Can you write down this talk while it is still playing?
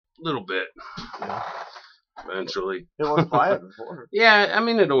little bit. Yeah. Eventually. It was quiet before. Yeah, I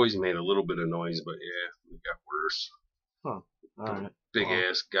mean, it always made a little bit of noise, but yeah, it got worse. Huh. All right. Big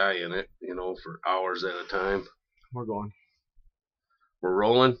ass guy in it, for hours at a time. We're going. We're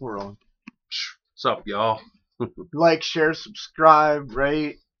rolling. We're rolling. What's up, y'all? Like, share, subscribe,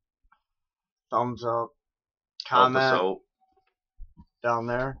 rate, thumbs up, Help us comment out. down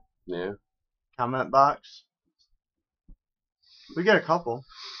there. Yeah. Comment box. We get a couple.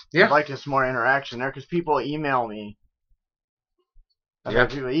 Yeah. I'd like to some more interaction there because people email me. I've had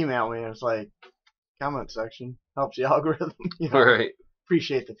people email me and it's like, comment section helps the algorithm. Right.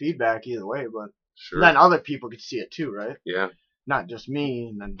 Appreciate the feedback either way, but Sure. then other people could see it too, right? Yeah. Not just me,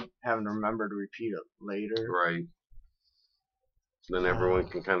 and then having to remember to repeat it later. Right. Then everyone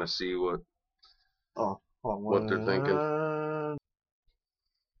can kind of see what they're thinking.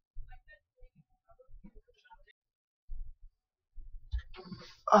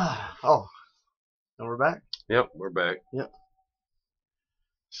 And we're back? Yep, we're back. Yep.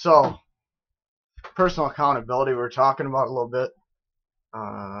 So, personal accountability we were talking about a little bit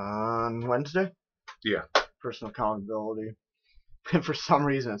on Wednesday. Yeah. Personal accountability. And for some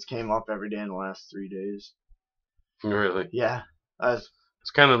reason, it's came up every day in the last 3 days. Really? Yeah. It's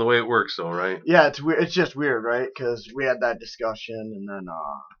kind of the way it works, though, right? Yeah, it's weird. It's just weird, right? Because we had that discussion, and then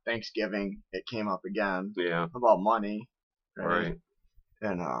Thanksgiving, it came up again. Yeah. About money. Right.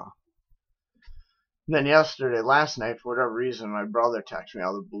 And then last night, for whatever reason, my brother texted me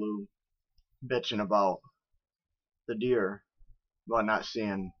out of the blue, bitching about the deer, about not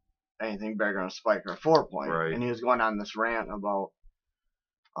seeing anything bigger than a spike or a 4-point. Right. And he was going on this rant about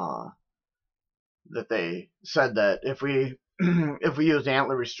that they said that if we used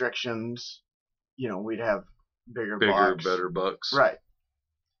antler restrictions, we'd have bigger bucks. Better bucks. Right.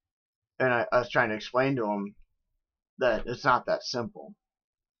 And I was trying to explain to him that it's not that simple.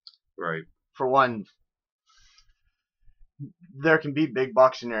 Right. For one, there can be big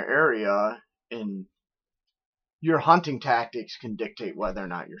bucks in your area, and your hunting tactics can dictate whether or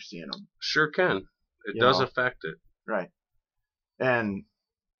not you're seeing them. Sure can. It does affect it. Right. And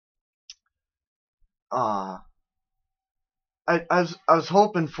I was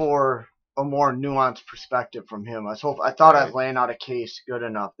hoping for a more nuanced perspective from him. I thought I was laying out a case good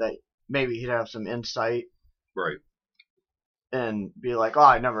enough that maybe he'd have some insight. Right. And be like,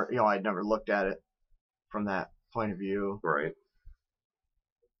 I'd never looked at it from that point of view. Right.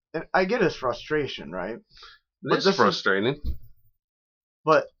 And I get his frustration, right? It's frustrating.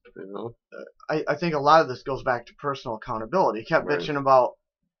 But I think a lot of this goes back to personal accountability. He kept bitching about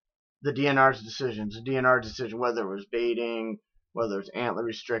the DNR's decisions, whether it was baiting, whether it's antler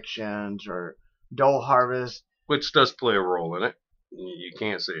restrictions or doe harvest. Which does play a role in it. You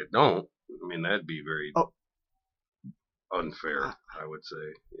can't say it don't. I mean, that'd be very unfair, I would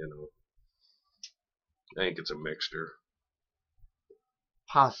say. I think it's a mixture.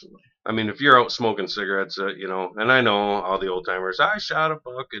 Possibly. I mean, if you're out smoking cigarettes, and I know all the old timers, I shot a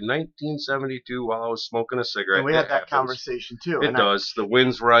buck in 1972 while I was smoking a cigarette. And we had that conversation too. It does. The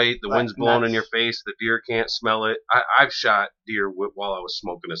wind's right. The wind's blowing in your face. The deer can't smell it. I've shot deer while I was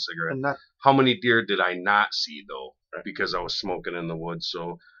smoking a cigarette. How many deer did I not see, though, because I was smoking in the woods?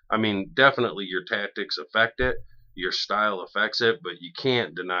 So, I mean, definitely your tactics affect it. Your style affects it, but you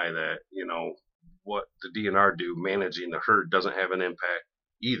can't deny that, what the DNR do managing the herd doesn't have an impact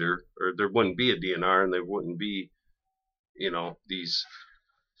either, or there wouldn't be a DNR and there wouldn't be, these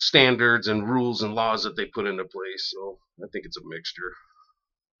standards and rules and laws that they put into place. So I think it's a mixture.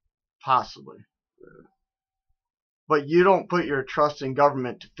 Possibly. Yeah. But you don't put your trust in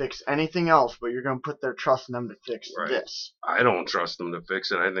government to fix anything else, but you're going to put their trust in them to fix this. I don't trust them to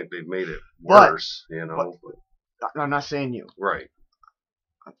fix it. I think they've made it worse, But I'm not saying you. Right.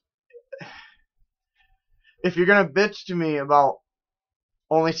 If you're going to bitch to me about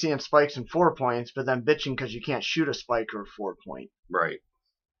only seeing spikes and 4-points, but then bitching because you can't shoot a spike or a 4-point. Right.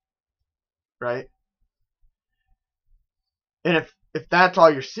 Right? And if that's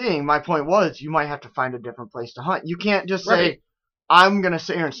all you're seeing, my point was you might have to find a different place to hunt. You can't just say, I'm going to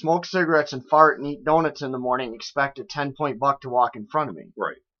sit here and smoke cigarettes and fart and eat donuts in the morning and expect a 10-point buck to walk in front of me.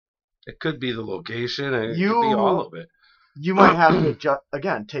 Right. It could be the location, and it could be all of it. You might have to,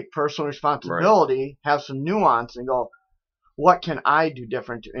 again, take personal responsibility, have some nuance, and go, what can I do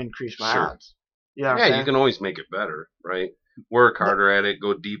different to increase my odds? You can always make it better, right? Work harder at it,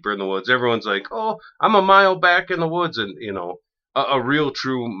 go deeper in the woods. Everyone's like, I'm a mile back in the woods. And, a real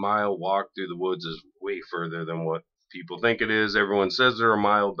true mile walk through the woods is way further than what people think it is. Everyone says they're a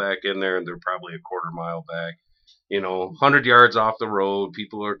mile back in there, and they're probably a quarter mile back. 100 yards off the road.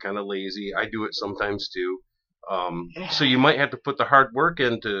 People are kind of lazy. I do it sometimes too. So you might have to put the hard work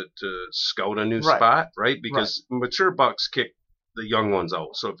in to scout a new spot, right? Because mature bucks kick the young ones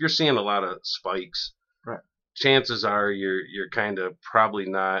out. So if you're seeing a lot of spikes, chances are you're kind of probably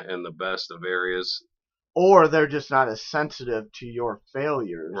not in the best of areas. Or they're just not as sensitive to your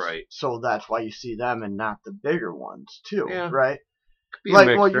failures. Right. So that's why you see them and not the bigger ones too, right?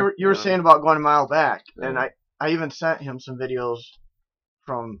 Like what you were saying about going a mile back, and I even sent him some videos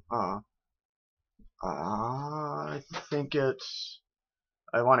from I think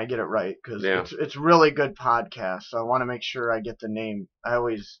I want to get it right because it's really good podcast. So I want to make sure I get the name. I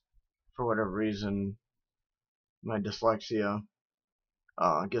always, for whatever reason, my dyslexia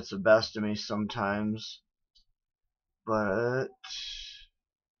gets the best of me sometimes. But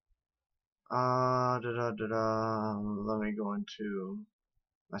let me go into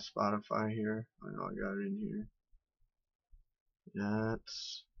my Spotify here. I know I got it in here.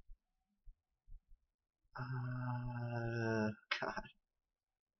 That's God.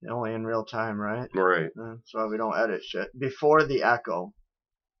 Only in real time, right? Right. So we don't edit shit. Before the Echo.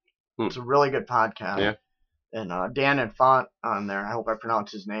 It's a really good podcast. Yeah. And Dan and Font on there. I hope I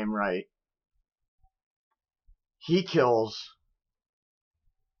pronounce his name right. He kills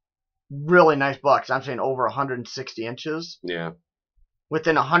really nice bucks. I'm saying over 160 inches. Yeah.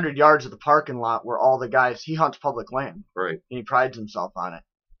 Within 100 yards of the parking lot where all the guys, he hunts public land. Right. And he prides himself on it.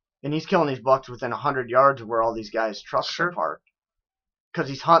 And he's killing these bucks within 100 yards of where all these guys' trucks are parked. Because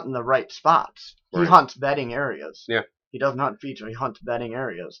he's hunting the right spots. He hunts bedding areas. Yeah. He doesn't hunt feature. He hunts bedding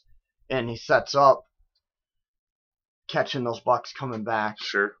areas. And he sets up catching those bucks coming back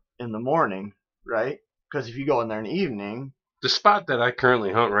in the morning, right? Because if you go in there in the evening... The spot that I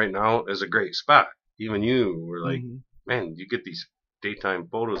currently hunt right now is a great spot. Even you were like, man, you get these daytime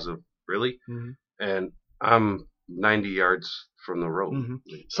photos of, really? And I'm 90 yards from the road.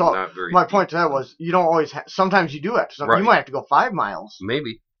 So my point to that was, you don't always sometimes you do have to. You might have to go 5 miles.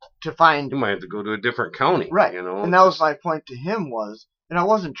 Maybe. To find... You might have to go to a different county. Right. You know? And that was my point to him was, and I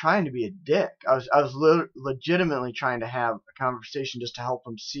wasn't trying to be a dick. I was legitimately trying to have a conversation just to help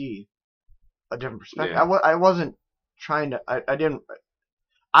him see a different perspective. Yeah. I wasn't trying to...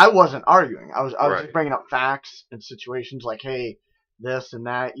 I wasn't arguing. I was just bringing up facts and situations like, hey, this and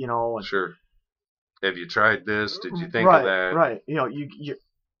that, you know. And, have you tried this? Did you think of that? Right. You know,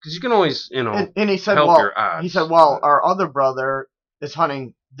 because you can always, you know, and he said, help your odds. He said, well, our other brother is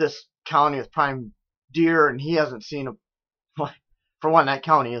hunting this county with prime deer, and he hasn't seen a... For one, that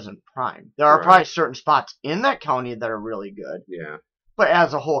county isn't prime. There are probably certain spots in that county that are really good. Yeah. But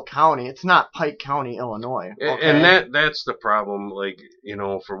as a whole county, it's not Pike County, Illinois. Okay? And that's the problem. Like, you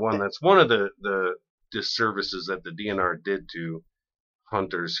know, for one, that's one of the disservices that the DNR did to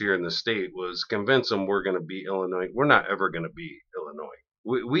hunters here in the state was convince them we're going to be Illinois. We're not ever going to be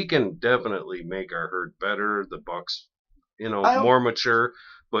Illinois. We can definitely make our herd better, the bucks, you know, more mature,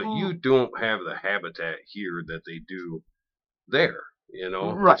 but you don't have the habitat here that they do there. You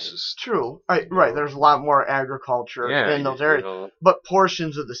know, true. Right. There's a lot more agriculture in those areas, but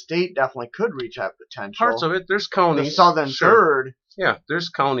portions of the state definitely could reach that potential. Parts of it, there's counties. The southern third, there's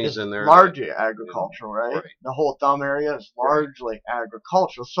counties in there. Largely agricultural, right? The whole thumb area is largely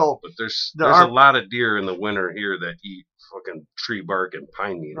agricultural. So, but there's a lot of deer in the winter here that eat fucking tree bark and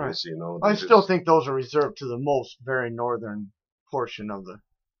pine needles. You know, I still think those are reserved to the most very northern portion of the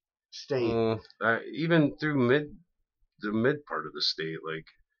state. Even through the mid part of the state, like,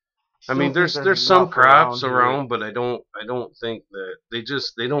 I mean, there's some crops around, but I don't think that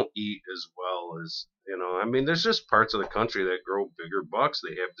they don't eat as well as, you know, I mean, there's just parts of the country that grow bigger bucks.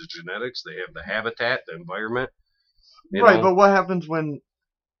 They have the genetics, they have the habitat, the environment. You know? But what happens when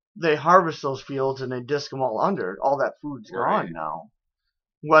they harvest those fields and they disc them all under? All that food's gone now.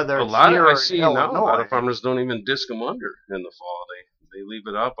 Whether it's here or in Illinois. A lot of farmers don't even disc them under in the fall. They leave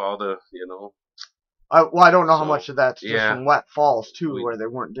it up, all the, you know. I don't know how much of that's just from wet falls too, where they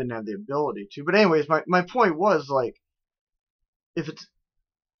didn't have the ability to. But anyways, my point was, like, if it's...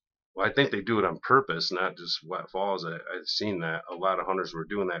 Well, I think they do it on purpose, not just wet falls. I've seen that a lot of hunters were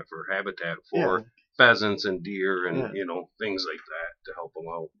doing that for habitat for pheasants and deer and you know, things like that to help them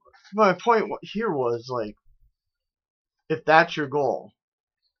out. My point here was, like, if that's your goal,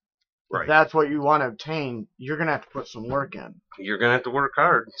 if that's what you want to obtain, you're gonna have to put some work in. You're gonna have to work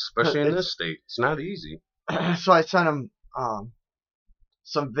hard, especially in this state. It's not easy. So I sent him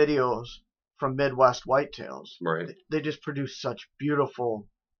some videos from Midwest Whitetails. Right. They just produce such beautiful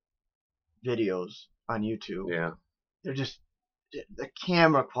videos on YouTube. Yeah. They're just the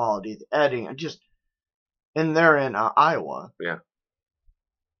camera quality, the editing, and they're in Iowa. Yeah.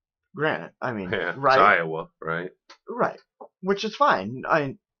 Granted, I mean, it's Iowa, right? Right. Which is fine.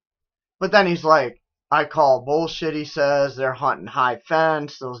 But then he's like, I call bullshit, he says. They're hunting high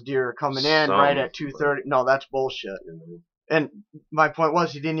fence. Those deer are coming in right at 2:30. No, that's bullshit. And my point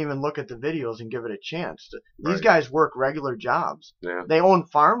was, he didn't even look at the videos and give it a chance. These guys work regular jobs. Yeah. They own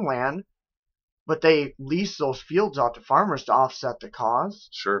farmland, but they lease those fields out to farmers to offset the cost.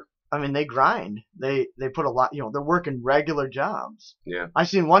 Sure. I mean, they grind. They put a lot, they're working regular jobs. Yeah. I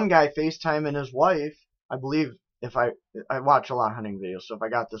seen one guy FaceTiming his wife. I believe if I watch a lot of hunting videos, so if I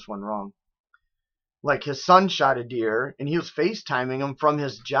got this one wrong. Like his son shot a deer and he was FaceTiming him from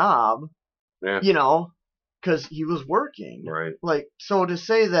his job. Yeah. Because he was working. Right. Like, so to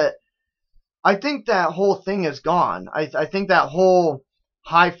say that, I think that whole thing is gone. I think that whole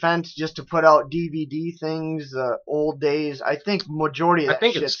high fence just to put out DVD things, the old days, I think majority of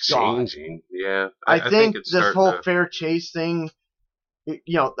that shit's it's gone. changing. Yeah. I think this whole fair chase thing,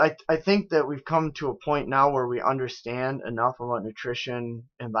 I think that we've come to a point now where we understand enough about nutrition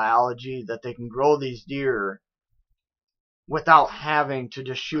and biology that they can grow these deer without having to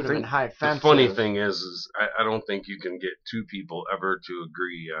just shoot them in high fences. The funny thing is I don't think you can get two people ever to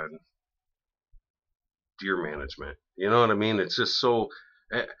agree on deer management. You know what I mean? It's just so...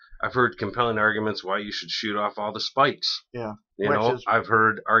 I've heard compelling arguments why you should shoot off all the spikes. Yeah. I've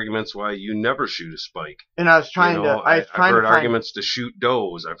heard arguments why you never shoot a spike. And I was trying to... I've heard arguments to shoot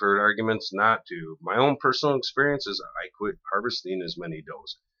does. I've heard arguments not to. My own personal experience is I quit harvesting as many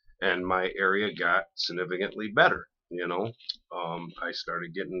does. And my area got significantly better. I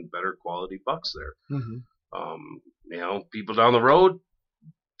started getting better quality bucks there. Mm-hmm. People down the road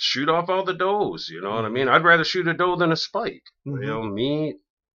shoot off all the does. You know what I mean? I'd rather shoot a doe than a spike. Mm-hmm.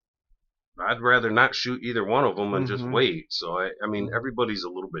 I'd rather not shoot either one of them and just wait. So I mean, everybody's a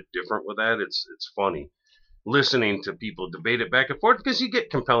little bit different with that. It's funny listening to people debate it back and forth because you get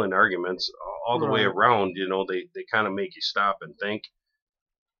compelling arguments all the way around. They kind of make you stop and think.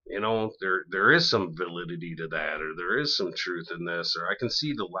 There is some validity to that, or there is some truth in this, or I can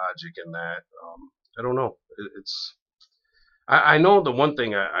see the logic in that. I don't know. I know the one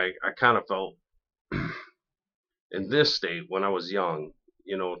thing I kind of felt in this state when I was young,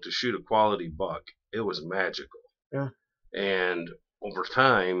 to shoot a quality buck, it was magical. Yeah. And over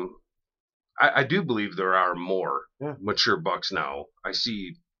time, I do believe there are more mature bucks now. I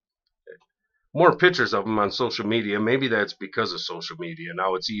see more pictures of them on social media. Maybe that's because of social media.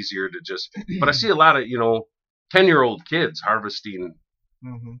 Now it's easier to just... But I see a lot of, 10-year-old kids harvesting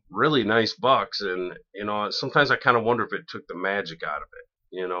really nice bucks. And, sometimes I kind of wonder if it took the magic out of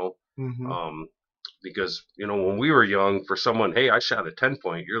it, because, when we were young, for someone, hey, I shot a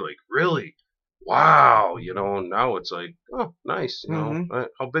 10-point, you're like, really? Wow. Now it's like, oh, nice.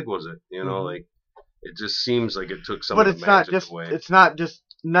 How big was it? Like, it just seems like it took some of the magic away. It's not just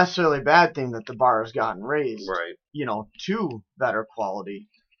necessarily a bad thing that the bar has gotten raised, right? To better quality.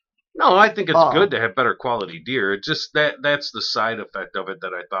 No, I think it's good to have better quality deer. It just that's the side effect of it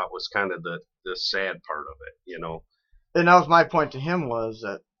that I thought was kind of the sad part of it, And that was my point to him, was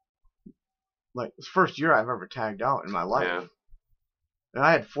that, like, this first year I've ever tagged out in my life, and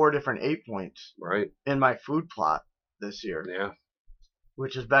I had 4 different 8-points in my food plot this year,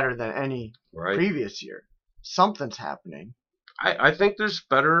 which is better than any previous year. Something's happening. I think there's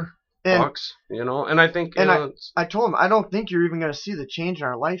better bucks, and I think... I told him, I don't think you're even going to see the change in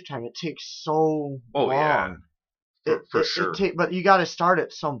our lifetime. It takes so long. Yeah, for sure. But you got to start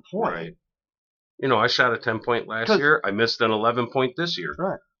at some point. Right. I shot a 10-point last year. I missed an 11-point this year.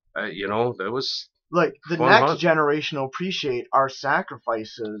 Right. That was... Like, the next generation will appreciate our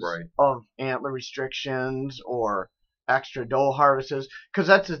sacrifices of antler restrictions or extra doe harvests. Because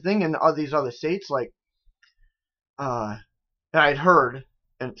that's the thing in all these other states, like... And I'd heard,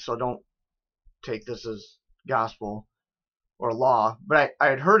 and so don't take this as gospel or law, but I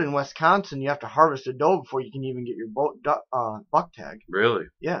had heard in Wisconsin you have to harvest a doe before you can even get your buck tag. Really?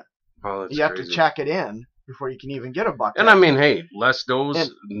 Yeah. Oh, that's you have crazy. To check it in before you can even get a buck tag. And I mean, hey, less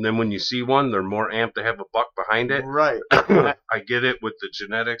does, and then when you see one, they're more amped to have a buck behind it. Right. I get it with the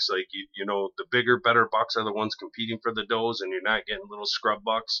genetics. Like, the bigger, better bucks are the ones competing for the does, and you're not getting little scrub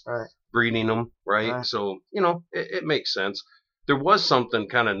bucks breeding them, right? So, it makes sense. There was something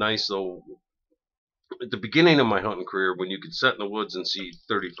kind of nice, though, at the beginning of my hunting career when you could sit in the woods and see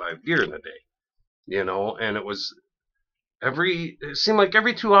 35 deer in a day, and it seemed like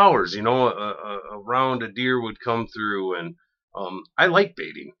every 2 hours, a round of deer would come through, and I like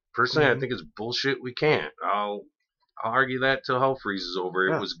baiting. Personally, I think it's bullshit we can't. I'll argue that till hell freezes over.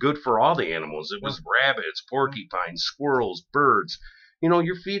 It was good for all the animals. It was rabbits, porcupines, squirrels, birds.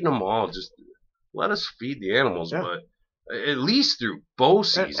 You're feeding them all. Just let us feed the animals, but at least through bow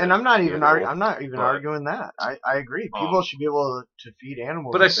season. And I'm not even arguing that. I agree. People should be able to feed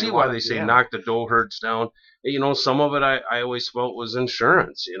animals. But I see why they say knock the doe herds down. Some of it I always felt was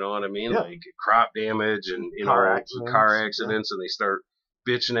insurance. You know what I mean? Yeah. Like crop damage and car accidents, and they start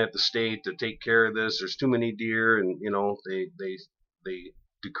bitching at the state to take care of this. There's too many deer, and they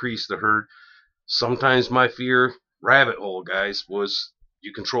decrease the herd. Sometimes my fear rabbit hole, guys, was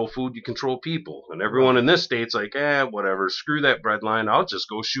you control food, you control people. And everyone in this state's like, whatever, screw that breadline, I'll just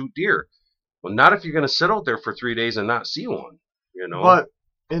go shoot deer. Well, not if you're going to sit out there for 3 days and not see one, But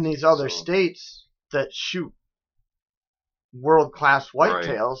in these other states that shoot world-class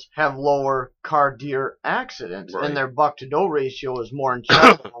whitetails have lower car deer accidents, and their buck-to-doe ratio is more in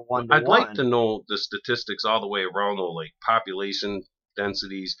check than 1 to 1. I'd like to know the statistics all the way around, though, like population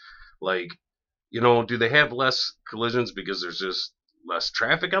densities, like, do they have less collisions because there's just less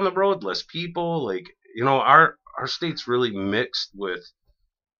traffic on the road, less people? Like, our state's really mixed with,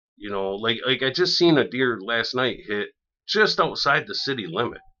 like I just seen a deer last night hit just outside the city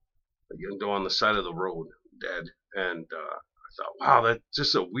limit, on the side of the road, dead. And I thought, wow, that's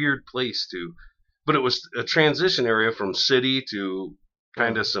just a weird place but it was a transition area from city to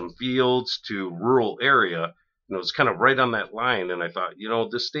kind of some fields to rural area. It was kind of right on that line, and I thought,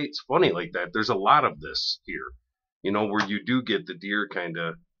 this state's funny like that. There's a lot of this here, where you do get the deer kind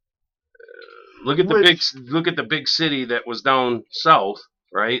of. Look at the big city that was down south,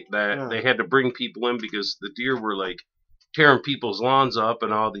 right? That they had to bring people in because the deer were like tearing people's lawns up,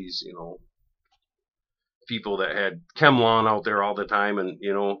 and all these, people that had chem lawn out there all the time, and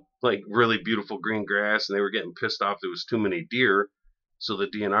like really beautiful green grass, and they were getting pissed off there was too many deer. So the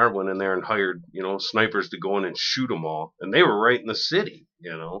DNR went in there and hired, snipers to go in and shoot them all. And they were right in the city,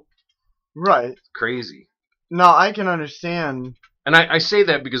 Right. Crazy. No, I can understand. And I say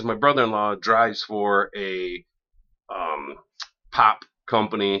that because my brother-in-law drives for a pop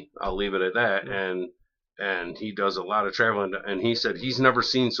company. I'll leave it at that. And he does a lot of traveling. And he said he's never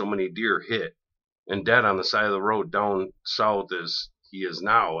seen so many deer hit and dead on the side of the road down south as he is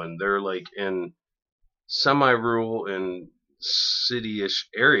now. And they're like in semi-rural and city-ish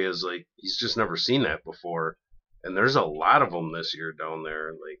areas. Like, he's just never seen that before, and there's a lot of them this year down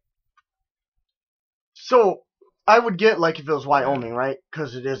there. Like, so I would get, like, if it was Wyoming, right?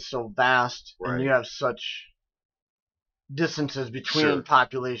 Because it is so vast, and you have such distances between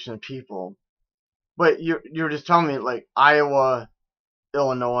population and people. But you're just telling me, like, Iowa,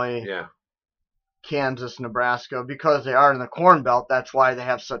 Illinois, Kansas, Nebraska, because they are in the Corn Belt, that's why they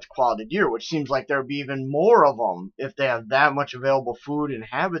have such quality deer, which seems like there would be even more of them. If they have that much available food and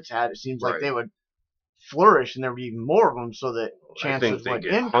habitat, it seems like they would flourish and there would be even more of them, so that chances would increase. I think they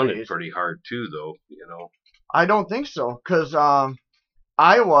get hunted pretty hard too, though, I don't think so, because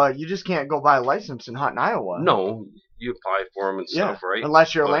Iowa, you just can't go buy a license and hunt in Iowa. No, you apply for them and stuff, right?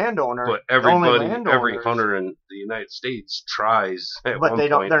 Unless you're a landowner. But every hunter in the United States tries at one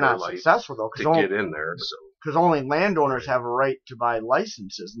point they're not successful, though, to get in there. Because only landowners have a right to buy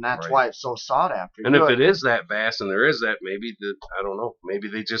licenses, and that's why it's so sought after. And if it is that vast, and there is that, I don't know, maybe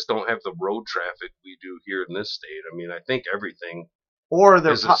they just don't have the road traffic we do here in this state. I mean, I think everything. Or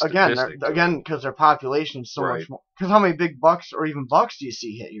they're again because their population is so much more. Because how many big bucks or even bucks do you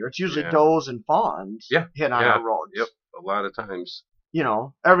see hit here? It's usually does and fawns hit on our roads. Yep, a lot of times.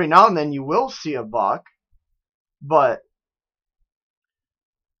 Every now and then you will see a buck, but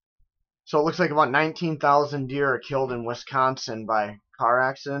so it looks like about 19,000 deer are killed in Wisconsin by car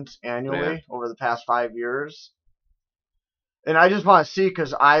accidents annually over the past 5 years. And I just want to see,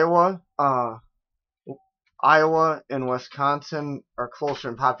 because Iowa and Wisconsin are closer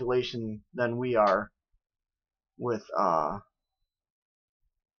in population than we are with,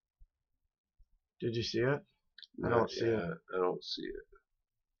 did you see it? I don't see it. I don't see it.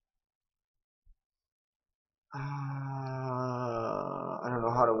 I don't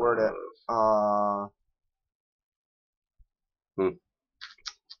know how to word it.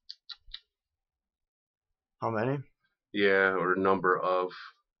 How many? Yeah, or number of.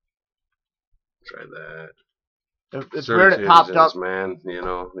 Try that. It's weird it popped up. Man, they're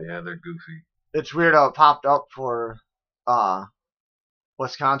goofy. It's weird how it popped up for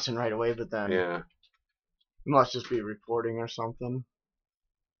Wisconsin right away, but then it must just be reporting or something.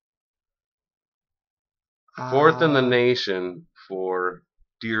 Fourth in the nation for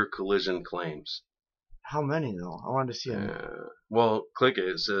deer collision claims. How many, though? I wanted to see it. Well, click it.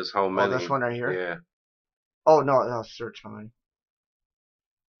 It says how many. Oh, this one right here? Yeah. Oh, no, search how many.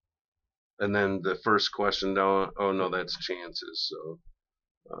 And then the first question down. Oh, no, that's chances. So,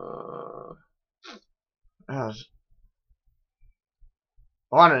 I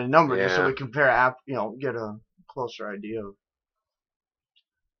wanted a number just so we compare get a closer idea of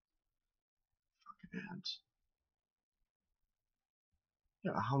ads.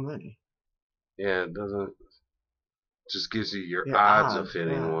 Yeah, how many? Yeah, it doesn't. Just gives you your Yeah, odds of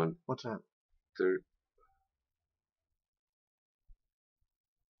hitting yeah. one. What's that?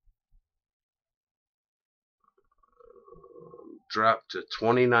 Dropped to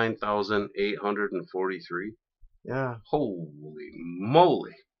 29,843. Yeah. Holy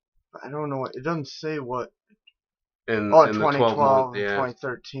moly! I don't know. It doesn't say what. In Oh, the 12 month, 2012, yeah.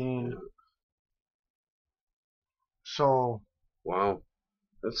 2013. Yeah. So. Wow,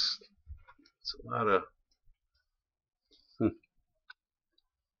 that's a lot of.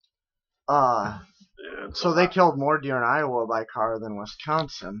 Yeah, so they killed more deer in Iowa by car than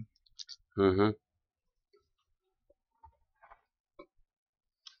Wisconsin. Mm-hmm.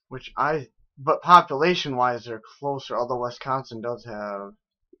 But population-wise, they're closer. Although Wisconsin does have.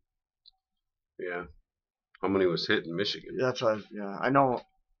 Yeah. How many was hit in Michigan? That's what. Yeah, I know.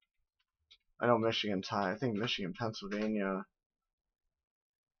 Michigan's high. I think Michigan, Pennsylvania.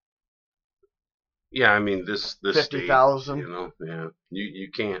 Yeah, I mean this 50,000. You know, yeah.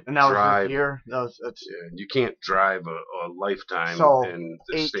 You can't and that drive. Was this year. That's yeah, you can't drive a lifetime so in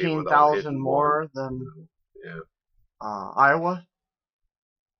the state without 18,000 hitting more one. than Yeah. Iowa.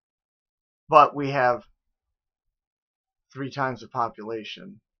 But we have 3 times the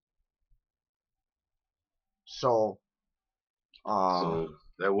population. So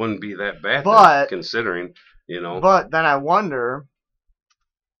that wouldn't be that bad, but considering, you know. But then I wonder.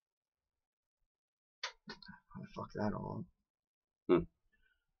 I fucked that all up.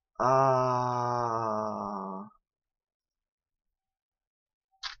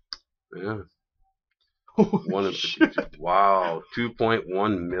 Yeah. Holy shit. Wow,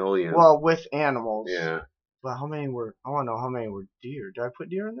 2.1 million. Well, with animals. Yeah. But how many were? I want to know how many were deer. Did I put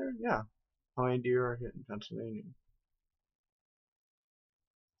deer in there? Yeah. How many deer are hit in Pennsylvania?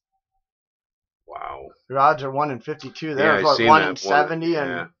 Wow. Your odds are 1 in 52. There's what, 1 in 70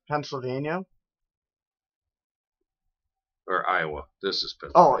 in Pennsylvania. Or Iowa. This is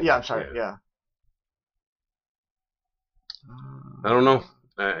Pennsylvania. Oh yeah, I'm sorry. Yeah. I don't know.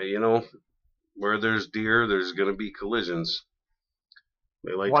 You know, where there's deer, there's going to be collisions.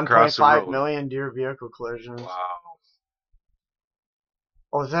 They like to cross the road. 1.5 million deer vehicle collisions. Wow.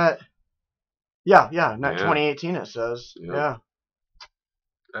 Oh, is that? Yeah, not 2018 it says. Yep. Yeah.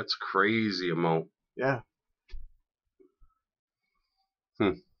 That's crazy amount. Yeah.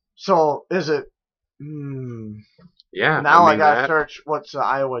 So, is it... Yeah. Now I gotta search what's the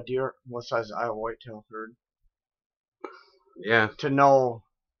Iowa deer, what size the Iowa whitetail herd. Yeah. To know...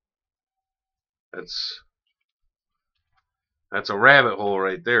 That's a rabbit hole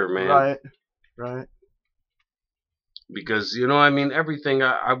right there, man. Right. Because, you know, I mean, everything,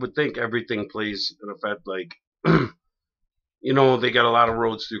 I would think everything plays an effect. Like, you know, they got a lot of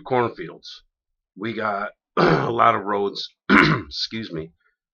roads through cornfields. We got a lot of roads, excuse me,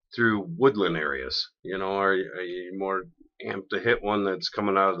 through woodland areas. You know, are you more amped to hit one that's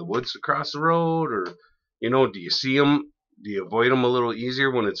coming out of the woods across the road? Or, you know, do you see them? Do you avoid them a little easier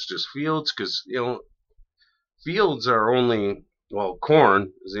when it's just fields? Because, you know, fields are only, well,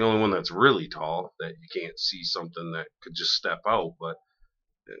 corn is the only one that's really tall that you can't see something that could just step out. But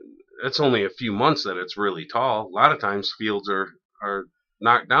it's only a few months that it's really tall. A lot of times fields are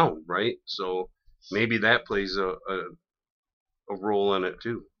knocked down, right? So maybe that plays a role in it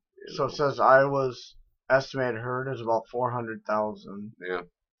too. So it says Iowa's estimated herd is about 400,000. Yeah.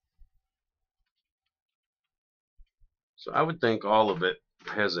 So I would think all of it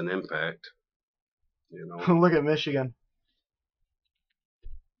has an impact. You know. Look at Michigan.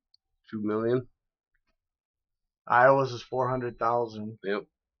 2 million. Iowa's is 400,000. Yep.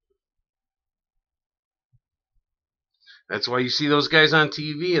 That's why you see those guys on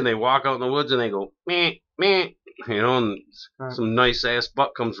TV and they walk out in the woods and they go meh meh, you know, and some nice ass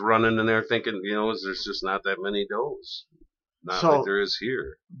buck comes running in there thinking, you know, there's just not that many does. Not like there is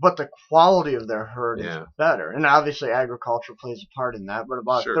here. But the quality of their herd is better. And obviously agriculture plays a part in that. But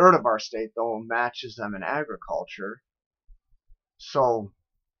about a third of our state, though, matches them in agriculture. So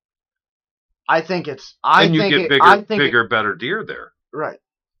I think it's... And you get bigger, better deer there. Right.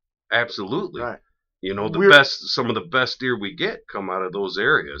 Absolutely. Right. You know, some of the best deer we get come out of those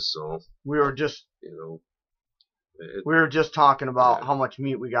areas. So we were just... You know... we were just talking about how much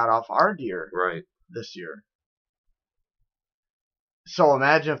meat we got off our deer this year. So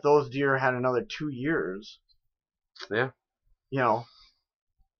imagine if those deer had another 2 years. Yeah. You know.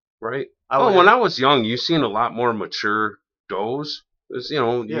 Right. When I was young, you seen a lot more mature does. You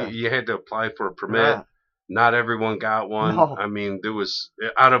know, you had to apply for a permit. Not everyone got one. No. I mean, there was,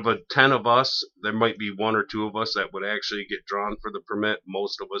 out of 10 of us, there might be 1 or 2 of us that would actually get drawn for the permit.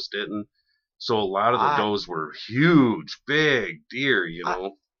 Most of us didn't. So a lot of the does were huge, big deer, you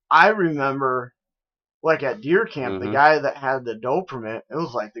know. I remember, like at deer camp, the guy that had the doe permit, it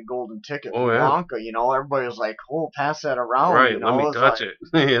was like the golden ticket for Blanca, you know. Everybody was like, "Oh, pass that around." Right, you know? let me touch it.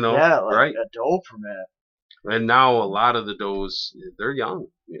 You know, yeah, like right? a doe permit. And now a lot of the does, they're young,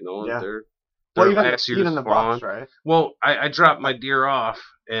 you know, yeah. they're Well, last year's even the bucks, right? Well, I dropped my deer off,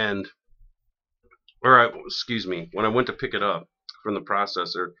 excuse me, when I went to pick it up from the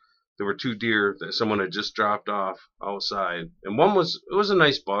processor, there were 2 deer that someone had just dropped off outside, and it was a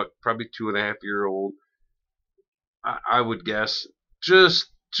nice buck, probably 2.5-year-old, I would guess, just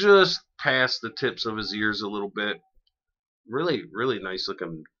past the tips of his ears a little bit. Really, really nice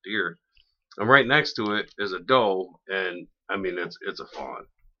looking deer. And right next to it is a doe, and I mean it's a fawn.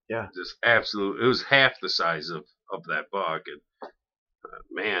 Yeah. Just absolute. It was half the size of that buck, and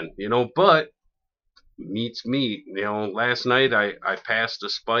man, you know, but meat's meat. You know, last night I passed a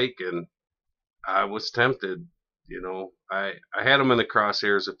spike and I was tempted. You know, I had him in the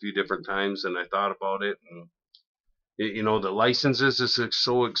crosshairs a few different times, and I thought about it, and you know, the licenses is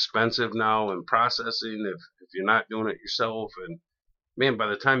so expensive now, and processing if you're not doing it yourself, and man, by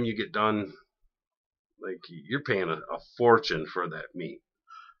the time you get done, like you're paying a fortune for that meat.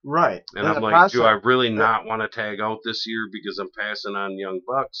 Right. And I'm like, do I really not want to tag out this year because I'm passing on young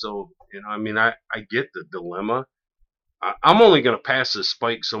bucks? So, you know, I mean, I get the dilemma. I'm only going to pass this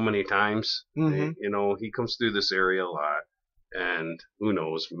spike so many times. You know, he comes through this area a lot. And who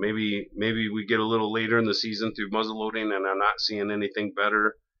knows, maybe we get a little later in the season through muzzleloading and I'm not seeing anything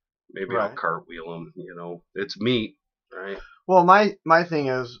better. Maybe I'll cartwheel him, you know. It's meat, right? Well, my thing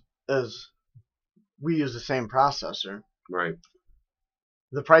is we use the same processor. Right.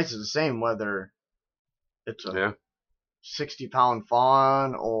 The price is the same whether it's a 60-pound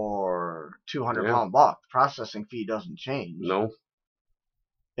fawn or 200-pound buck. The processing fee doesn't change. No.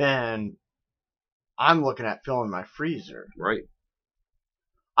 And I'm looking at filling my freezer. Right.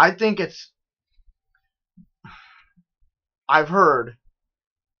 I think I've heard,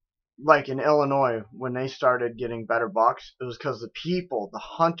 like in Illinois, when they started getting better bucks, it was because the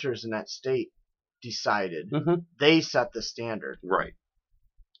hunters in that state decided. They set the standard. Right.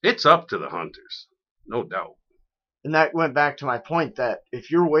 It's up to the hunters, no doubt. And that went back to my point that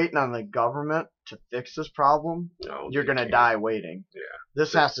if you're waiting on the government to fix this problem, you're going to die waiting. Yeah.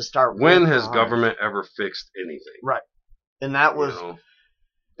 This has to start. When has government ever fixed anything? Right. And that was,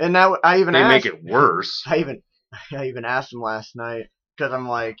 and that I even asked. They make it worse. I even asked him last night because I'm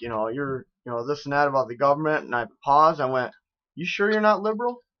like, you're, this and that about the government, and I paused. I went, you sure you're not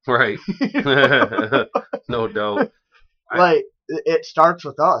liberal? Right. No doubt. Like. It starts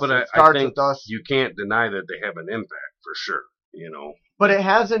with us. But I think you can't deny that they have an impact for sure, you know. But I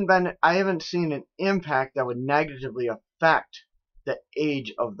haven't seen an impact that would negatively affect the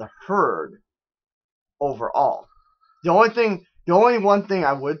age of the herd overall. The only one thing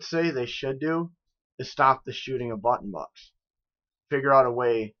I would say they should do is stop the shooting of button bucks. Figure out a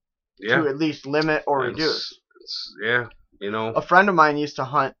way to at least limit or reduce. You know. A friend of mine used to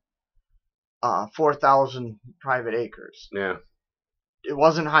hunt 4,000 private acres. Yeah. It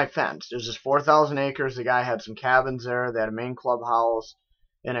wasn't high fenced. It was just 4,000 acres. The guy had some cabins there. They had a main clubhouse,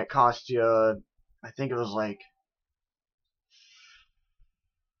 and it cost you, I think it was like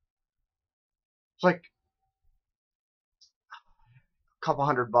a couple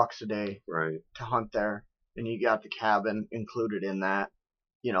 $100 a day, right, to hunt there, and you got the cabin included in that,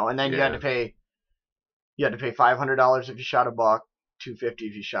 and then you had to pay $500 if you shot a buck, $250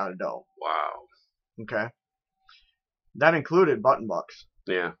 if you shot a doe. Wow. Okay. That included button bucks.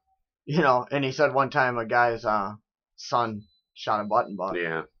 Yeah. And he said one time a guy's son shot a button buck.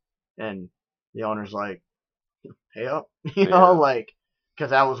 Yeah. And the owner's like, pay up, because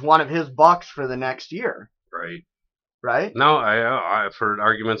that was one of his bucks for the next year. Right. Right? No, I've heard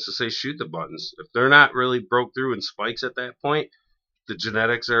arguments to say shoot the buttons. If they're not really broke through in spikes at that point, the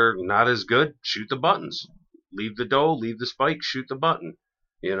genetics are not as good, shoot the buttons. Leave the doe, leave the spike, shoot the button.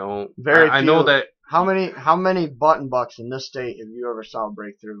 Very few. I know that. How many button bucks in this state have you ever saw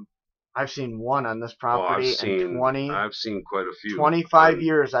breakthrough? I've seen one on this property. I've seen quite a few. 25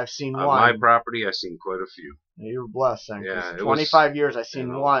 years I've seen one. On my property, I've seen quite a few. You were blessed then. Yeah, 25 years I've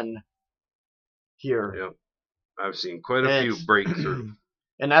seen one here. Yep. I've seen quite a few breakthrough.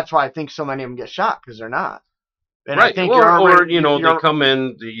 And that's why I think so many of them get shot, because they're not. And right. I think they come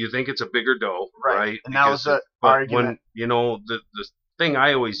in, you think it's a bigger doe, right? And that was the argument. When, the thing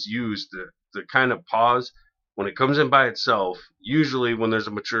I always use to kind of pause, When it comes in by itself, usually when there's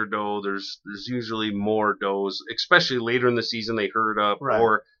a mature doe, there's usually more does, especially later in the season they herd up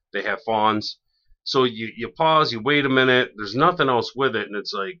or they have fawns. So you pause, you wait a minute, there's nothing else with it, and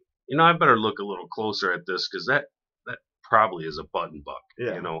it's like, I better look a little closer at this because that probably is a button buck,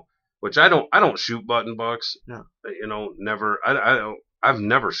 which I don't shoot button bucks, never. I've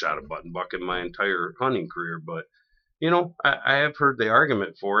never shot a button buck in my entire hunting career, but I have heard the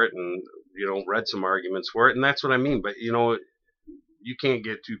argument for it and read some arguments for it, and that's what I mean. But you can't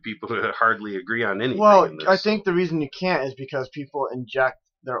get two people to hardly agree on anything. Well, I think the reason you can't is because people inject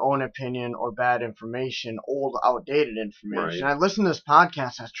their own opinion or bad information, old, outdated information. Right. I listened to this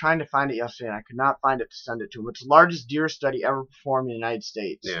podcast. I was trying to find it yesterday, and I could not find it to send it to them. It's the largest deer study ever performed in the United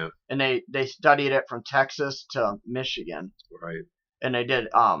States. Yeah. And they studied it from Texas to Michigan. Right. And they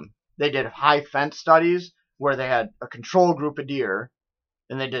did high fence studies where they had a control group of deer,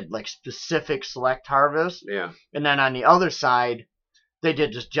 and they did like specific select harvest. Yeah. And then on the other side, they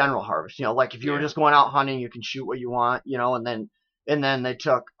did just general harvest. Like if you were just going out hunting, you can shoot what you want, and then they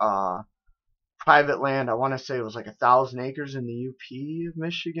took private land. I want to say it was like 1,000 acres in the UP of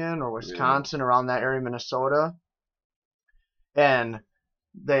Michigan or Wisconsin, around that area, Minnesota. And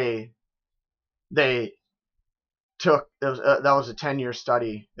they took that was a 10-year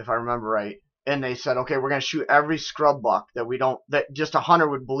study, if I remember right. And they said, okay, we're going to shoot every scrub buck that just a hunter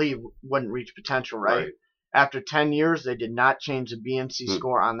would believe wouldn't reach potential, right? After 10 years, they did not change the BNC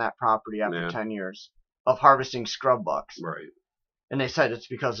score on that property after 10 years of harvesting scrub bucks. Right. And they said it's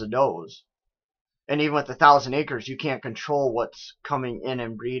because of does. And even with 1,000 acres, you can't control what's coming in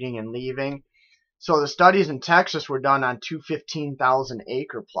and breeding and leaving. So the studies in Texas were done on two 15,000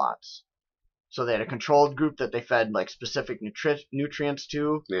 acre plots. So they had a controlled group that they fed like specific nutrients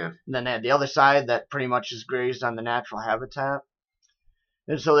to. Yeah. And then they had the other side that pretty much is grazed on the natural habitat.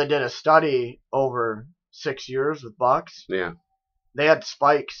 And so they did a study over 6 years with bucks. Yeah. They had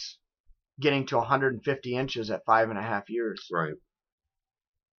spikes getting to 150 inches at 5.5 years. Right.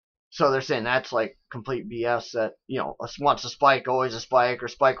 So they're saying that's like complete BS, that, once a spike, always a spike, or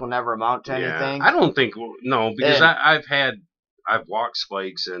spike will never amount to anything. I don't think, no, because I've walked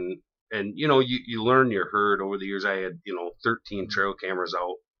spikes and you learn your herd over the years. I had, 13 trail cameras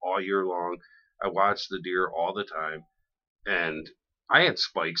out all year long. I watched the deer all the time, and I had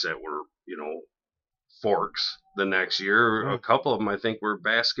spikes that were, forks the next year. A couple of them, I think, were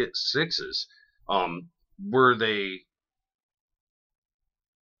basket sixes. Were they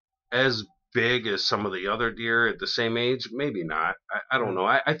as big as some of the other deer at the same age? Maybe not. I don't know.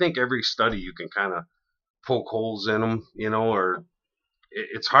 I think every study you can kind of poke holes in them, or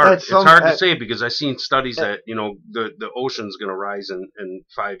it's hard. It's hard to say, because I've seen studies that, the ocean's going to rise in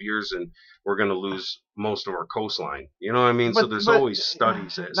 5 years and we're going to lose most of our coastline. You know what I mean? So there's always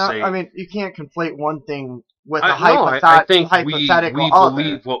studies that say. I mean, you can't conflate one thing with I think hypothetical we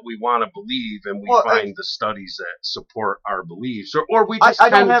believe what we want to believe, and we find the studies that support our beliefs, or we just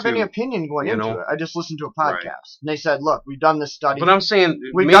I don't have any opinion going into it. I just listened to a podcast, and they said, "Look, we've done this study." But I'm saying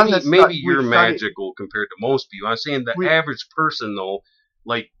maybe you're magical compared to most people. I'm saying the average person, though,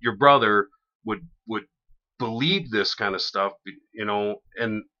 like your brother, would believe this kind of stuff,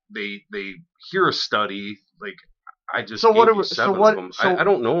 and they hear a study like. I just I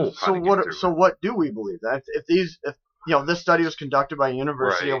don't know. So what do we believe? That if this study was conducted by a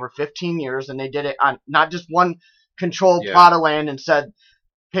university over 15 years, and they did it on not just one controlled plot of land and said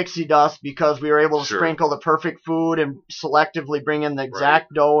pixie dust because we were able to sprinkle the perfect food and selectively bring in the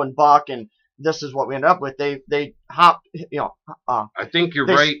exact doe and buck, and this is what we ended up with. They hopped. I think you're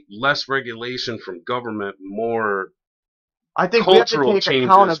right. Less regulation from government, more. I think we have to take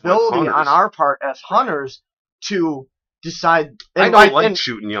accountability on our part as hunters to decide. I don't like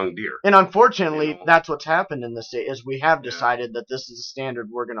shooting young deer. And unfortunately, that's what's happened in the state, is we have decided that this is a standard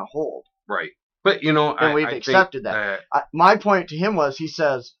we're going to hold. Right. But, and we've accepted that. My point to him was, he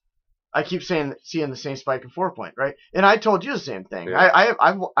says, I keep seeing the same spike in 4-point, right? And I told you the same thing. Yeah.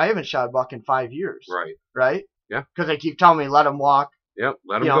 I haven't shot a buck in 5 years. Right. Right? Yeah. Because they keep telling me, let them walk. Yep.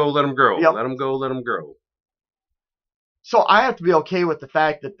 Let them go, let them grow. Yep. Let them go, let them grow. So I have to be okay with the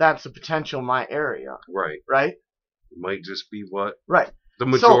fact that that's a potential in my area. Right. Right? It might just be what the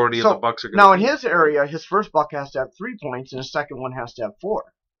majority of the bucks are going to Now, in his area, his first buck has to have 3 points, and his second one has to have 4.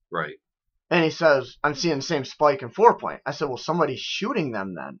 Right. And he says, I'm seeing the same spike in 4-point. I said, well, somebody's shooting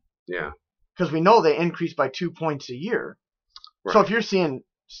them then. Yeah. Because we know they increase by 2 points a year. Right. So if you're seeing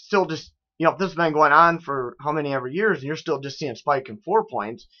still just, if this has been going on for how many ever years, and you're still just seeing spike in 4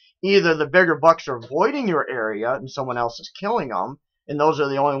 points, either the bigger bucks are avoiding your area and someone else is killing them, and those are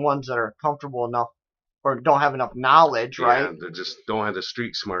the only ones that are comfortable enough or don't have enough knowledge, right? Yeah, they just don't have the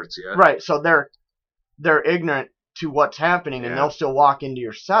street smarts yet. Right, so they're they're ignorant to what's happening and they'll still walk into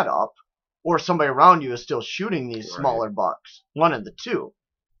your setup, or somebody around you is still shooting these smaller bucks. One of the two.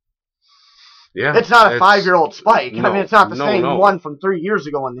 Yeah, it's not a 5-year-old spike. No, I mean, it's not the same one from 3 years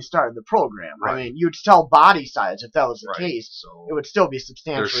ago when they started the program. Right. I mean, you'd tell body size if that was the case. So it would still be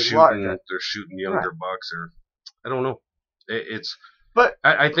substantially larger. They're shooting younger bucks, or I don't know. But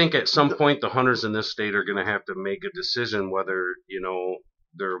I think at some point the hunters in this state are going to have to make a decision whether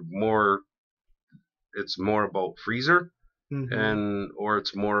they're more. It's more about freezer, or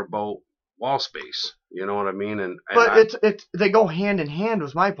it's more about wall space. You know what I mean? But they go hand in hand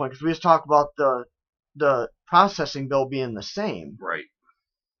was my point, because we just talked about the processing bill being the same. Right.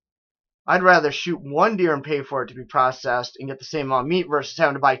 I'd rather shoot one deer and pay for it to be processed and get the same amount of meat versus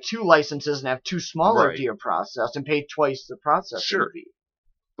having to buy 2 licenses and have 2 smaller deer processed and pay twice the processing fee.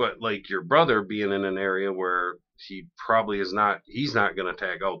 But like your brother being in an area where he probably he's not going to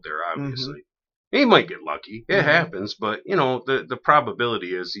tag out there, obviously. He might get lucky. It happens, but the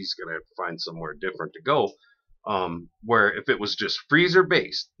probability is he's going to have to find somewhere different to go. Where if it was just freezer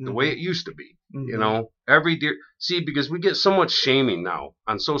based, the way it used to be, every deer. See, because we get so much shaming now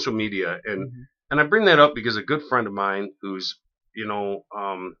on social media, and I bring that up because a good friend of mine who's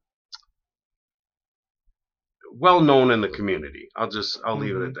well known in the community. I'll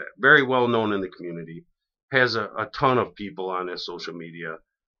leave it at that. Very well known in the community, has a ton of people on his social media.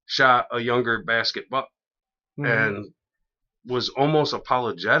 Shot a younger basket buck and was almost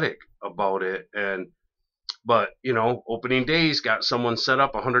apologetic about it, but opening days got someone set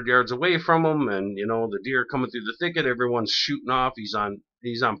up 100 yards away from him, and the deer coming through the thicket, everyone's shooting off. He's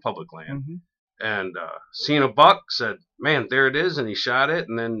on public land, and seeing a buck, said, "Man, there it is," and he shot it,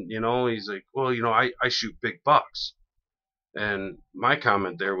 and then he's like, "Well, I shoot big bucks." And my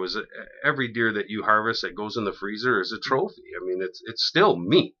comment there was, every deer that you harvest that goes in the freezer is a trophy. I mean, it's still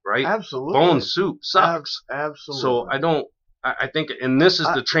meat, right? Absolutely. Bone soup sucks. Absolutely. So I think, and this is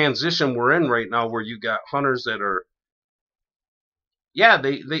the transition we're in right now, where you got hunters that are,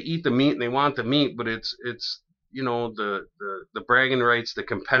 they eat the meat and they want the meat, but it's the bragging rights, the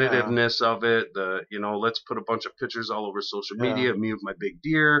competitiveness of it, let's put a bunch of pictures all over social media of me with my big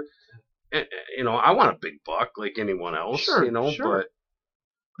deer. I want a big buck like anyone else, sure.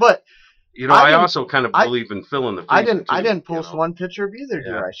 but I also kind of believe in filling the freezer. I didn't post one picture of either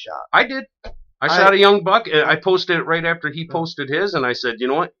deer I shot. I did. I shot a young buck. I posted it right after he posted his, and I said, you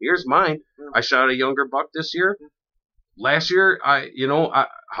know what? Here's mine. I shot a younger buck this year. Last year,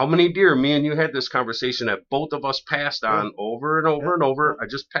 how many deer? Me and you had this conversation that both of us passed on over and over and over. I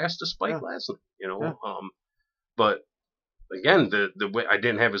just passed a spike last night, but. Again, the way I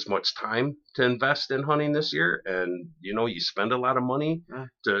didn't have as much time to invest in hunting this year, and you spend a lot of money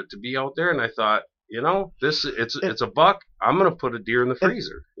to be out there, and I thought, it's a buck. I'm gonna put a deer in the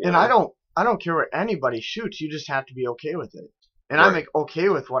freezer. And I don't care what anybody shoots. You just have to be okay with it. And I'm okay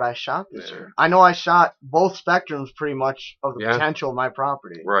with what I shot this year. I know I shot both spectrums pretty much of the potential of my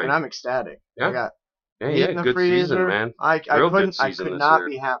property, and I'm ecstatic. Yeah. I got meat in the good freezer. Season, man. I could not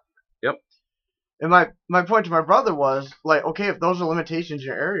be happy. Yep. And my point to my brother was, like, okay, if those are limitations in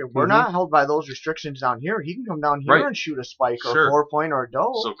your area, we're not held by those restrictions down here. He can come down here and shoot a spike or a 4-point or a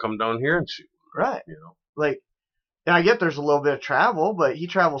doe. So come down here and shoot. Right. And I get there's a little bit of travel, but he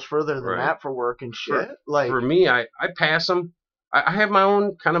travels further than that for work and shit. For me, I pass them. I have my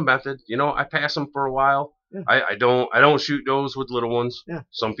own kind of method. I pass them for a while. Yeah. I don't shoot does with little ones. Yeah.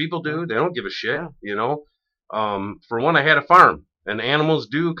 Some people do. They don't give a shit. Yeah. For one, I had a farm. And animals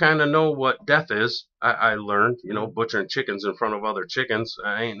do kind of know what death is. I learned, butchering chickens in front of other chickens.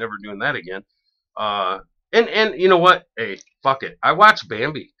 I ain't never doing that again. And you know what? Hey, fuck it. I watched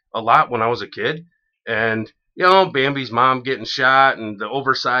Bambi a lot when I was a kid. And, Bambi's mom getting shot and the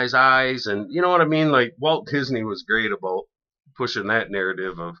oversized eyes. And you know what I mean? Like, Walt Disney was great about pushing that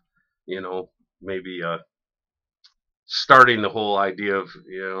narrative of, maybe starting the whole idea of,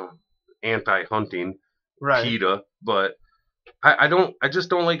 anti-hunting PETA. But I just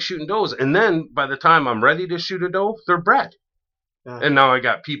don't like shooting does. And then by the time I'm ready to shoot a doe, they're bred. And now I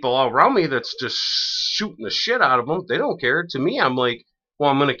got people all around me that's just shooting the shit out of them. They don't care. To me, I'm like, well,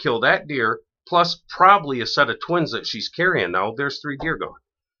 I'm going to kill that deer plus probably a set of twins that she's carrying. Now there's 3 deer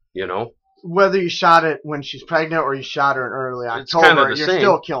gone, Whether you shot it when she's pregnant or you shot her in early October, it's kind of the you're same.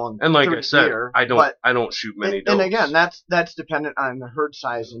 Still killing. And like I said, deer, I don't shoot many does. And again, that's dependent on the herd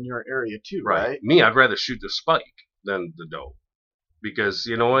size in your area too, right? Me, I'd rather shoot the spike than the doe. Because,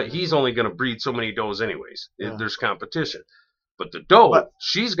 you know what, he's only going to breed so many does anyways. There's competition. But the doe,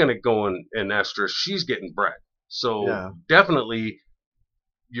 she's going to go in estrus. She's getting bred. So definitely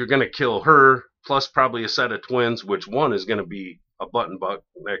you're going to kill her, plus probably a set of twins, which one is going to be a button buck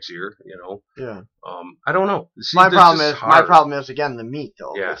next year. Yeah. I don't know. See, my problem is again the meat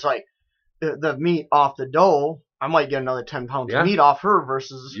though. Yeah. It's like the meat off the doe. I might get another 10 pounds of meat off her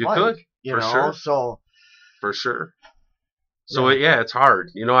versus a spike. You could, for sure. So for sure. So it's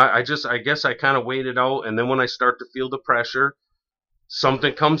hard. I guess I kind of wait it out, and then when I start to feel the pressure,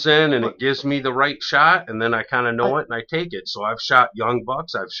 something comes in and it gives me the right shot, and then I kind of know it and I take it. So I've shot young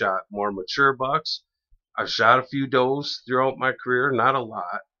bucks, I've shot more mature bucks, I've shot a few does throughout my career, not a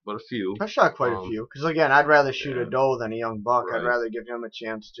lot, but a few. I've shot quite a few because again, I'd rather shoot a doe than a young buck. Right. I'd rather give him a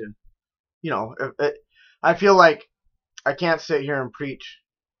chance to, I feel like I can't sit here and preach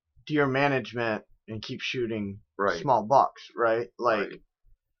deer management and keep shooting small bucks, right?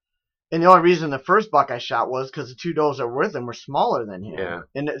 And the only reason the first buck I shot was because the 2 does that were with him were smaller than him. Yeah.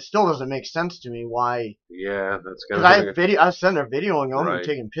 And it still doesn't make sense to me why. Yeah, that's because I was sitting there videoing him and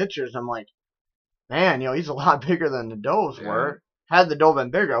taking pictures. I'm like, man, he's a lot bigger than the does were. Had the doe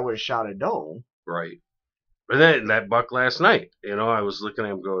been bigger, I would have shot a doe. Right. But then that buck last night, I was looking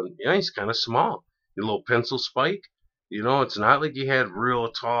at him going, he's kind of small. A little pencil spike. It's not like he had real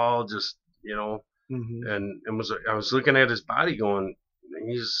tall, just, and I was looking at his body going,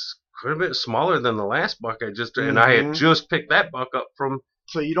 he's quite a bit smaller than the last buck I just and I had just picked that buck up from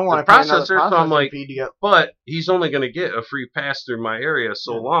so you don't want the processor, so I'm like, but he's only going to get a free pass through my area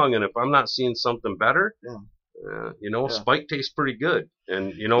so long, and if I'm not seeing something better, spike tastes pretty good,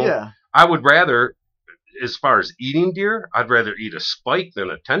 and I would rather, as far as eating deer, I'd rather eat a spike than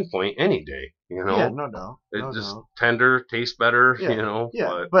a 10-point any day. Yeah, no doubt. It's just tender, tastes better.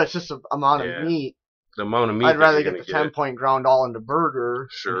 Yeah, but it's just the amount of meat. The amount of meat. I'd rather get the 10-point ground all into burger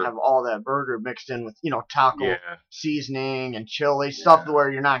and have all that burger mixed in with taco seasoning and chili stuff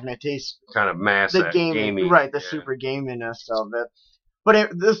where you're not going to taste kind of mass the gamey, the super gaminess of it.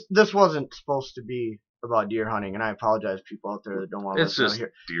 But this wasn't supposed to be about deer hunting, and I apologize to people out there that don't want to listen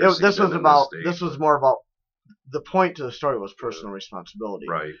here. This was more about the point to the story was personal responsibility.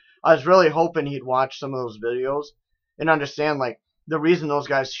 Right. I was really hoping he'd watch some of those videos and understand the reason those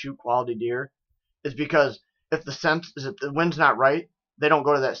guys shoot quality deer is because if the wind's not right, they don't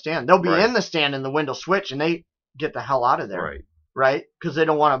go to that stand. They'll be in the stand and the wind will switch and they get the hell out of there. Right? Because they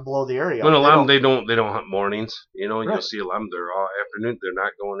don't want to blow the area up. When a lot of them, they don't hunt mornings. You'll see a lot of them, they're all afternoon. They're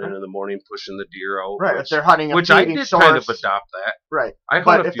not going in the morning pushing the deer out. Right. If they're hunting a feeding source. Kind of adopt that. Right.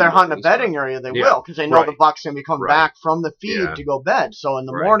 But if they're hunting a bedding area, they will because they know the buck's going to be coming back from the feed to go bed. So in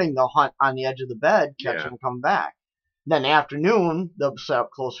the morning, they'll hunt on the edge of the bed, catch it and come back. Then afternoon, they'll set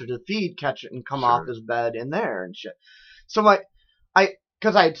up closer to the feed, catch it and come off his bed in there and shit. So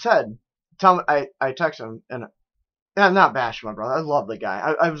because I had said, I texted him and I'm not bashing my brother. I love the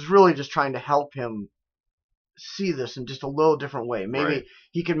guy. I was really just trying to help him see this in just a little different way. Maybe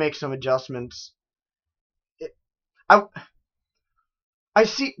he could make some adjustments. I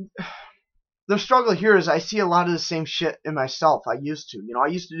see the struggle here is I see a lot of the same shit in myself. I used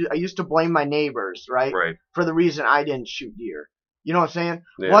to, I used to blame my neighbors, right, for the reason I didn't shoot deer. You know what I'm saying?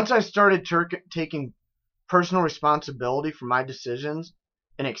 Yeah. Once I started taking personal responsibility for my decisions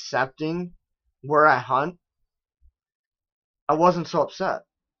and accepting where I hunt, I wasn't so upset.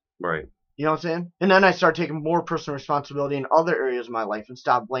 Right. You know what I'm saying? And then I started taking more personal responsibility in other areas of my life and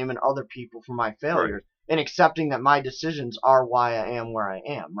stopped blaming other people for my failures and accepting that my decisions are why I am where I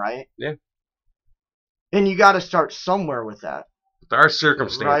am, right? Yeah. And you got to start somewhere with that. There are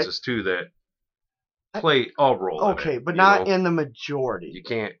circumstances, too, that play a role in it. Okay, but not in the majority. You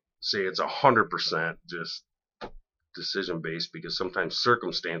can't say it's 100% just decision-based because sometimes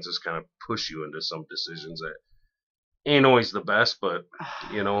circumstances kind of push you into some decisions that ain't always the best, but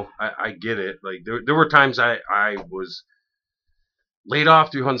I get it. Like there were times I was laid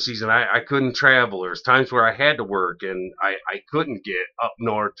off through hunting season. I couldn't travel. There's times where I had to work and I couldn't get up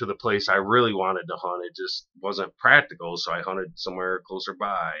north to the place I really wanted to hunt. It just wasn't practical, so I hunted somewhere closer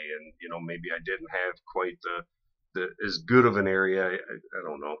by, and maybe I didn't have quite the as good of an area. I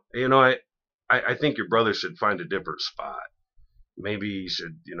don't know. I think your brother should find a different spot. Maybe you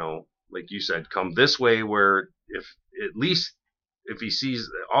should, like you said, come this way where if he sees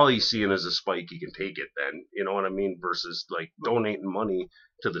all he's seeing is a spike, he can take it then. You know what I mean? Versus like donating money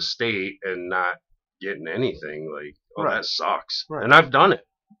to the state and not getting anything. Like, that sucks. Right. And I've done it.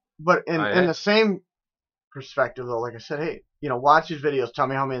 But in the same perspective, though, like I said, hey, watch these videos. Tell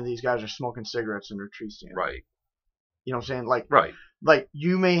me how many of these guys are smoking cigarettes in their tree stand. Right. You know what I'm saying? Like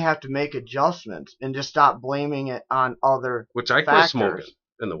you may have to make adjustments and just stop blaming it on other Which I quit smoking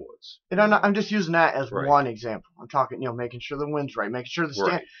in the woods. And I'm just using that as one example. I'm talking, making sure the wind's right, making sure the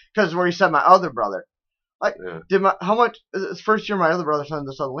stand. Because where you said my other brother, How much? It's first year my other brother's on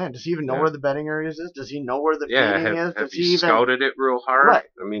this other land. Does he even know where the bedding areas is? Does he know where the feeding is? Have you scouted it real hard? Right.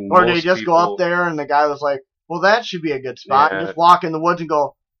 I mean, or did he just go up there and the guy was like, well, that should be a good spot, and just walk in the woods and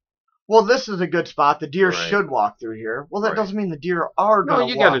go, well, this is a good spot. The deer should walk through here. Well, that doesn't mean the deer are going to walk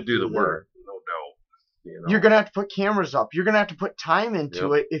through. No, you got to do the work. No doubt. You're going to have to put cameras up. You're going to have to put time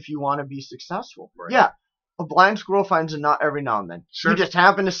into it if you want to be successful. Right. Yeah. A blind squirrel finds a nut every now and then. Sure. You just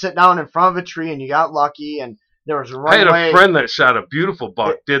happen to sit down in front of a tree and you got lucky and there was a runway. I had a friend that shot a beautiful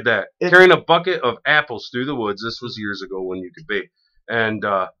buck, did that. Carrying a bucket of apples through the woods. This was years ago when you could bait. And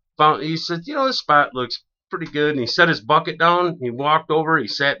he said, this spot looks pretty good. And he set his bucket down. He walked over. He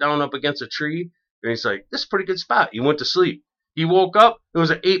sat down up against a tree. And he's like, this is a pretty good spot. He went to sleep. He woke up. It was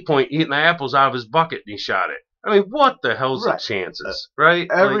an 8-point eating the apples out of his bucket and he shot it. I mean, what the hell's the chances, right?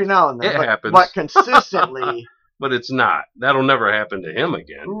 Every now and then. It happens. But consistently. But it's not. That'll never happen to him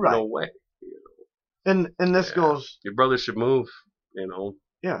again. Right. No way. And this goes. Your brother should move.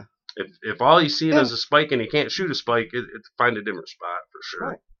 Yeah. If all he's seeing is a spike and he can't shoot a spike, find a different spot for sure.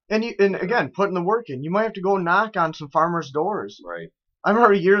 Right. And again, putting the work in. You might have to go knock on some farmers' doors. Right. I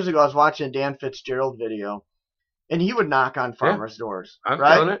remember years ago I was watching a Dan Fitzgerald video, and he would knock on farmers' doors. I've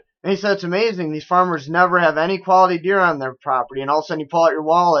done it. And he said, it's amazing. These farmers never have any quality deer on their property. And all of a sudden you pull out your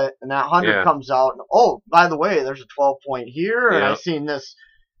wallet and that 100 comes out. And, oh, by the way, there's a 12-point here. And I've seen this,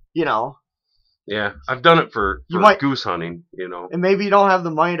 Yeah, I've done it for goose hunting, And maybe you don't have the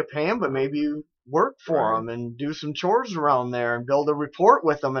money to pay them, but maybe you work for them and do some chores around there and build a rapport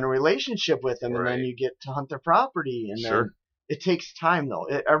with them and a relationship with them. And then you get to hunt their property. And then it takes time, though.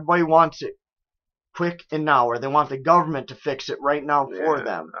 Everybody wants it quick and now, or they want the government to fix it right now for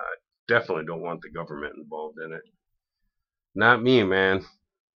them. I definitely don't want the government involved in it. Not me, man.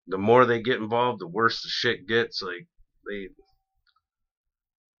 The more they get involved, the worse the shit gets. Like they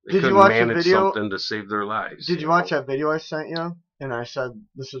couldn't manage something to save their lives. Did you watch that video I sent you? And I said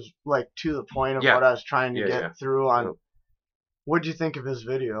this is like to the point of what I was trying to get through on. What'd you think of his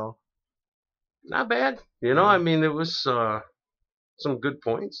video? Not bad. I mean, it was some good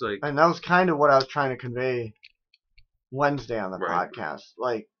points. And that was kind of what I was trying to convey Wednesday on the podcast.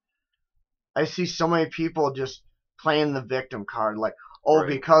 Like, I see so many people just playing the victim card, like,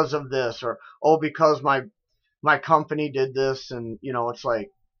 because of this, or because my company did this, and it's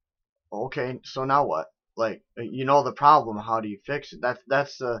like, okay, so now what? Like, the problem. How do you fix it?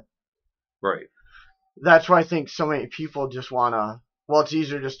 That's the That's why I think so many people just wanna. Well, it's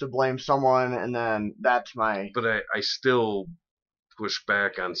easier just to blame someone, and then that's my. But I still push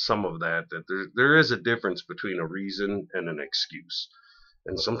back on some of that there is a difference between a reason and an excuse.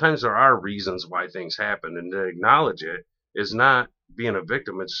 And sometimes there are reasons why things happen, and to acknowledge it is not being a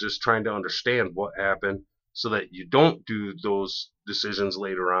victim. It's just trying to understand what happened so that you don't do those decisions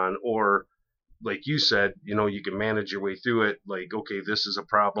later on, or like you said, you can manage your way through it. Like, okay, this is a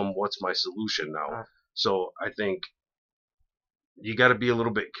problem. What's my solution now? So I think you got to be a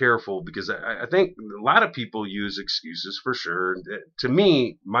little bit careful, because I think a lot of people use excuses for sure. To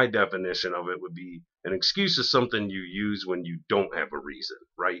me, my definition of it would be an excuse is something you use when you don't have a reason,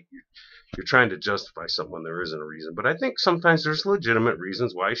 right? You're trying to justify something when there isn't a reason. But I think sometimes there's legitimate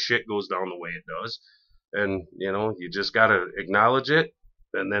reasons why shit goes down the way it does. And, you just got to acknowledge it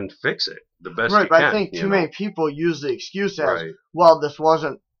and then fix it the best you can. But I think too many people use the excuse as, well, this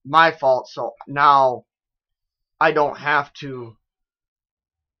wasn't my fault, so now I don't have to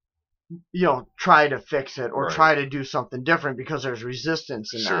try to fix it or try to do something different because there's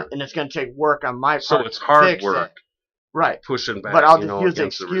resistance in that, and it's going to take work on my part. So it's hard work, pushing back. But I'll just use the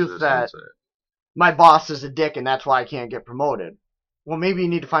excuse that my boss is a dick and that's why I can't get promoted. Well, maybe you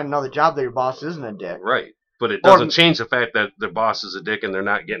need to find another job that your boss isn't a dick. Right, but it doesn't change the fact that the boss is a dick and they're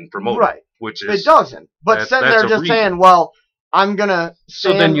not getting promoted. Right, which is it doesn't. But sitting there just saying, well, I'm gonna.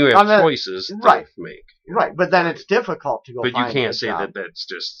 So then you have choices to make. Right, but then it's difficult to go. But you can't say that that's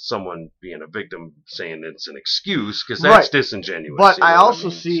just someone being a victim saying it's an excuse, because that's disingenuous. But I also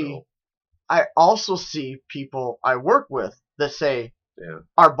see people I work with that say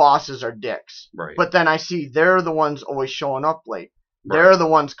our bosses are dicks. Right. But then I see they're the ones always showing up late. They're the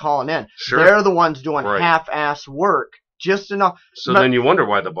ones calling in. Sure. They're the ones doing half-ass work. Just enough. So then you wonder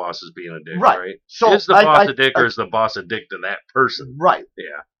why the boss is being a dick, right? So is the boss a dick, or is the boss a dick to that person? Right.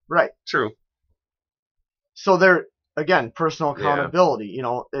 Yeah. Right. True. So there, again, personal accountability.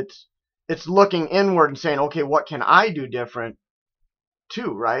 It's looking inward and saying, okay, what can I do different,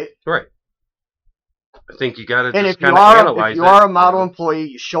 too, right? Right. I think you got to just kind of analyze it. If you are a model employee,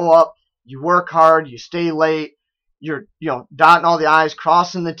 you show up, you work hard, you stay late, you're dotting all the I's,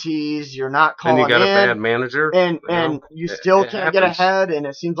 crossing the T's. You're not calling in. And you got a bad manager, and you still can't get ahead. And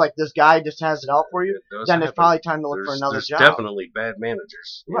it seems like this guy just has it out for you. Then it's probably time to look for another job. There's definitely bad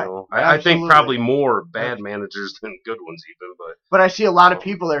managers. Right. I think probably more bad managers than good ones even. But I see a lot of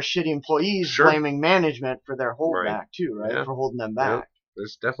people that are shitty employees blaming management for their holdback too, right? Yeah. For holding them back. Yeah.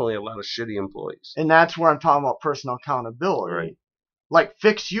 There's definitely a lot of shitty employees. And that's where I'm talking about personal accountability. Right. Like,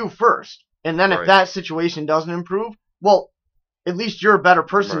 fix you first. And then if that situation doesn't improve, well, at least you're a better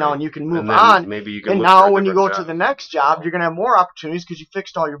person now and you can move on. Maybe you can. And now when you go to the next job, you're going to have more opportunities because you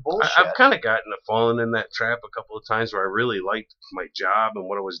fixed all your bullshit. I've kind of fallen in that trap a couple of times where I really liked my job and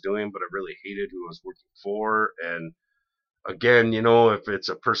what I was doing, but I really hated who I was working for. And again, if it's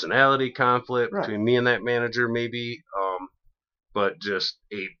a personality conflict between me and that manager, maybe, but just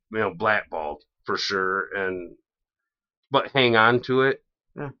blackballed for sure. But hang on to it.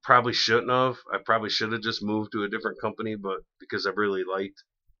 Yeah. Probably shouldn't have. I probably should have just moved to a different company, but because I really liked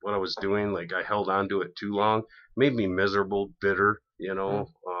what I was doing, like I held on to it too long, made me miserable, bitter,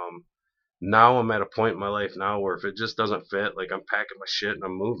 Now I'm at a point in my life now where if it just doesn't fit, like I'm packing my shit and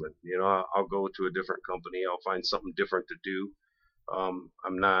I'm moving. I'll go to a different company. I'll find something different to do.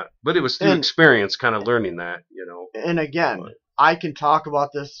 I'm not, but it was through experience, kind of learning that, And again, I can talk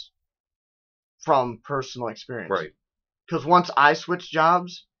about this from personal experience. Right. Because once I switched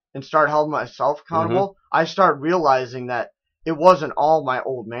jobs and started holding myself accountable, I started realizing that it wasn't all my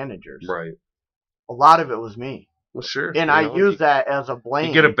old managers. Right. A lot of it was me. Well, sure. And I use that as a blame.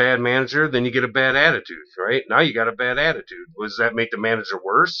 You get a bad manager, then you get a bad attitude, right? Now you got a bad attitude. Does that make the manager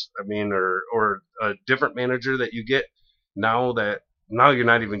worse? I mean, or a different manager that you get now you're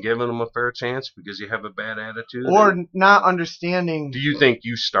not even giving them a fair chance because you have a bad attitude? Or not understanding. Do you think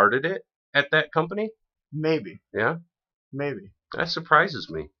you started it at that company? Maybe. Yeah? Maybe. That surprises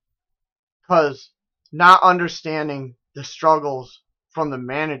me. Because not understanding the struggles from the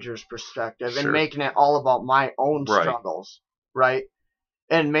manager's perspective and making it all about my own struggles, right?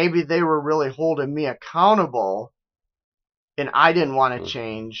 And maybe they were really holding me accountable and I didn't want to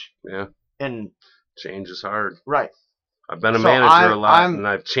change. Yeah. And change is hard. Right. I've been a manager a lot and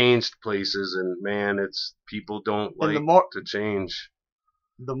I've changed places and man, people don't like to change.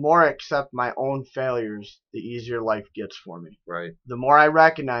 The more I accept my own failures, the easier life gets for me. Right. The more I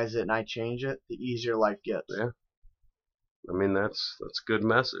recognize it and I change it, the easier life gets. Yeah. I mean, that's a good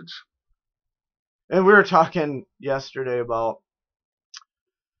message. And we were talking yesterday about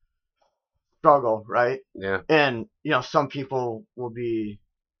struggle, right? Yeah. And, some people will be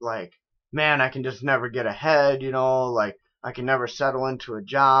like, man, I can just never get ahead, like I can never settle into a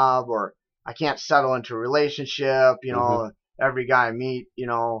job or I can't settle into a relationship, Every guy I meet,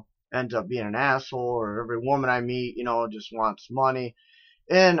 ends up being an asshole, or every woman I meet, just wants money.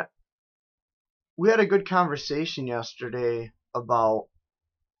 And we had a good conversation yesterday about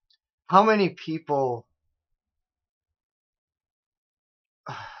how many people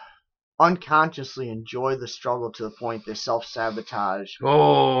unconsciously enjoy the struggle to the point they self-sabotage.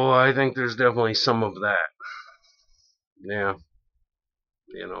 Oh, I think there's definitely some of that. Yeah.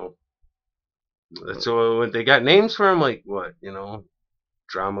 So they got names for them, like what,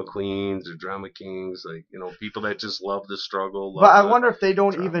 drama queens or drama kings, like, people that just love the struggle. But I wonder if they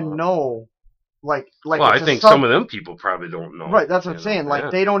don't even know, like. Well, I think some of them people probably don't know. Right, that's what I'm saying.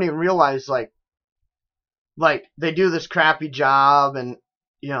 Like, they don't even realize, like they do this crappy job and,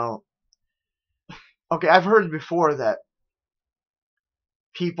 okay, I've heard before that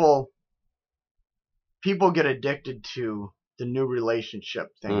people get addicted to the new relationship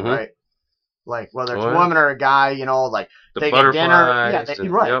thing, right? Like whether it's a woman or a guy, like they get dinner,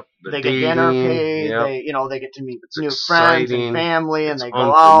 they get dinner paid, they get to meet new friends and family, and they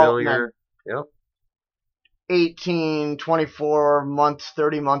go out. And then 18, 24 months,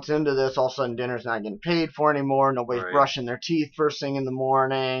 30 months into this, all of a sudden dinner's not getting paid for anymore. Nobody's brushing their teeth first thing in the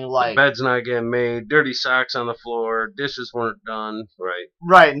morning. Like, the bed's not getting made. Dirty socks on the floor. Dishes weren't done. Right.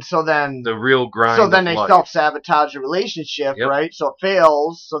 Right. And so then the real grind. So then they self-sabotage the relationship, right? So it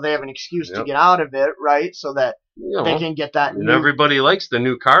fails. So they have an excuse to get out of it, right? So that they can get that. And everybody likes the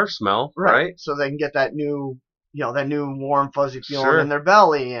new car smell, right? So they can get that new. That new warm, fuzzy feeling in their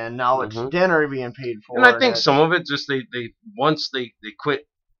belly, and now it's dinner being paid for. And I think some of it just they once they quit,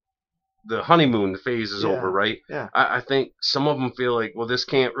 the honeymoon phase is over, right? Yeah. I think some of them feel like, well, this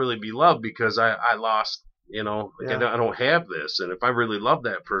can't really be love because I lost, I don't have this, and if I really love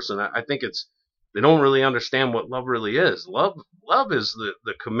that person, I think they don't really understand what love really is. Love is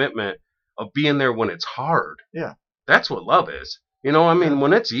the commitment of being there when it's hard. Yeah. That's what love is.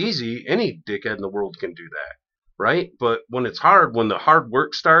 When it's easy, any dickhead in the world can do that. Right? But when it's hard, when the hard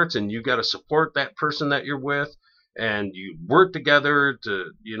work starts and you got to support that person that you're with and you work together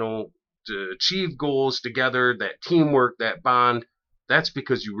to achieve goals together, that teamwork, that bond, that's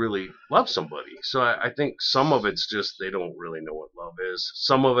because you really love somebody. So I think some of it's just they don't really know what love is.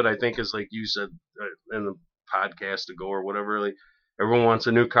 Some of it, I think, is like you said in the podcast ago or whatever. Like everyone wants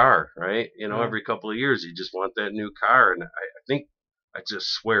a new car, right? Every couple of years you just want that new car, and I think I just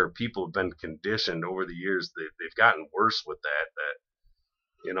swear people have been conditioned over the years. They've gotten worse with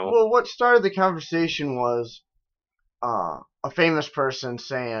that. Well, what started the conversation was a famous person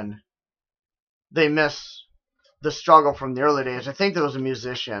saying they miss the struggle from the early days. I think there was a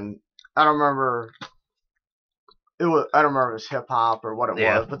musician. I don't remember. I don't remember if it was hip hop or what it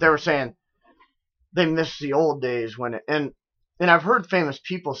was, but they were saying they miss the old days and I've heard famous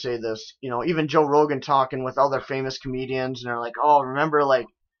people say this. Even Joe Rogan talking with other famous comedians, and they're like, "Oh, remember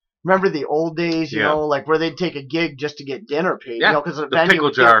the old days? Like where they'd take a gig just to get dinner paid. Yeah, because the venue pickle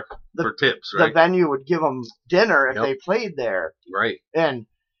jar for tips, right? The venue would give them dinner if they played there, right? And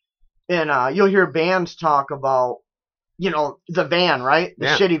you'll hear bands talk about, the van, right? The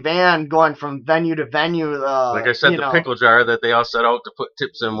shitty van going from venue to venue. Like I said, the pickle jar that they all set out to put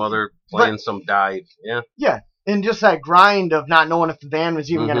tips in while they're playing some dive. Yeah. Yeah. And just that grind of not knowing if the van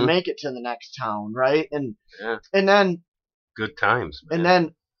was even going to make it to the next town, right? And then good times,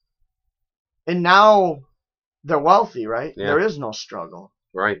 man. And now they're wealthy, right? Yeah. There is no struggle.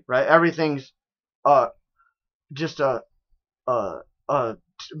 Right. Right? Everything's just a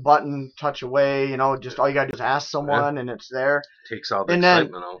button touch away, just all you gotta do is ask someone and it's there. Takes all the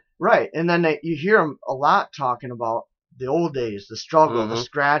excitement out. Right. And then you hear them a lot talking about the old days, the struggle, the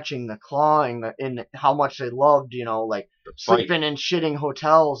scratching, the clawing, and how much they loved, like sleeping in shitting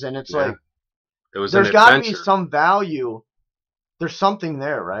hotels. And it's like, there's got to be some value. There's something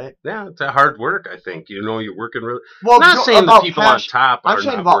there, right? Yeah, it's a hard work, I think. You're working really. Well, not saying the people on top are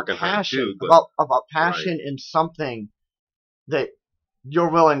not working hard too, but about passion in something that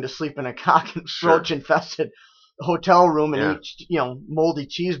you're willing to sleep in a cock and roach infested hotel room and eat, moldy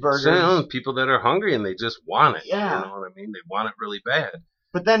cheeseburgers. So, people that are hungry and they just want it. Yeah. You know what I mean? They want it really bad.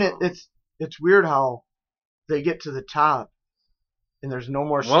 But then it's weird how they get to the top and there's no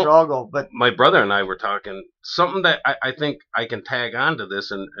more struggle. But my brother and I were talking something that I think I can tag onto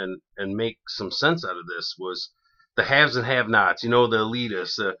this and make some sense out of this was the haves and have-nots. The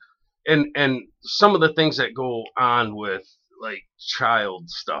elitists, and some of the things that go on with like child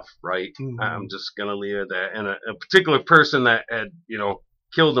stuff, right? I'm just gonna leave it at that. And a particular person that had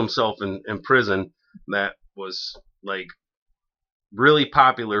killed himself in prison that was like really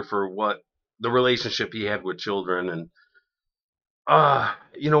popular for what the relationship he had with children. And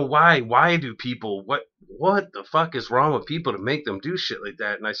why do people, what the fuck is wrong with people to make them do shit like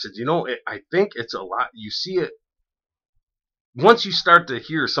that? And I said, I think it's a lot. You see it once you start to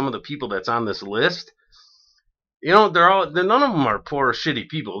hear some of the people that's on this list. None of them are poor, shitty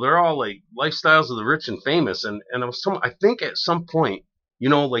people. They're all like lifestyles of the rich and famous. And I think at some point,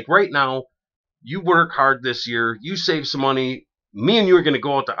 like right now, you work hard this year, you save some money. Me and you are going to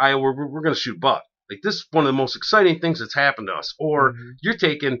go out to Iowa. We're going to shoot buck. Like this is one of the most exciting things that's happened to us. Or you're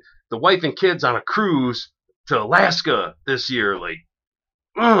taking the wife and kids on a cruise to Alaska this year. Like,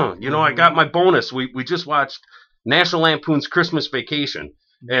 I got my bonus. We just watched National Lampoon's Christmas Vacation,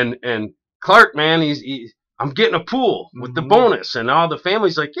 and Clark, man, I'm getting a pool with the bonus, and all the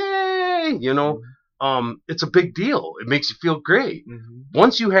family's like, yay, it's a big deal. It makes you feel great.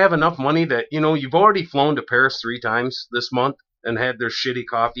 Once you have enough money that, you've already flown to Paris 3 times this month and had their shitty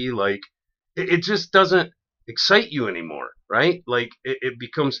coffee, like, it just doesn't excite you anymore, right? Like, it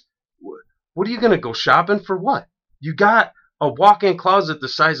becomes, what are you going to go shopping for what? You got a walk-in closet the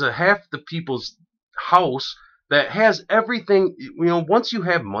size of half the people's house that has everything, once you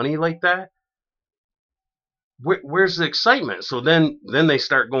have money like that, where's the excitement? So then they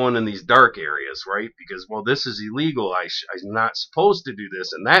start going in these dark areas, right? Because, this is illegal. I'm not supposed to do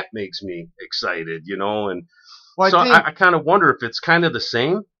this, and that makes me excited, And I kind of wonder if it's kind of the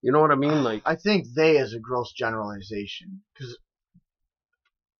same. You know what I mean? Like, I think they is a gross generalization because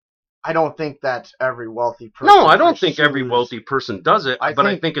I don't think that's every wealthy person. No, I don't think every wealthy person does it, but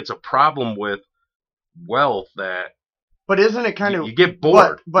I think it's a problem with wealth that. But isn't it kind of... You get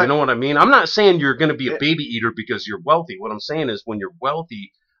bored. But, you know what I mean? I'm not saying you're going to be a baby eater because you're wealthy. What I'm saying is when you're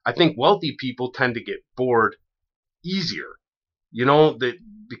wealthy, I think wealthy people tend to get bored easier.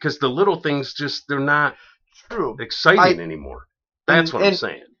 Because the little things just, they're not exciting anymore. That's what I'm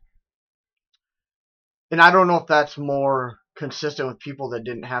saying. And I don't know if that's more consistent with people that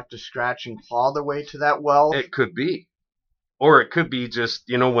didn't have to scratch and claw their way to that wealth. It could be. Or it could be just,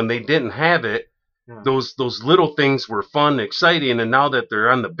 when they didn't have it, those little things were fun, exciting, and now that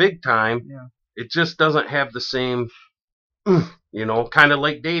they're on the big time, it just doesn't have the same, kind of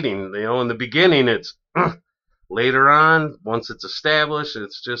like dating. In the beginning it's later on, once it's established,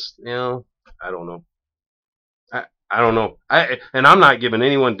 it's just, I don't know. I don't know. And I'm not giving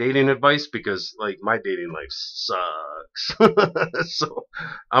anyone dating advice because like my dating life sucks. So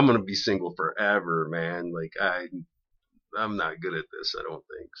I'm gonna be single forever, man. Like I'm not good at this. I don't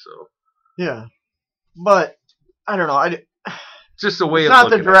think so. Yeah, but I don't know. It's just a way it's of not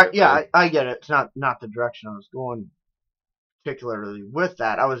the looking direct. at it. Yeah, I get it. It's not the direction I was going particularly with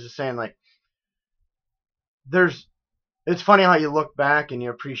that. I was just saying like it's funny how you look back and you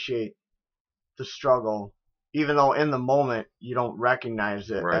appreciate the struggle, even though in the moment you don't recognize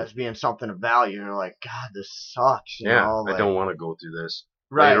it Right. as being something of value. You're like, God, this sucks. I don't want to go through this.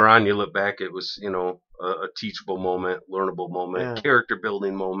 Right. Later on, you look back, it was, a teachable moment, learnable moment, character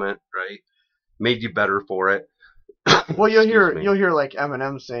building moment, right? Made you better for it. Well, you'll hear like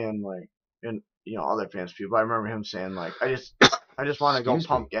Eminem saying like, and other famous people. I remember him saying like, I just want to go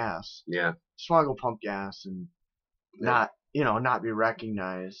pump gas. Yeah. Just want to go pump gas and not be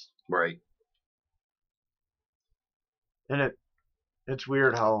recognized. Right. And it's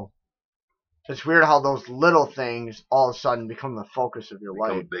weird how those little things all of a sudden become the focus of your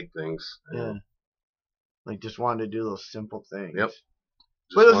life. Big things. Yeah. Like just wanted to do those simple things. Yep.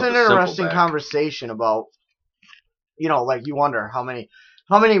 But it was an interesting conversation about, like you wonder how many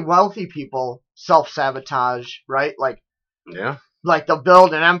wealthy people self-sabotage, right? Like, yeah. Like they'll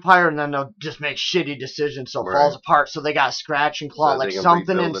build an empire and then they'll just make shitty decisions so it falls apart. So they got scratch and claw. So like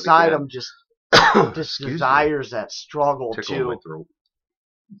something inside them just desires that struggle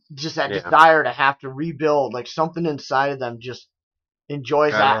just that desire to have to rebuild. Like something inside of them just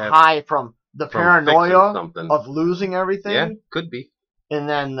enjoys that high from the paranoia of losing everything. Yeah, could be. And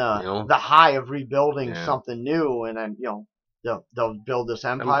then the high of rebuilding something new, and then they'll build this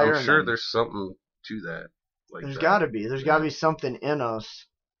empire. I'm sure there's something to that. Like there's got to be. There's got to be something in us.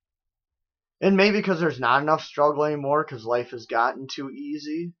 And maybe because there's not enough struggle anymore because life has gotten too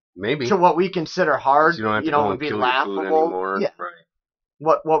easy. Maybe. To what we consider hard, so you don't have to would be laughable. Yeah. Right.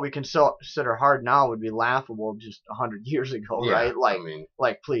 What we consider hard now would be laughable just 100 years ago, right?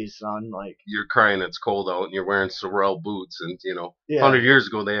 Like, please, son, like you're crying it's cold out and you're wearing Sorel boots, and 100 years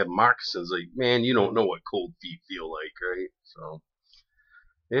ago they had moccasins. Like, man, you don't know what cold feet feel like, right? So,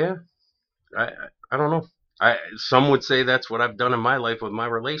 yeah, I don't know. Some would say that's what I've done in my life with my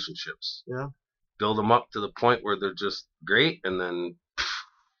relationships. Yeah, build them up to the point where they're just great, and then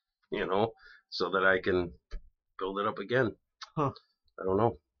so that I can build it up again. Huh. I don't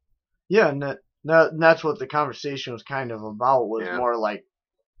know. Yeah, and that's what the conversation was kind of about. Was more like,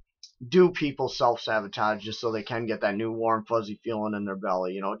 do people self-sabotage just so they can get that new warm fuzzy feeling in their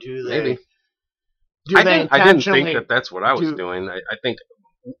belly? Do they? Maybe. I didn't think that that's what I was doing. I think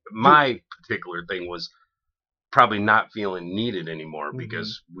my particular thing was probably not feeling needed anymore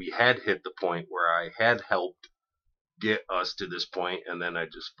because we had hit the point where I had helped get us to this point, and then I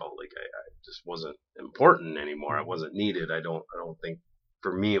just felt like I just wasn't important anymore. I wasn't needed. I don't think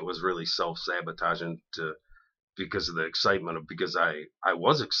for me it was really self-sabotaging because of the excitement of because I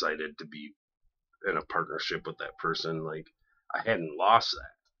was excited to be in a partnership with that person. Like I hadn't lost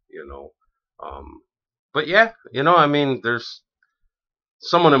that, but yeah, I mean, there's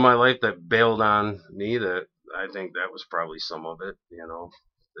someone in my life that bailed on me that I think that was probably some of it,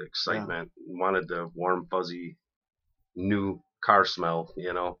 the excitement, wanted the warm, fuzzy, new car smell,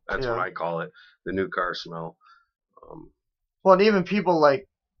 that's what I call it, the new car smell. Well, and even people like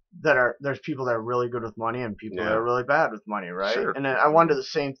there's people that are really good with money and people that are really bad with money, right? Sure. And then I wonder the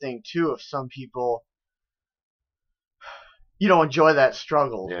same thing too, if some people, enjoy that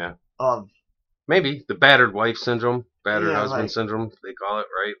struggle. Yeah. Of maybe the battered wife syndrome, battered husband syndrome, they call it,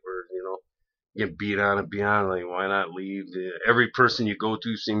 right? Where, you get beat on and beat on, like, why not leave? Every person you go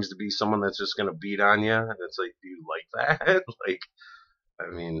to seems to be someone that's just going to beat on you. And it's like, do you like that? Like,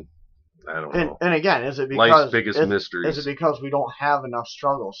 I mean, I don't know. And again, is it because life's biggest mysteries? Is it because we don't have enough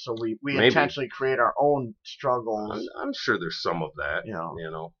struggles, so we intentionally create our own struggles? I'm sure there's some of that.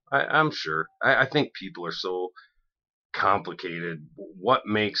 I'm sure. I think people are so complicated. What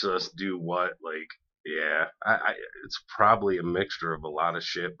makes us do what? Like, yeah, it's probably a mixture of a lot of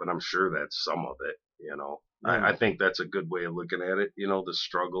shit, but I'm sure that's some of it. I think that's a good way of looking at it. The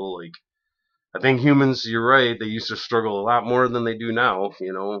struggle. Like, I think humans, you're right, they used to struggle a lot more than they do now.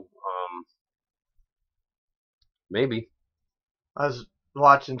 Maybe. I was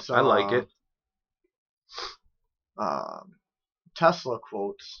watching some. I like it. Tesla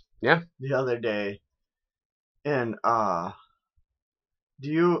quotes. Yeah. The other day, and do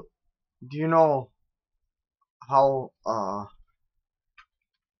you know how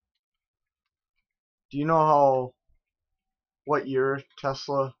Do you know what year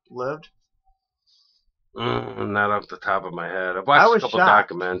Tesla lived? Not off the top of my head. I've watched a couple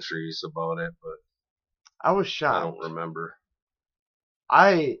documentaries about it, but I was shocked. I don't remember.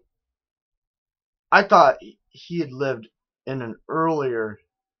 I thought he had lived in an earlier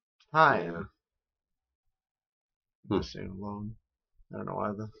time. This ain't alone. I don't know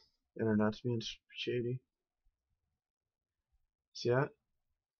why the internet's being shady. See that?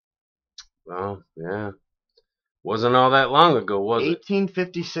 Well, yeah. Wasn't all that long ago, was it?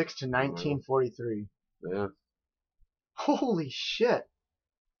 1856 to 1943. Yeah. Holy shit.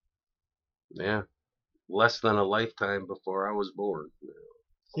 Yeah. Less than a lifetime before I was born.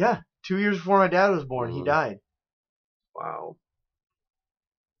 Yeah. 2 years before my dad was born, he died. Wow.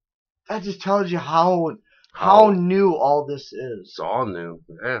 That just tells you how new all this is. It's all new.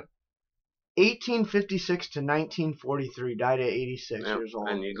 Yeah. 1856 to 1943, died at 86 years old.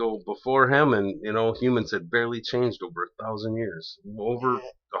 And you go before him, and humans had barely changed over 1,000 years, over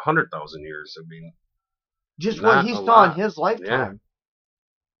 100,000 years. I mean, just what he saw in his lifetime.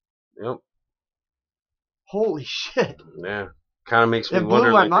 Yeah. Yep. Holy shit. Yeah. Kind of makes me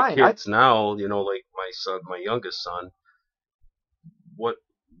wonder, like the kids now, like my youngest son,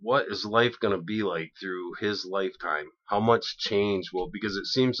 what is life going to be like through his lifetime? How much change because it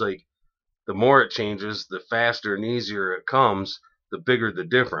seems like the more it changes, the faster and easier it comes, the bigger the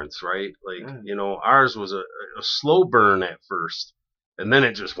difference, right? Like, ours was a slow burn at first, and then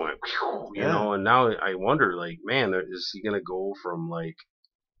it just went, and now I wonder, like, man, is he going to go from, like,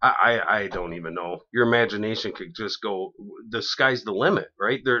 I don't even know. Your imagination could just go, the sky's the limit,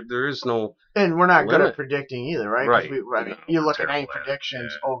 right? There is no And we're not good at predicting either, right? Right. You look at any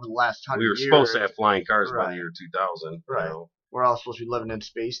predictions over the last 100 years. We were supposed to have flying cars by the year 2000. Right. We're all supposed to be living in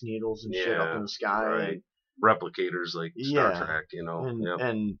space needles and shit up in the sky. Right. Replicators like Star Trek,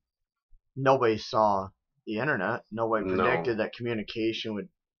 And nobody saw the internet. Nobody predicted that communication would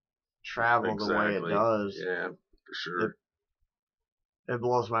travel the way it does. Yeah, for sure. It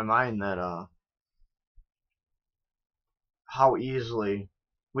blows my mind that how easily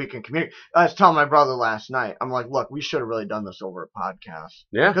we can communicate. I was telling my brother last night, I'm like, look, we should have really done this over a podcast.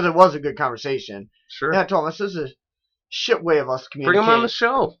 Yeah. Because it was a good conversation. Sure. And I told him, this is a shit way of us communicating. Bring him on the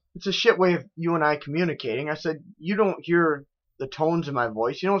show. It's a shit way of you and I communicating. I said, you don't hear the tones in my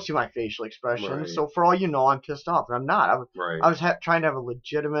voice. You don't see my facial expressions. Right. So for all you know, I'm pissed off. And I'm not. I was trying to have a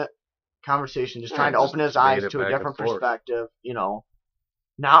legitimate conversation, just trying to open his eyes to a different perspective,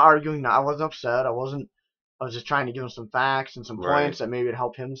 Not arguing. I wasn't upset. I was just trying to give him some facts and some points that maybe would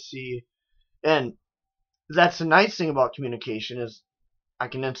help him see. And that's the nice thing about communication is I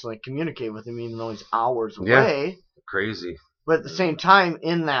can instantly communicate with him even though he's hours away. Crazy. But at the same time,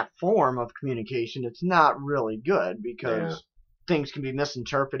 in that form of communication, it's not really good because things can be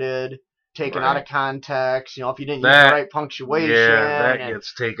misinterpreted, taken out of context. If you didn't use the right punctuation. Yeah, that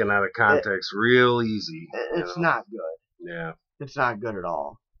gets taken out of context real easy. It's not good. Yeah. It's not good at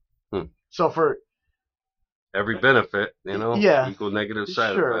all. So for every benefit, equal negative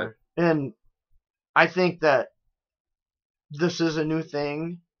side effect. And I think that this is a new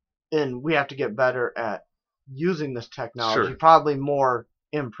thing, and we have to get better at using this technology, probably more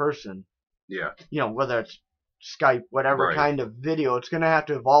in person. Yeah. Whether it's Skype, whatever kind of video, it's going to have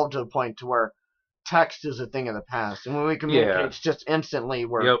to evolve to the point to where text is a thing of the past. And when we communicate, it's just instantly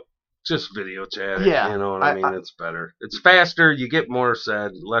where just video chat. You know what I mean? It's better. It's faster. You get more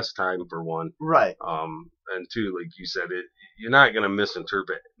said, less time for one. Right. And two, like you said, you're not going to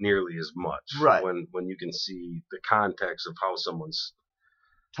misinterpret nearly as much. Right. When you can see the context of how someone's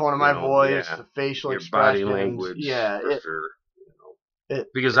tone of my voice, the facial expressions, body language. For sure.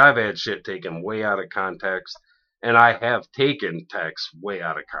 Because I've had shit taken way out of context, and I have taken text way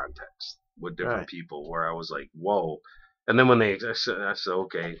out of context with different people where I was like, whoa. And then when I said,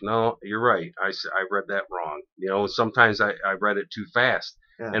 okay, no, you're right. I read that wrong. Sometimes I read it too fast.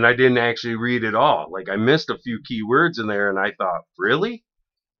 Yeah. And I didn't actually read it all. Like, I missed a few key words in there, and I thought, really?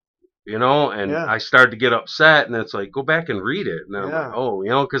 I started to get upset, and it's like, go back and read it. And then I'm like,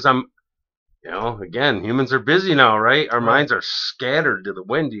 oh, because I'm, again, humans are busy now, right? Our minds are scattered to the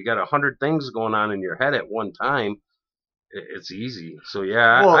wind. You got 100 things going on in your head at one time. It's easy. So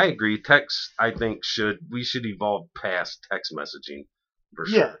I agree. Text, I think we should evolve past text messaging for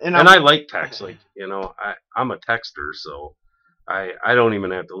sure. Yeah, and I like text. Like, I'm a texter, so I don't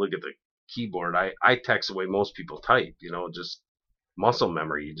even have to look at the keyboard. I text the way most people type. Just muscle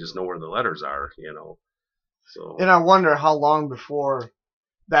memory. You just know where the letters are. So. And I wonder how long before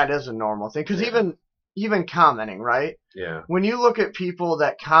that is a normal thing. Because even commenting, right? Yeah. When you look at people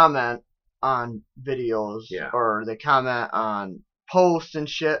that comment on videos or they comment on posts and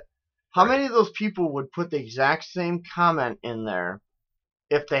shit, How many of those people would put the exact same comment in there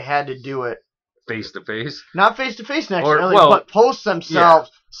if they had to do it face to face? Not face to face necessarily, but post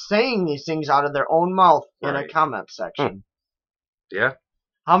themselves saying these things out of their own mouth in a comment section. Yeah.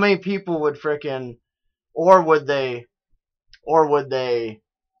 How many people would frickin', or would they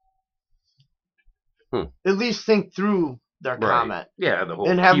at least think through their comment? Yeah, the whole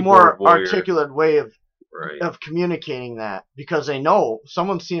and have more articulate way of communicating that, because they know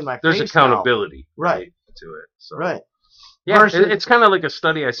someone's seeing my face. There's accountability, right, to it. So. Right. Yeah, versus, it's kind of like a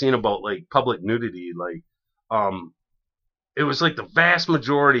study I seen about like public nudity. Like, it was like the vast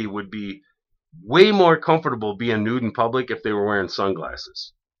majority would be way more comfortable being nude in public if they were wearing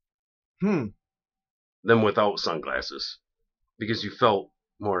sunglasses. Than without sunglasses, because you felt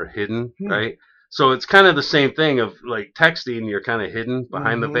more hidden, right? So it's kind of the same thing of like texting, you're kind of hidden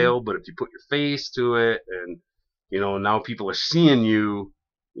behind the veil, but if you put your face to it and, now people are seeing you,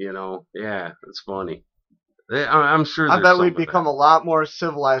 yeah, it's funny. I'm sure I bet we've become a lot more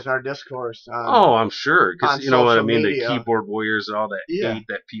civilized in our discourse. I'm sure, because you know what I mean? Media. The keyboard warriors and all that hate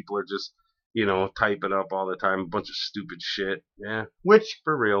that people are just, typing up all the time, a bunch of stupid shit. Yeah. Which,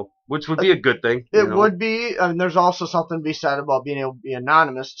 for real. Which would be a good thing. It would be. I mean, there's also something to be said about being able to be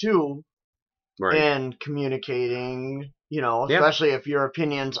anonymous, too. Right. And communicating, especially if your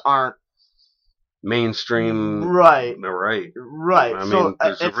opinions aren't mainstream. Right. Right. Right. I mean,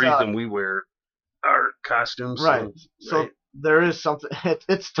 there's a reason we wear our costumes. Right. So there is something.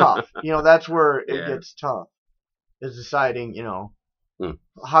 It's tough. That's where it gets tough. Is deciding,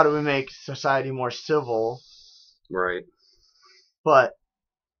 how do we make society more civil? Right. But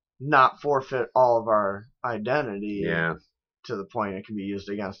not forfeit all of our identity. Yeah. To the point it can be used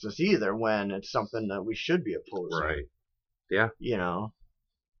against us either, when it's something that we should be opposing. Right. Yeah.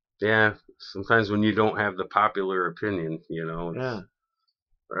 Yeah. Sometimes when you don't have the popular opinion, Yeah.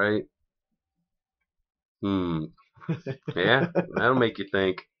 Right. Yeah, that'll make you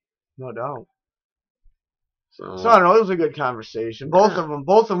think. No doubt. So I don't know. It was a good conversation. Both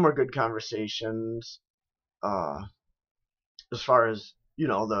of them were good conversations. As far as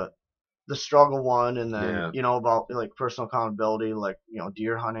the struggle one, and then about like personal accountability, like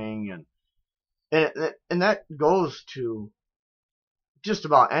deer hunting, and that goes to just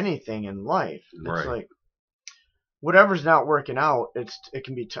about anything in life. It's like whatever's not working out, it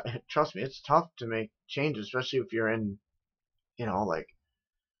can be trust me, it's tough to make changes, especially if you're in you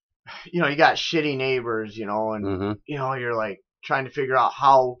got shitty neighbors, and you're like trying to figure out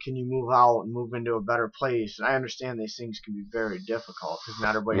how can you move out and move into a better place. And I understand these things can be very difficult because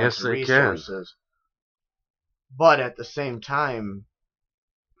not everybody has the resources. But at the same time,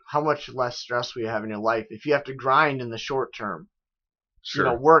 how much less stress will you have in your life if you have to grind in the short term?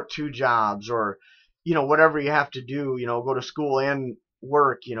 Sure. Work 2 jobs, or whatever you have to do, go to school and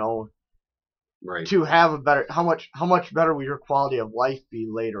work, right. To have a better, how much better will your quality of life be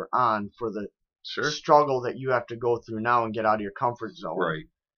later on for the struggle that you have to go through now and get out of your comfort zone. Right.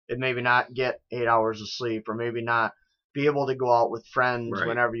 And maybe not get 8 hours of sleep, or maybe not be able to go out with friends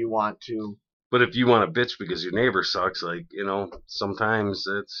whenever you want to. But if you want to bitch because your neighbor sucks, like, sometimes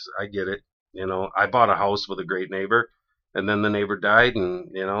I get it. I bought a house with a great neighbor, and then the neighbor died, and,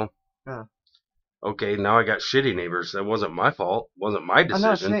 okay, now I got shitty neighbors. That wasn't my fault. Wasn't my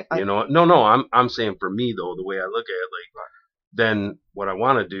decision. No, I'm saying for me, though, the way I look at it, like, then what I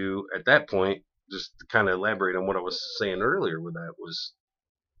want to do at that point, just to kind of elaborate on what I was saying earlier with that, was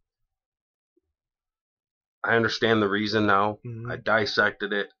I understand the reason now. I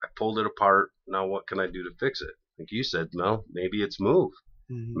dissected it. I pulled it apart. Now what can I do to fix it? Like you said, no, maybe it's move.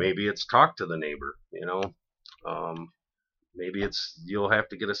 Maybe it's talk to the neighbor, maybe it's you'll have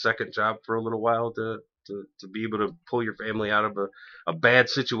to get a second job for a little while to be able to pull your family out of a bad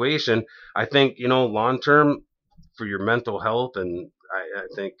situation. I think, long term for your mental health, and I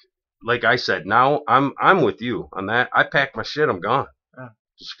think, like I said, now I'm with you on that. I pack my shit, I'm gone.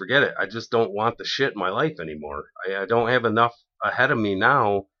 Just forget it. I just don't want the shit in my life anymore. I don't have enough ahead of me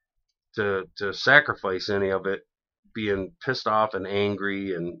now to sacrifice any of it being pissed off and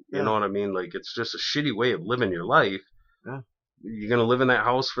angry, and you know what I mean? Like, it's just a shitty way of living your life. Yeah. You're going to live in that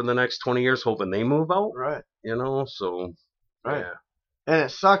house for the next 20 years hoping they move out? Right. So, yeah. And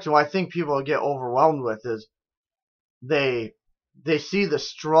it sucks. What I think people get overwhelmed with is they see the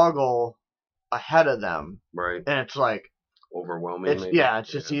struggle ahead of them. Right. And it's like overwhelming.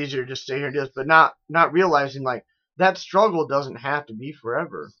 It's just easier to just stay here and do this, but not realizing like that struggle doesn't have to be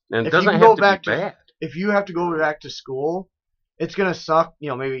forever. And it doesn't have to be bad. If you have to go back to school, it's gonna suck.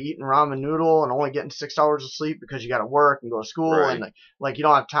 Maybe eating ramen noodle and only getting 6 hours of sleep because you got to work and go to school, and like you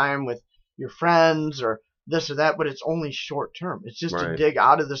don't have time with your friends, or this or that, but it's only short term. It's just to Right. dig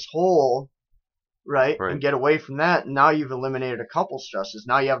out of this hole, right, Right. and get away from that. And now you've eliminated a couple stresses.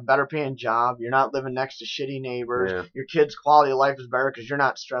 Now you have a better paying job. You're not living next to shitty neighbors. Yeah. Your kids' quality of life is better because you're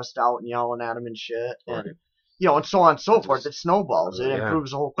not stressed out and yelling at them and shit. Right. And, you know, and so on and so forth. It snowballs. It Yeah.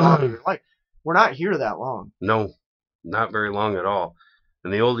 improves the whole quality of your life. We're not here that long. No, not very long at all.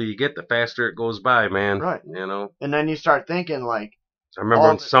 And the older you get, the faster it goes by, man. Right. You know? And then you start thinking, like, I remember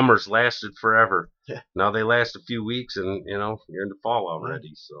when summers lasted forever. Yeah. Now they last a few weeks, and you know you're into fall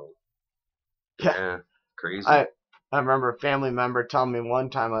already. So yeah, crazy. I remember a family member telling me one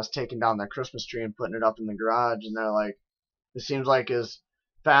time I was taking down their Christmas tree and putting it up in the garage, and they're like, "It seems like as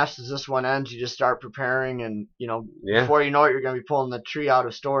fast as this one ends, you just start preparing, and you know, before you know it, you're gonna be pulling the tree out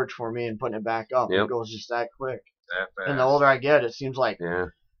of storage for me and putting it back up. It goes just that quick. That fast. And the older I get, it seems like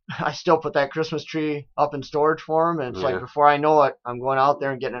I still put that Christmas tree up in storage for them, and it's like before I know it, I'm going out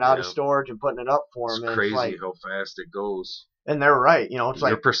there and getting it out of storage and putting it up for them. It's crazy how fast it goes. And they're right, you know. It's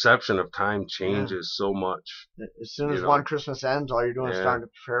your like perception of time changes so much. As soon as one Christmas ends, all you're doing is starting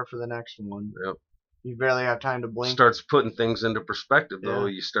to prepare for the next one. Yep. You barely have time to blink. Starts putting things into perspective, though.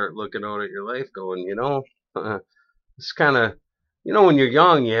 You start looking out at your life, going, you know, it's kind of. You know, when you're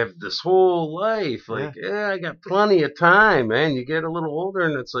young, you have this whole life. Like, I got plenty of time, man. You get a little older,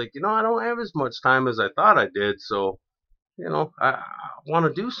 and it's like, you know, I don't have as much time as I thought I did. So, you know, I want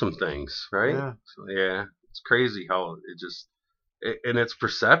to do some things, right? Yeah. So, yeah, it's crazy how it just, and it's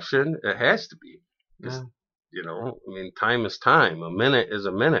perception. It has to be. You know, I mean, time is time. A minute is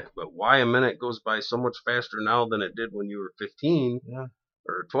a minute. But why a minute goes by so much faster now than it did when you were 15?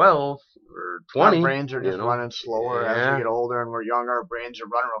 Or 12 or 20. Our brains are just running slower as we get older and we're younger. Our brains are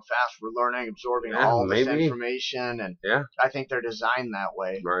running real fast. We're learning, absorbing all this information, and I think they're designed that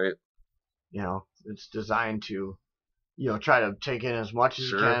way. Right. You know, it's designed to, you know, try to take in as much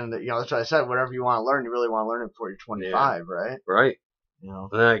as you can. You know, that's what I said. Whatever you want to learn, you really want to learn it before you're 25, right? Right. You know.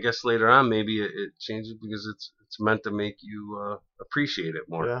 And then I guess later on maybe it changes because it's meant to make you appreciate it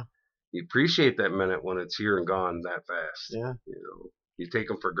more. Yeah. You appreciate that minute when it's here and gone that fast. Yeah. You know. You take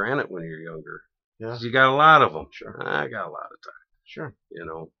them for granted when you're younger. Yeah. You got a lot of them. Sure. I got a lot of time. Sure. You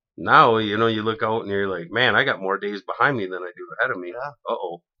know. Now, you know, you look out and you're like, man, I got more days behind me than I do ahead of me. Yeah.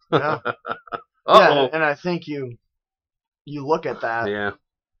 Uh-oh. Yeah. Yeah, and I think you look at that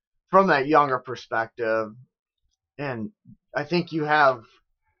from that younger perspective, and I think you have,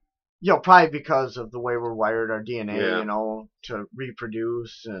 you know, probably because of the way we're wired, our DNA, you know, to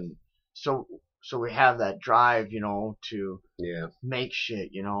reproduce, and so we have that drive, you know, to make shit,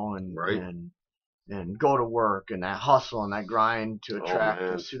 you know, and go to work, and that hustle and that grind to attract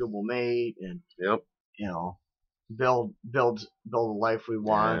a suitable mate, and you know, build the life we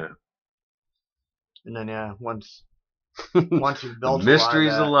want. And then once you build the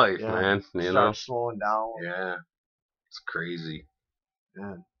mysteries of life, man, you start slowing down. Yeah, it's crazy.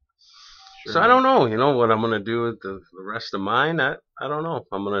 Yeah. Sure. So I don't know, you know, what I'm gonna do with the rest of mine. I don't know.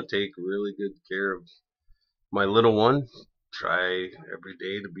 I'm gonna take really good care of my little one. Try every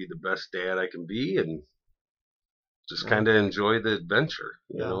day to be the best dad I can be, and just kind of enjoy the adventure.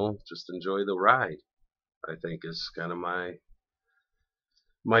 You know, just enjoy the ride. I think is kind of my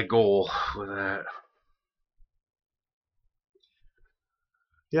goal with that.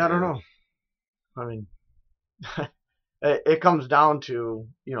 Yeah, I don't know. I mean, it comes down to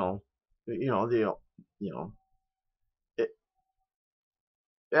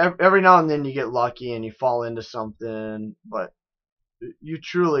every now and then you get lucky and you fall into something, but you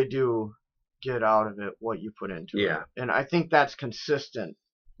truly do get out of it what you put into it. And I think that's consistent.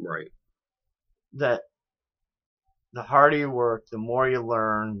 Right. That the harder you work, the more you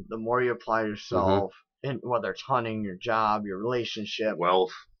learn, the more you apply yourself, in whether it's hunting, your job, your relationship,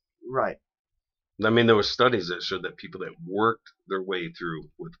 wealth. Right. I mean, there were studies that showed that people that worked their way through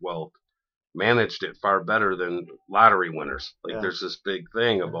with wealth managed it far better than lottery winners. Like there's this big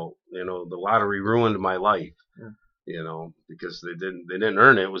thing about, you know, the lottery ruined my life. You know, because they didn't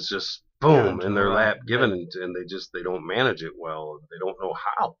earn it. It was just boom in their lap given, and they don't manage it well. They don't know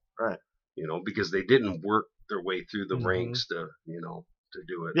how. Right. You know, because they didn't work their way through the ranks to, you know, to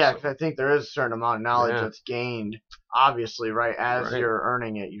do it. Yeah, because I think there is a certain amount of knowledge that's gained, obviously, right? As you're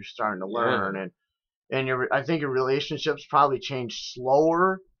earning it, you're starting to learn, and I think your relationships probably change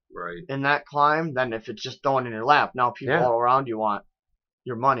slower in that climb than if it's just throwing in your lap. Now people all around you want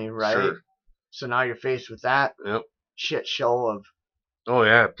your money, right? Sure. So now you're faced with that shit show of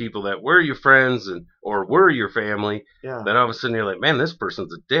people that were your friends or were your family. Yeah. Then all of a sudden you're like, man, this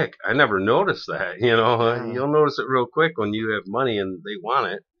person's a dick. I never noticed that. You know, you'll notice it real quick when you have money and they want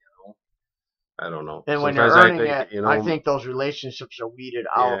it. You know, I don't know. And when you're Sometimes earning it, I think those relationships are weeded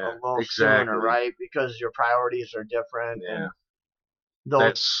out a little sooner, right? Because your priorities are different. Yeah. And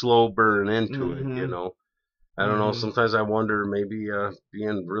that slow burn into it, Mm-hmm. I don't know. Sometimes I wonder maybe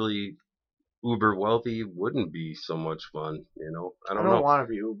being really uber wealthy wouldn't be so much fun, I don't know. want to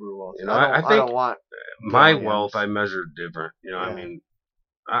be uber wealthy. I I think don't want my billions. wealth I measure different. Yeah. I mean,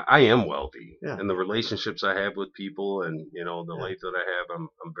 I am wealthy, Yeah. and the relationships I have with people, and the life that I have,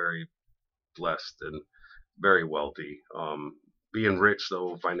 I'm very blessed and very wealthy. Being rich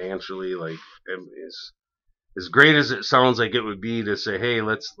though financially, like, is as great as it sounds like it would be to say, hey,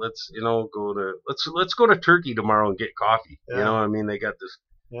 let's let's go to Turkey tomorrow and get coffee. Yeah. You know what I mean? They got this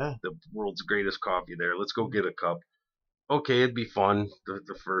Yeah. the world's greatest coffee there. Let's go get a cup. Okay, it'd be fun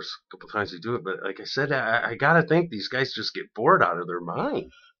the first couple times they do it, but like I said, I gotta think these guys just get bored out of their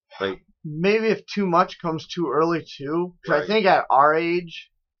mind. Like, maybe if too much comes too early too. Because right. I think at our age,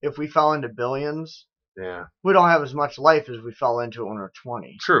 if we fell into billions, yeah, we don't have as much life as we fell into it when we were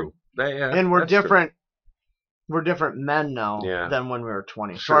 20. True. And we're that's different. We're different men now Yeah. than when we were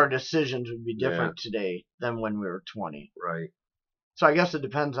 20. Sure. So our decisions would be different today than when we were 20. Right. So I guess it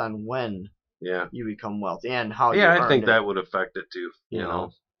depends on when you become wealthy and how you I think earned that it. would affect it too. You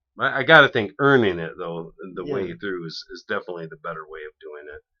know. I got to think earning it though the Yeah. way through is definitely the better way of doing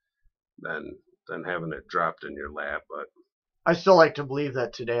it than having it dropped in your lap. But I still like to believe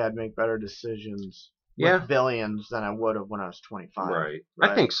that today I'd make better decisions Yeah. with billions than I would have when I was 25. right.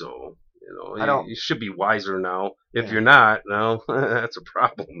 I think so. You should be wiser now. If Yeah. you're not, no, that's a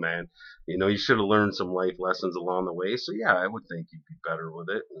problem, man. You should have learned some life lessons along the way. So yeah, I would think you'd be better with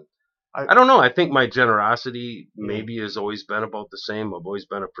it. I don't know. I think my generosity maybe has always been about the same. I've always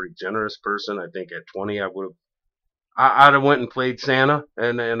been a pretty generous person. I think at 20 I'd have went and played Santa,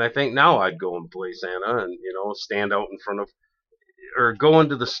 and I think now I'd go and play Santa, and stand out in front of, or go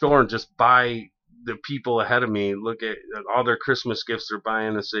into the store and just buy the people ahead of me, look at all their Christmas gifts they're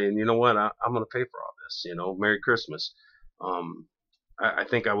buying, and saying, you know what, I'm going to pay for all this. Merry Christmas. I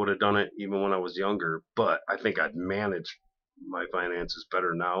think I would have done it even when I was younger, but I think I'd manage my finances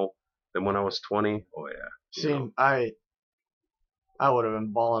better now than when I was 20. Oh yeah. See, I would have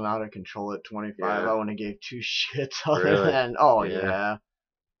been balling out of control at 25. Yeah. I wouldn't have gave two shits other Really? than,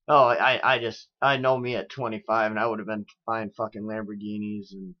 Oh, I know me at 25, and I would have been buying fucking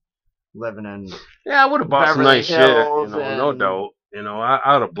Lamborghinis and living in I would have bought some Beverly nice shit, Hills no doubt.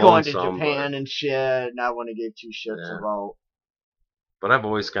 I would have blown going to some, Japan and shit, and I wouldn't have gave two shits about. But I've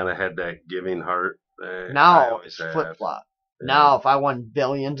always kind of had that giving heart. Now it's flip flop. Yeah. Now, if I won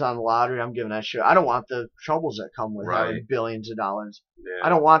billions on the lottery, I'm giving that shit. I don't want the troubles that come with having billions of dollars. Yeah. I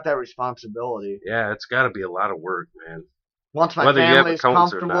don't want that responsibility. Yeah, it's got to be a lot of work, man. Once my family's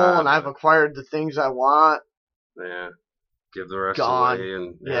comfortable and I've acquired the things I want, give the rest away.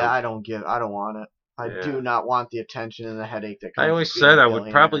 And I don't want it. I do not want the attention and the headache that comes. I always said I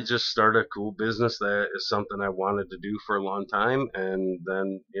would probably just start a cool business that is something I wanted to do for a long time, and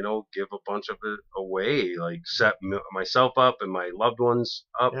then give a bunch of it away, like set myself up and my loved ones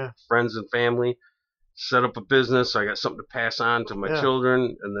up, friends and family. Set up a business. So I got something to pass on to my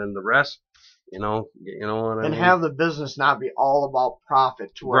children, and then the rest, you know what I mean. And have the business not be all about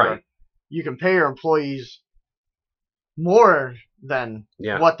profit, to where you can pay your employees more than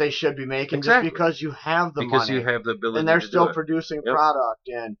what they should be making, just because you have the money. Because you have the ability, and they're still producing product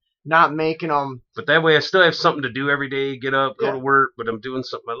and not making them. But that way, I still have something to do every day. Get up, go to work, but I'm doing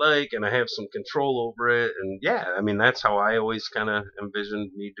something I like, and I have some control over it. And I mean, that's how I always kind of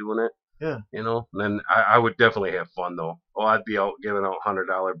envisioned me doing it. Yeah. And then I would definitely have fun though. Oh, I'd be out giving out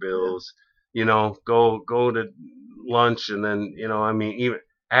 $100 bills. Go to lunch, and then I mean, even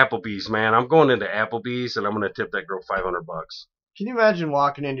Applebee's, man. I'm going into Applebee's, and I'm gonna tip that girl $500. Can you imagine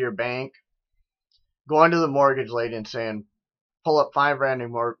walking into your bank, going to the mortgage lady and saying, "Pull up 5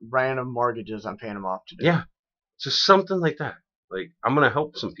 random mortgages. I'm paying them off today." Yeah, just something like that. Like, I'm gonna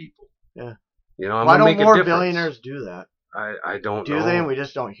help some people. Yeah. I'm why gonna don't make more a difference. billionaires do that? I don't know. Do they, and we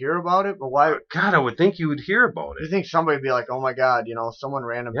just don't hear about it? But why? God, I would think you would hear about it. You think somebody would be like, "Oh my God, someone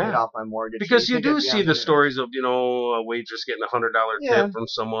random paid off my mortgage." Because you do see the stories of a waitress getting $100 tip from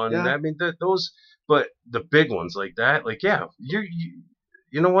someone. I mean, those, but the big ones like that,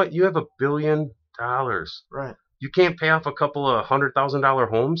 you know what? You have $1 billion. Right. You can't pay off a couple of $100,000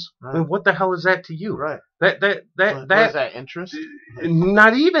 homes. Right. I mean, what the hell is that to you? Right. What is that interest?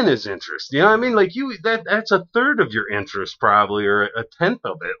 Not even as interest. You know what I mean? Like that's a third of your interest probably, or a tenth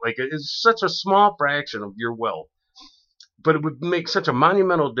of it. Like, it's such a small fraction of your wealth, but it would make such a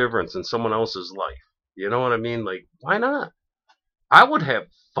monumental difference in someone else's life. You know what I mean? Like, why not? I would have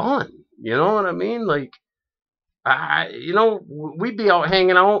fun. You know what I mean? Like, we'd be out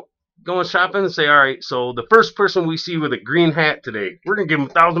hanging out, going shopping and say, all right, so the first person we see with a green hat today, we're gonna give him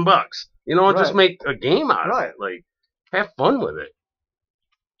 $1,000. You know, just make a game out of it. Like, have fun with it.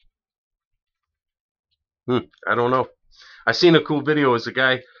 I don't know. I seen a cool video. It's a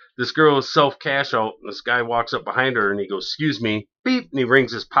guy. This girl is self cash out, and this guy walks up behind her and he goes, "Excuse me," beep, and he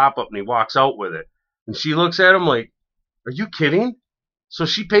rings his pop up and he walks out with it. And she looks at him like, "Are you kidding?" So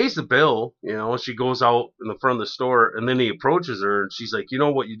she pays the bill, you know, she goes out in the front of the store, and then he approaches her, and she's like, "You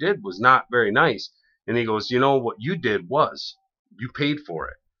know, what you did was not very nice." And he goes, "You know, what you did was, you paid for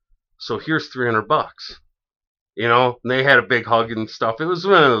it. So here's $300. You know, and they had a big hug and stuff. It was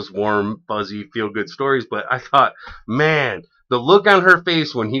one of those warm, fuzzy, feel-good stories, but I thought, man, the look on her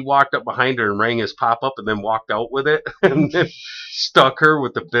face when he walked up behind her and rang his pop-up and then walked out with it, and then stuck her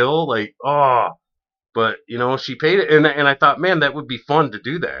with the bill, like, oh. But, you know, she paid it, and I thought, man, that would be fun to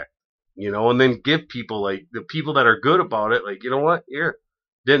do that, you know, and then give people, like, the people that are good about it, like, you know what, here,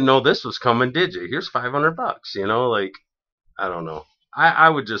 didn't know this was coming, did you? Here's $500, you know, like, I don't know. I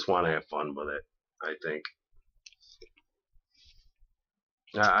would just want to have fun with it, I think.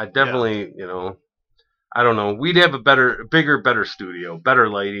 I definitely, you know, I don't know. We'd have a bigger, better studio, better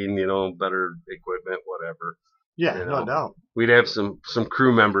lighting, you know, better equipment, whatever. Yeah, you know, no doubt. We'd have some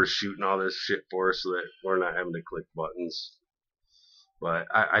crew members shooting all this shit for us so that we're not having to click buttons. But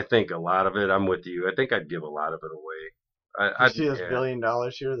I think a lot of it, I'm with you. I think I'd give a lot of it away. You see this $1 billion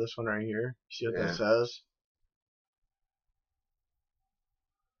here? This one right here? See what this says?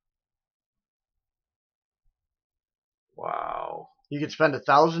 Wow. You could spend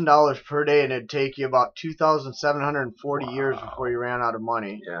 $1,000 per day, and it'd take you about 2,740 years before you ran out of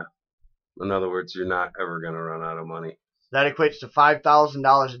money. Yeah. In other words, you're not ever going to run out of money. That equates to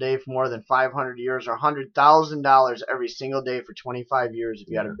 $5,000 a day for more than 500 years, or $100,000 every single day for 25 years if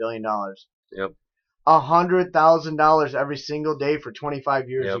you had $1 billion. Yep. $100,000 every single day for 25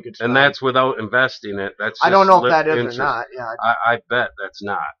 years you could spend. And that's without investing it. That's just I don't know if that is interest. or not. Yeah. I bet that's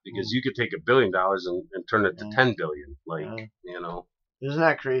not, because you could take $1 billion and turn it to $10 billion. Like, you know. Isn't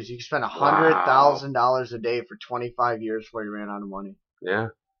that crazy? You could spend $100,000 a day for 25 years before you ran out of money. Yeah.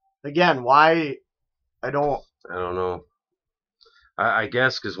 Again, why? I don't know. I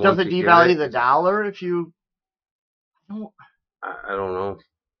guess because does it devalue the dollar if you? I don't know.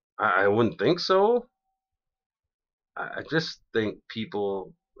 I wouldn't think so. I just think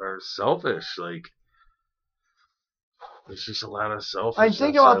people are selfish. Like, there's just a lot of selfishness.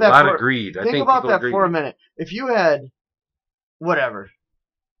 Think about that. A lot of greed. Think about that for a minute. If you had, whatever,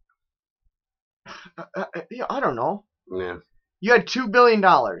 I don't know. Yeah. You had $2 billion.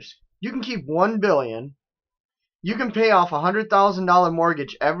 You can keep $1 billion. You can pay off $100,000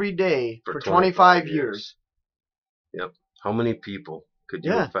 mortgage every day for 25 years. Yep. How many people could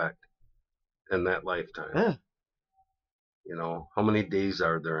you affect in that lifetime? Yeah. You know, how many days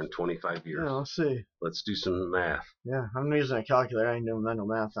are there in 25 years? Yeah, let's see. Let's do some math. Yeah, I'm using a calculator. I ain't doing mental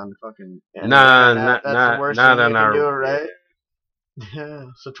math on the fucking. That's the worst thing you can do, right? Yeah.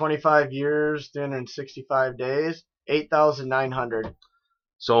 So 25 years, 365 days, 8,900.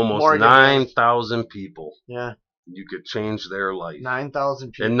 So almost 9,000 people. Yeah. You could change their life.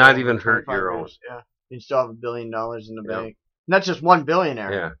 9,000 people. And not even hurt your own. Yeah. You still have $1 billion in the bank. And that's just one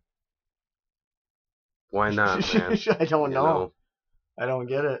billionaire. Yeah. Why not, man? I don't know. I don't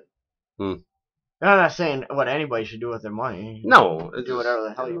get it. And I'm not saying what anybody should do with their money. No. Do whatever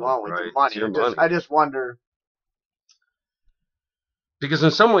the hell you want with your money. I just wonder. Because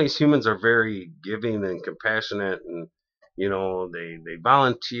in some ways, humans are very giving and compassionate, and, you know, they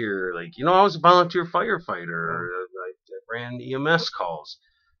volunteer. Like, you know, I was a volunteer firefighter. I ran EMS calls.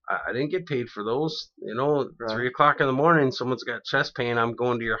 I didn't get paid for those. You know, 3 o'clock in the morning, someone's got chest pain. I'm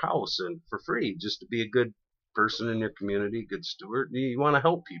going to your house and for free, just to be a good person in your community, good steward. You want to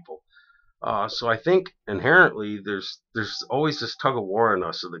help people. So I think inherently there's always this tug of war in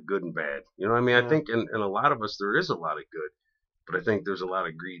us of the good and bad. You know what I mean? I think in a lot of us there is a lot of good, but I think there's a lot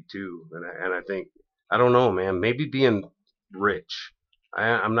of greed too. And I think, I don't know, man, maybe being rich.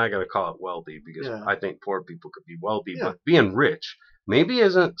 I'm not going to call it wealthy, because I think poor people could be wealthy, but being rich maybe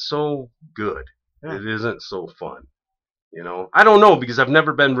isn't so good. It isn't so fun. You know, I don't know, because I've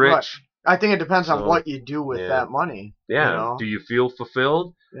never been rich. Right. I think it depends on what you do with that money. Yeah. You know? Do you feel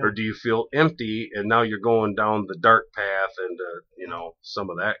fulfilled, or do you feel empty, and now you're going down the dark path and you know, some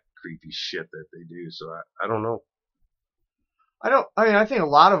of that creepy shit that they do. So I don't know. I think a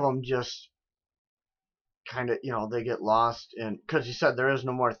lot of them just kind of, you know, they get lost in, because you said there is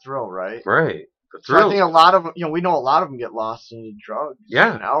no more thrill, right? Right. So I think a lot of them, you know, we know a lot of them get lost in drugs,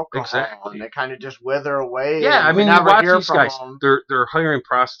 and alcohol, exactly. and they kind of just wither away. Yeah, I mean, you watch these guys; they're hiring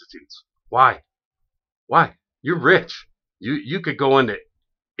prostitutes. Why? You're rich. You could go into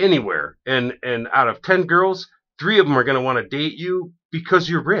anywhere, and out of 10 girls, 3 of them are gonna want to date you because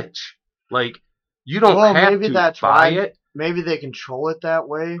you're rich. Like, you don't have maybe to that's buy why. it. Maybe they control it that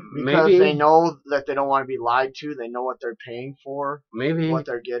way because Maybe they know that they don't want to be lied to. They know what they're paying for, maybe, what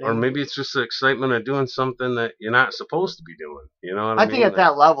they're getting. or maybe it's just the excitement of doing something that you're not supposed to be doing. You know what I I mean? think at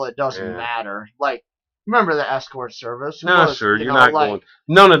that level it doesn't Yeah. matter. Like, remember the escort service? No, sure, you're not going.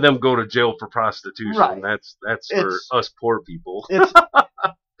 None of them go to jail for prostitution. Right. That's for us poor people. It's.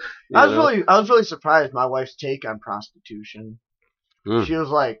 I was really surprised my wife's take on prostitution. She was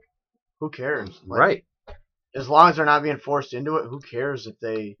like, "Who cares?" Like, right. As long as they're not being forced into it, who cares if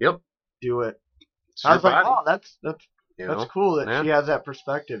they do it? I was like, oh, that's cool that she has that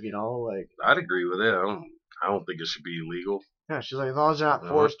perspective. Like, I'd agree with it. I don't think it should be illegal. Yeah, she's like, as long as they're not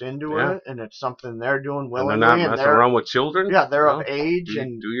forced into it, and it's something they're doing willingly, and they're not messing around with children. Yeah, they're of age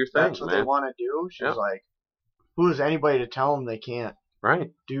and do your thing, that's what they want to do. She's like, who is anybody to tell them they can't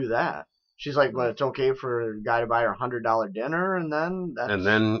do that? She's like, but it's okay for a guy to buy her $100 dinner, and then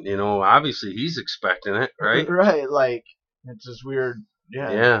obviously he's expecting it, right? Right, like it's this weird,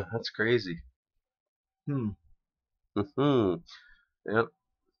 Yeah, that's crazy. Yeah,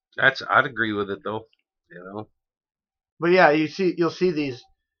 I'd agree with it though, But yeah, you'll see these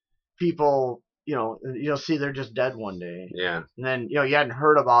people, you'll see they're just dead one day. Yeah. And then you hadn't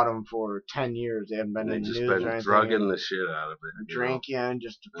heard about them for 10 years. They haven't been in the news or anything. They've just been drugging the shit out of it. Drinking,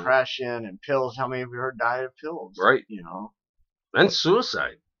 just depression and pills. How many of you heard died of pills? Right. And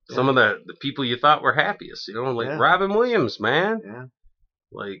suicide. Yeah. Some of the people you thought were happiest, like Robin Williams, man. Yeah.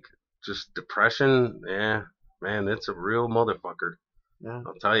 Like, just depression, man, it's a real motherfucker. Yeah.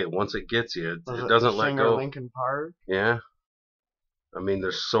 I'll tell you, once it gets you, it doesn't let go. Linkin Park. Yeah. I mean,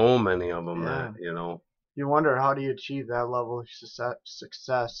 there's so many of them that, You wonder, how do you achieve that level of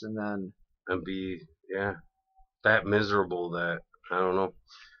success and be, that miserable that, I don't know.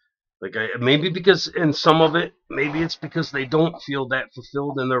 Like, maybe because in some of it, maybe it's because they don't feel that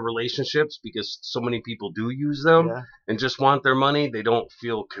fulfilled in their relationships because so many people do use them and just want their money. They don't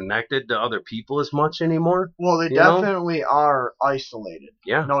feel connected to other people as much anymore. Well, they definitely are isolated.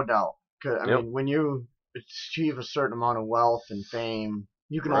 Yeah. No doubt. I mean, when you achieve a certain amount of wealth and fame,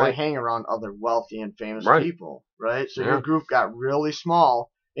 you can only hang around other wealthy and famous people, right? So your group got really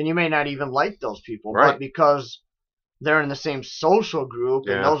small, and you may not even like those people, but because they're in the same social group,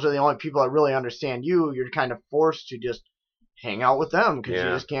 and those are the only people that really understand you, you're kind of forced to just hang out with them because you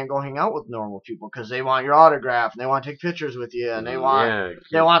just can't go hang out with normal people because they want your autograph and they want to take pictures with you and they want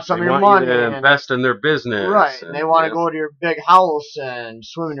some of your money. You to invest in their business. Right. And they want to go to your big house and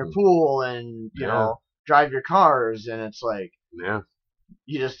swim in your pool and, drive your cars. And it's like,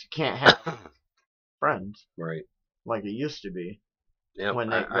 you just can't have friends. Right. Like it used to be. Yeah,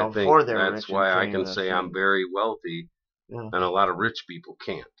 when I think that's why I can say I'm very wealthy, and a lot of rich people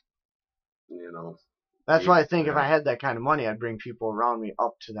can't. That's why I think if I had that kind of money, I'd bring people around me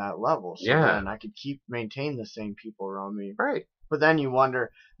up to that level. So then I could maintain the same people around me. Right. But then you wonder,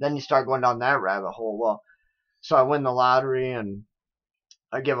 then you start going down that rabbit hole. Well, so I win the lottery and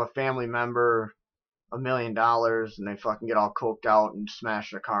I give a family member $1 million and they fucking get all coked out and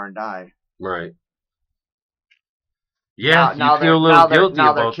smash their car and die. Right. Yeah, you feel a little guilty about that.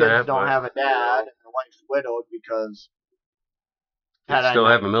 Now their kids don't have a dad, and their wife's widowed because they still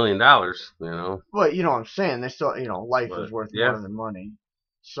have $1 million, Well, you know what I'm saying? They still, life is worth more than money.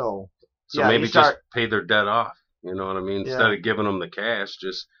 So maybe just pay their debt off. You know what I mean? Instead of giving them the cash,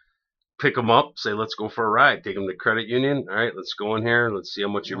 just pick them up, say, let's go for a ride. Take them to credit union. All right, let's go in here. Let's see how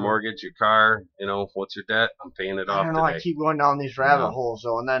much your mortgage, your car, what's your debt? I'm paying it off today. I keep going down these rabbit holes,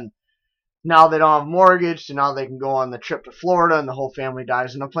 though, and then now they don't have a mortgage, so now they can go on the trip to Florida, and the whole family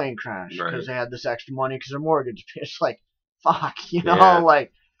dies in a plane crash because they had this extra money because their mortgage. It's like, fuck,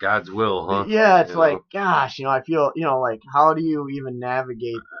 like God's will, huh? Yeah, it's like, gosh, I feel, like, how do you even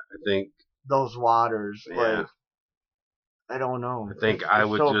navigate? I think those waters. Like, I don't know. I think I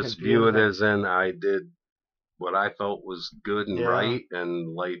would just view it as I did what I felt was good and right,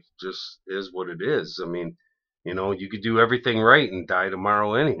 and life just is what it is. I mean, you could do everything right and die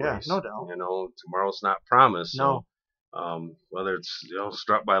tomorrow anyways. Yeah, no doubt. Tomorrow's not promised. No. So, whether it's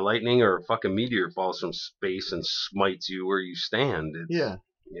struck by lightning or a fucking meteor falls from space and smites you where you stand, it's,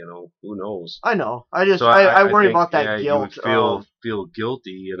 who knows? I know. I worry about that guilt. You would feel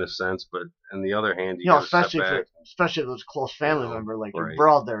guilty in a sense, but on the other hand, especially if it was a close family member like your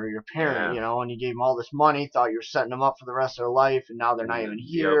brother or your parent, and you gave them all this money, thought you were setting them up for the rest of their life, and now they're not even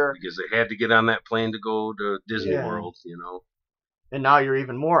here because they had to get on that plane to go to Disney World, And now you're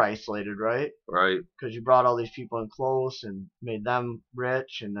even more isolated, right? Right. Because you brought all these people in close and made them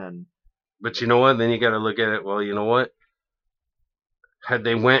rich, and then. But you know what? Then you got to look at it. Well, you know what? had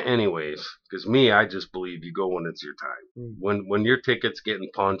they went anyways, because me, I just believe you go when it's your time. When your ticket's getting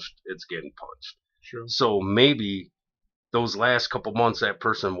punched, it's getting punched. True. So maybe those last couple months that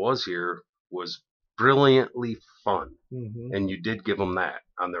person was here was brilliantly fun, and you did give them that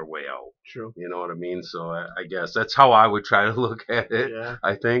on their way out. True. You know what I mean? So I guess that's how I would try to look at it. Yeah.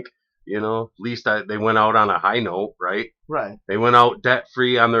 I think, at least they went out on a high note, right? Right. They went out debt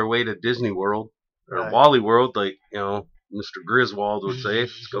free on their way to Disney World or Wally World, like Mr. Griswold would say.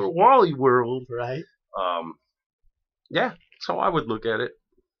 Let's go to Wally World. Right. Yeah, that's how I would look at it.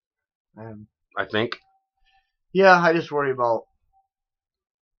 I think. Yeah, I just worry about.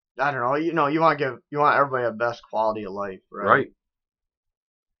 I don't know. You want everybody a best quality of life, right? Right.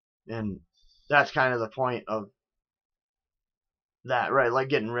 And that's kind of the point of that, right? Like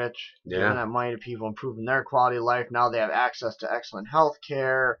getting rich, giving that money to people, improving their quality of life. Now they have access to excellent health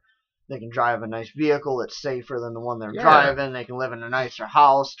care. They can drive a nice vehicle that's safer than the one they're driving. They can live in a nicer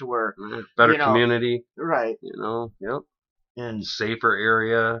house to where better community, right? Yep, and safer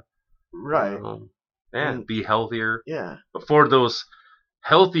area, right? And be healthier. Yeah, afford those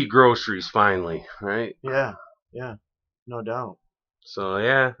healthy groceries finally, right? Yeah, no doubt. So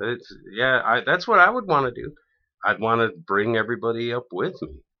that's what I would want to do. I'd want to bring everybody up with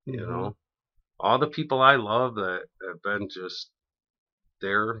me. All the people I love that have been just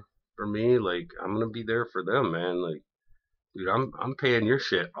there for me. Like I'm gonna be there for them, man. Like, dude, I'm paying your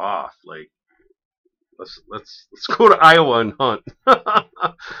shit off. Like, let's go to Iowa and hunt.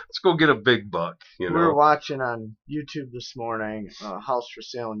 Let's go get a big buck. We were watching on YouTube this morning a house for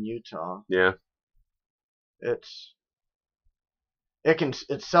sale in Utah. Yeah. It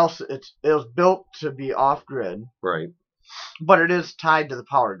was built to be off grid. Right. But it is tied to the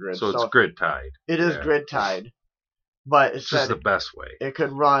power grid. So it's grid tied. It is grid tied. But it's just the best way. It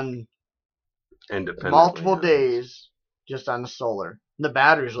could run independently multiple days just on the solar. The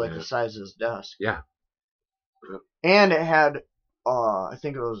battery's like the size of his desk. Yeah. And it had I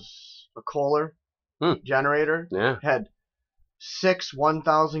think it was a Kohler generator. Yeah. Had 6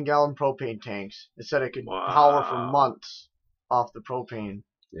 1,000-gallon propane tanks. It said it could power for months off the propane.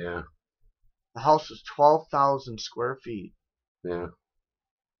 Yeah. The house was 12,000 square feet. Yeah.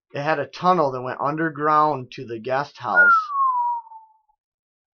 It had a tunnel that went underground to the guest house.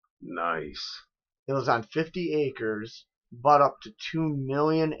 Nice. It was on 50 acres, but up to 2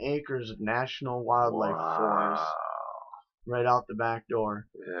 million acres of national wildlife forest right out the back door.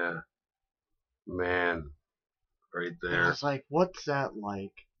 Yeah. Man. Right there. And I was like, what's that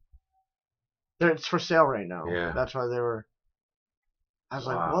like? It's for sale right now. Yeah. That's why they were. I was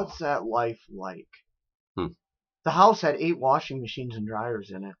like, what's that life like? The house had 8 washing machines and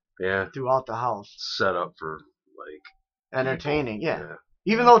dryers in it. Yeah. Throughout the house. Set up for like entertaining. Yeah.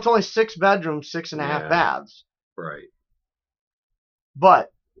 Even though it's only 6 bedrooms, 6.5 baths. Right.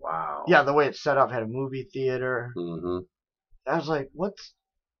 But yeah, the way it's set up had a movie theater. I was like, what's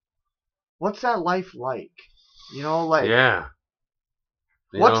that life like?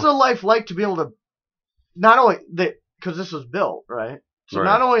 What's the life like to be able to not only because this was built, right? So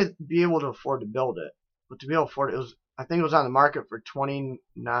not only be able to afford to build it, but to be able to afford it, I think it was on the market for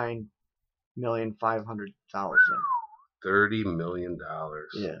 $29,500,000. $30 million.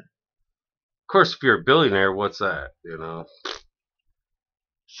 Yeah. Of course, if you're a billionaire, what's that?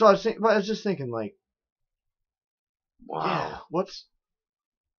 So I was just thinking, like, wow. Yeah,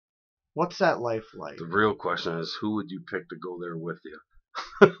 what's that life like? The real question is, who would you pick to go there with you?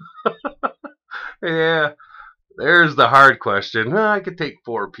 Yeah, there's the hard question. I could take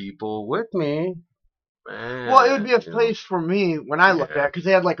 4 people with me. Well, it would be a place for me when I looked at it, because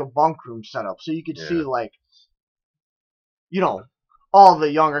they had like a bunk room set up, so you could see like, all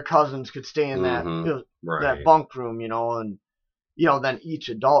the younger cousins could stay in that that bunk room, and then each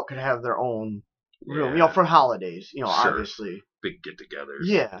adult could have their own room, for holidays, obviously. Big get-togethers.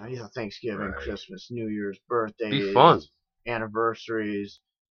 Yeah, Thanksgiving, Christmas, New Year's, birthdays. Be fun. Anniversaries.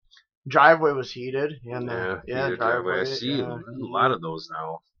 Driveway was heated. Heated driveway. I see a lot of those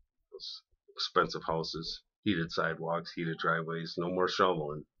now. Those expensive houses. Heated sidewalks, heated driveways, no more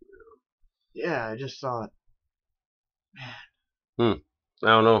shoveling. Yeah, I just thought, man. I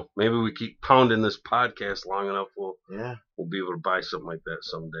don't know. Maybe we keep pounding this podcast long enough, we'll be able to buy something like that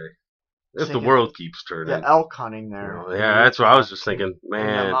someday. If the world keeps turning. The elk hunting there. That's what I was just thinking.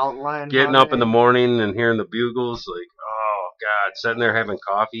 Man, getting up in the morning and hearing the bugles, like, oh, God. Sitting there having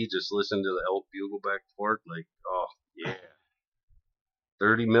coffee, just listening to the elk bugle back and forth, like, oh, yeah.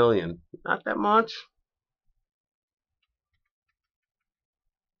 30 million. Not that much.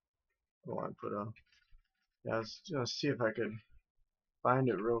 I put a... let's see if I could find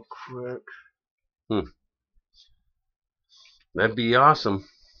it real quick. That'd be awesome.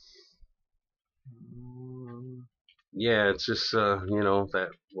 Yeah, it's just that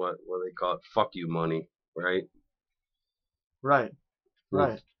what they call it, fuck you money, right? Right.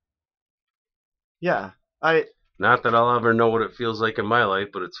 Right. Yeah. I. Not that I'll ever know what it feels like in my life,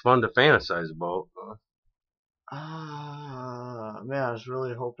 but it's fun to fantasize about. Man, I was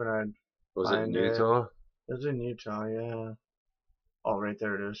really hoping I'd Was it in find it. Utah? It was in Utah, yeah. Oh, right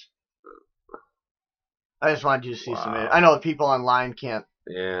there it is. I just wanted you to see some. I know people online can't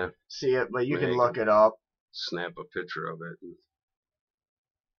see it, but you can look it up. Snap a picture of it.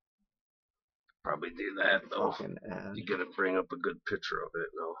 Probably do that though. You gotta bring up a good picture of it.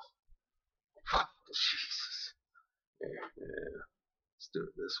 No. Jesus. Yeah. Let's do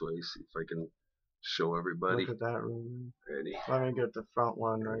it this way. See if I can show everybody. Look at that room. Ready. Let me get the front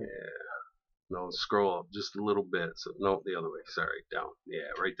one right. Yeah. No, scroll up just a little bit. So no, the other way. Sorry, down. Yeah,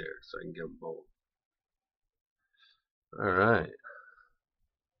 right there. So I can get them both. All right.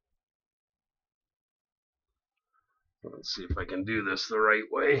 Let's see if I can do this the right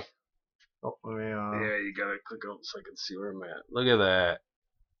way. Oh, yeah, you gotta click out so I can see where I'm at. Look at that.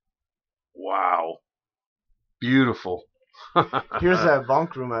 Wow. Beautiful. Here's that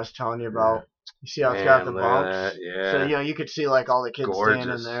bunk room I was telling you about. You see how it's got the bunks? Yeah. So, you could see, like, all the kids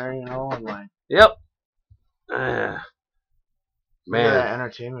standing there, and, like... Yep. Look at that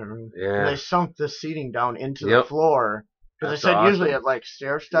entertainment room. Yeah. And they sunk the seating down into the floor. Because they said usually it, like,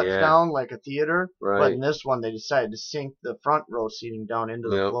 stair steps down, like a theater. Right. But in this one, they decided to sink the front row seating down into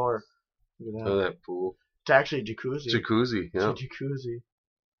the floor. Look at that pool. It's actually a jacuzzi. Yeah. It's a jacuzzi.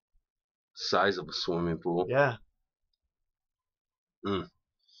 Size of a swimming pool. Yeah.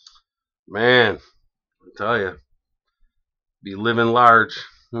 Man, I tell you, be living large.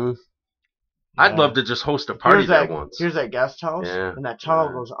 I'd love to just host a party there once. Here's that guest house, and that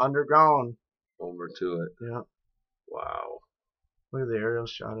tunnel goes underground. Over to it. Yeah. Wow. Look at the aerial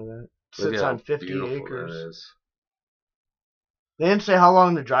shot of that. It sits on 50 acres. That is. They didn't say how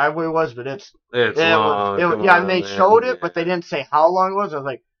long the driveway was, but it's long. And they showed it, but they didn't say how long it was. I was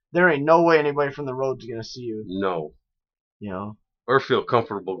like, there ain't no way anybody from the road's gonna see you. No. You know. Or feel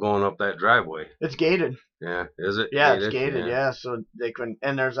comfortable going up that driveway. It's gated. Yeah, is it? Yeah, it's gated. Yeah, so they couldn't.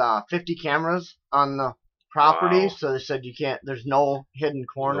 And there's 50 cameras on the property, so they said you can't. There's no hidden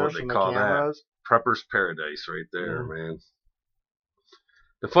corners from the cameras. Prepper's paradise, right there, man.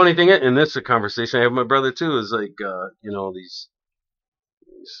 The funny thing, and this is a conversation I have with my brother too, is like these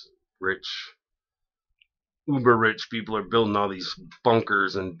rich, uber rich people are building all these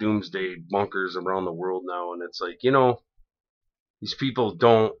bunkers and doomsday bunkers around the world now, and it's like these people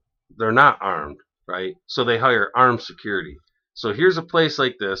they're not armed, right? So they hire armed security. So here's a place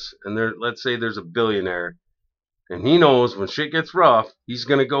like this, and let's say there's a billionaire, and he knows when shit gets rough, he's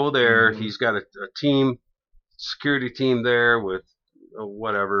gonna go there. He's got a security team there with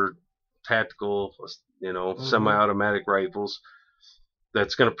whatever tactical, semi-automatic rifles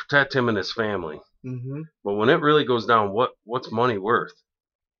that's gonna protect him and his family. But when it really goes down, what's money worth?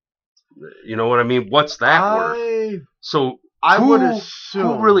 You know what I mean? What's that worth? So would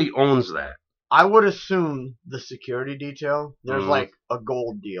assume who really owns that? I would assume the security detail. There's like a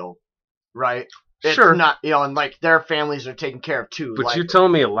gold deal, right? It's not, and like their families are taken care of too. But you're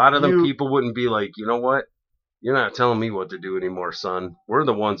telling me a lot of them people wouldn't be like, you know what? You're not telling me what to do anymore, son. We're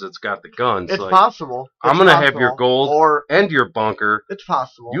the ones that's got the guns. It's possible. I'm gonna have your gold and your bunker. It's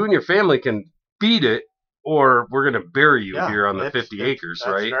possible. You and your family can beat it, or we're gonna bury you here on the 50 acres,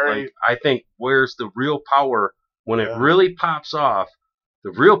 right? Like, I think where's the real power when it really pops off?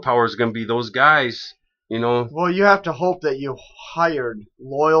 The real power is gonna be those guys. Well, you have to hope that you hired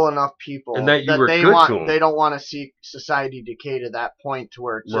loyal enough people and that you were good to them. They don't want to see society decay to that point to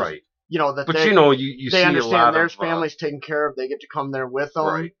where it's just, that but they see understand a lot their family's taken care of. They get to come there with them.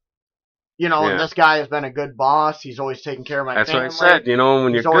 Right. And this guy has been a good boss. He's always taking care of my family. That's what I said.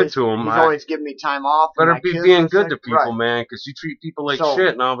 When you're good to him, he's always giving me time off. Better be being good to people, man, because you treat people like shit,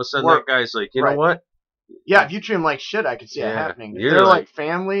 and all of a sudden that guy's like, you know what? Yeah, if you treat them like shit, I could see it happening. If they're like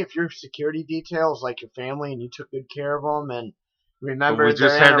family, if your security detail is like your family and you took good care of them and remember we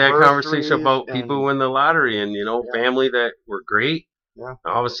just had that conversation about people who win the lottery and, family that were great. Yeah.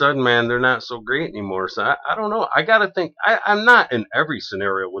 All of a sudden, man, they're not so great anymore. So I don't know. I got to think. I'm not in every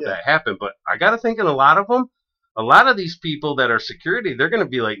scenario would that happen, but I got to think in a lot of them, a lot of these people that are security, they're going to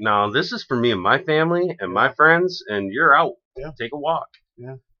be like, no, this is for me and my family and my friends, and you're out. Yeah. Take a walk.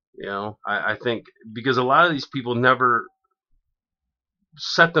 Yeah. I think because a lot of these people never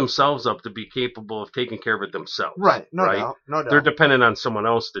set themselves up to be capable of taking care of it themselves. Right. No doubt. They're dependent on someone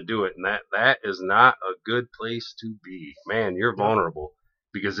else to do it, and that is not a good place to be. Man, you're vulnerable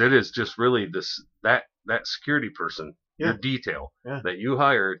because it is just really that security person. your detail that you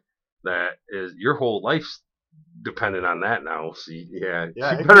hired, that is your whole life's dependent on that now. See, you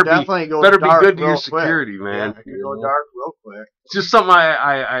better be good to your security, man. Yeah, it could go dark real quick. It's just something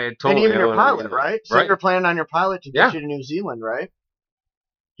I had told. And even your pilot, right? Say you're planning on your pilot to get you to New Zealand, right?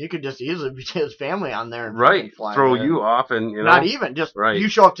 He could just easily be his family on there and fly throw there. you off, and not even just you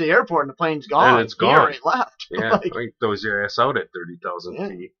show up to the airport and the plane's gone. And it's gone. He already left. Yeah, like, throws your ass out at 30,000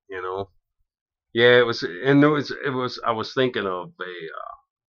 feet. You know. Yeah, it was, and it was. I was thinking of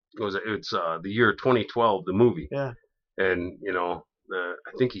it's the year 2012, the movie. Yeah. And you know,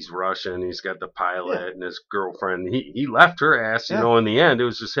 I think he's Russian. He's got the pilot and his girlfriend. He left her ass. You know, in the end, it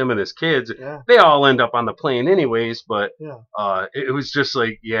was just him and his kids. Yeah. They all end up on the plane anyways. But it was just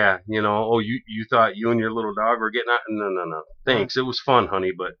like, you know, oh, you thought you and your little dog were getting out? No. Thanks. It was fun,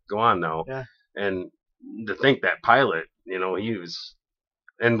 honey, but go on now. Yeah. And to think that pilot, you know, he was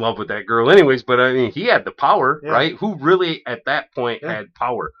in love with that girl anyways. But I mean, he had the power, right? Who really at that point had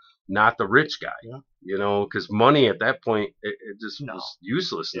power? Not the rich guy. Yeah. You know, because money at that point, it just was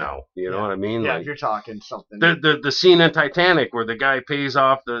useless now. You know what I mean? Yeah, like, if you're talking something. The scene in Titanic where the guy pays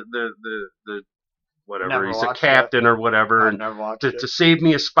off the whatever, he's a captain or whatever, and to save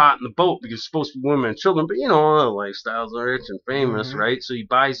me a spot in the boat because it's supposed to be women and children. But, you know, all the lifestyles are rich and famous, right? So he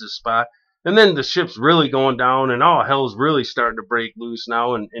buys the spot. And then the ship's really going down and all hell's really starting to break loose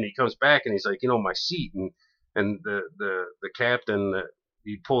now. And he comes back and he's like, you know, my seat. And the captain,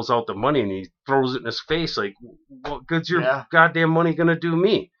 he pulls out the money and he throws it in his face like, what good's your goddamn money gonna do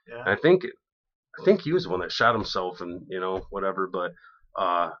me? Yeah. I think he was the one that shot himself and, you know, whatever. But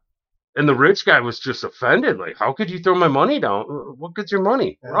and the rich guy was just offended. Like, how could you throw my money down? What good's your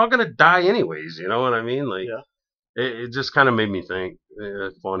money? We're all gonna die anyways. You know what I mean? Like, it just kind of made me think.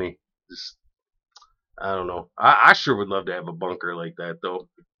 Funny. Just, I don't know. I sure would love to have a bunker like that though.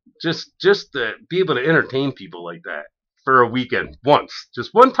 Just to be able to entertain people like that. For a weekend,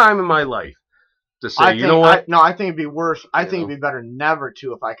 just one time in my life, to say, you know what? I think it'd be worse. I think it'd be better never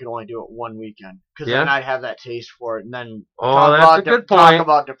to if I could only do it one weekend, because then I'd have that taste for it, and then that's a good point. Talk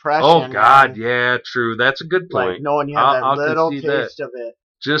about depression. Oh God, yeah, true. That's a good point. Like knowing you have that little taste of it,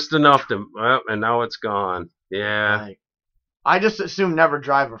 just enough to, and now it's gone. Yeah. Like, I just assume never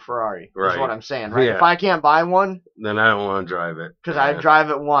drive a Ferrari. Is what I'm saying, right? Yeah. If I can't buy one, then I don't want to drive it. Because I'd drive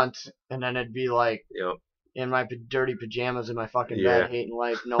it once, and then it'd be like. In my dirty pajamas in my fucking bed, hating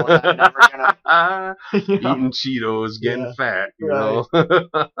life, knowing I'm never gonna eating Cheetos, getting fat, you know.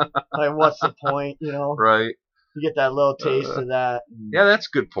 Like, what's the point, you know? Right. You get that little taste of that. Yeah, that's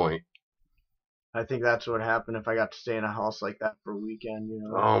a good point. I think that's what would happen if I got to stay in a house like that for a weekend, you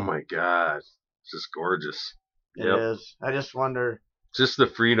know. Oh my God, it's just gorgeous. It is. I just wonder. Just the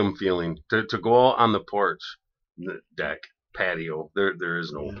freedom feeling to go out on the porch, the deck, patio. There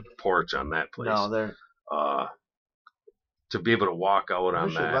is no porch on that place. No, there. To be able to walk out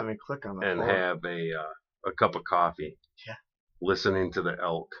on that let me click on and have a cup of coffee, listening to the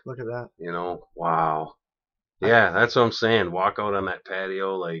elk. Look at that. You know, wow. Yeah, that's what I'm saying. Walk out on that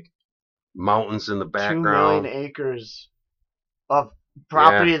patio, like mountains in the background. 2 million acres of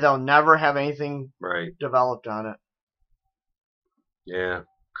property that'll never have anything developed on it. Yeah,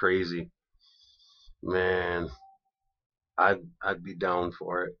 crazy. Man, I'd be down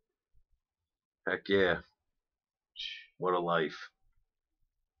for it. Heck yeah. What a life.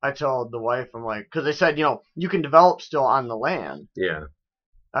 I told the wife, I'm like, because they said, you know, you can develop still on the land. Yeah.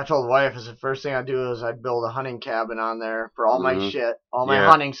 I told the wife, the first thing I'd do is I'd build a hunting cabin on there for all my shit, all my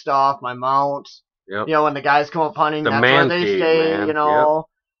hunting stuff, my mounts. Yep. You know, when the guys come up hunting, that's where they stay, you know.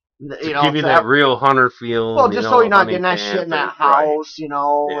 Yep. To give you that real hunter feel. Well, just so you're not getting that shit in that house, you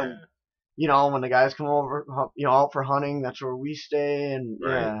know, and you know, when the guys come over, you know, out for hunting, that's where we stay, and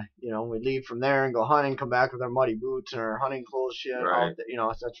you know, we leave from there and go hunting, come back with our muddy boots and our hunting clothes, shit. Out there, you know,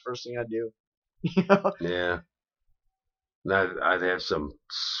 that's the first thing I do. You know? Yeah. I'd have some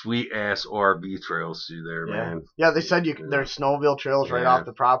sweet ass ORV trails through there, man. Yeah, they said there's snowmobile trails right off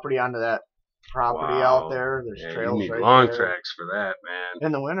the property onto that property out there. There's trails you need right long there. tracks for that, man.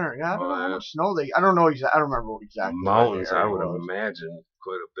 In the winter, I don't know how much snow I don't know exactly. I don't remember what exactly. Mountains, I would have imagined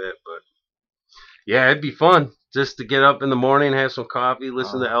quite a bit, but. Yeah, it'd be fun just to get up in the morning, have some coffee,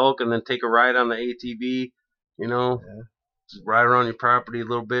 listen to elk, and then take a ride on the ATV. You know, just ride around your property a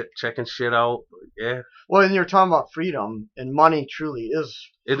little bit, checking shit out. Yeah. Well, and you're talking about freedom, and money truly is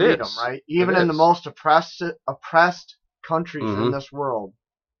freedom, right? Even in the most oppressed countries in this world,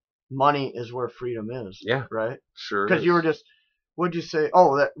 money is where freedom is. Yeah. Right? Sure. Because you were just, what'd you say?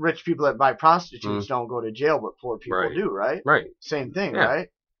 Oh, that rich people that buy prostitutes don't go to jail, but poor people do, right? Right. Same thing, right?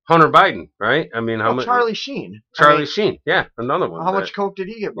 Hunter Biden, right? I mean, how much? Charlie Sheen. Sheen, yeah, another one. How much coke did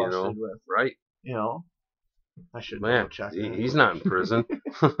he get busted with? Right. You know, I should Man, double check. he's not in prison.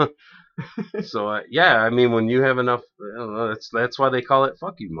 So yeah, I mean, when you have enough, I don't know, that's why they call it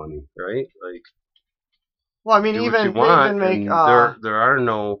fuck you money, right? Like, well, I mean, do what you even they want, even make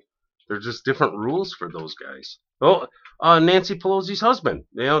and there's just different rules for those guys. Oh, Nancy Pelosi's husband,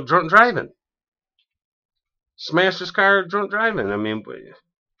 drunk driving, smashed his car drunk driving. I mean, if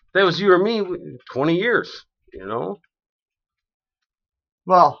that was you or me, 20 years,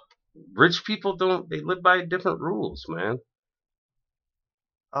 Well, rich people they live by different rules, man.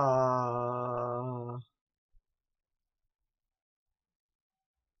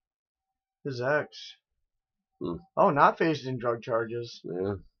 His ex. Hmm. Oh, not facing drug charges.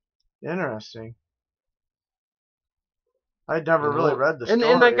 Yeah. Interesting. I'd never really read the story.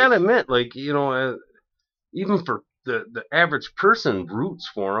 And I gotta admit, like, even for the average person roots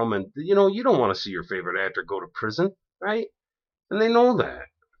for them, and you don't want to see your favorite actor go to prison, right? And they know that,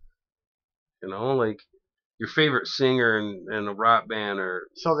 like your favorite singer in a rock band or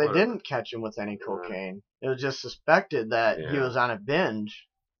so they whatever. didn't catch him with any cocaine. It was just suspected that he was on a binge.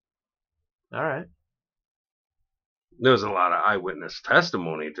 All right. There was a lot of eyewitness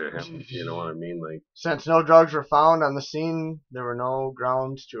testimony to him. You know what I mean? Like, since no drugs were found on the scene, there were no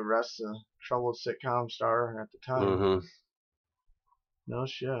grounds to arrest the troubled sitcom star at the time. Mm-hmm. No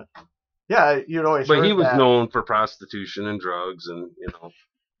shit. Yeah, you'd always. But he was that. known for prostitution and drugs, and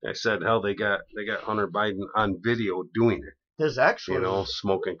I said, hell, they got Hunter Biden on video doing it. His ex was,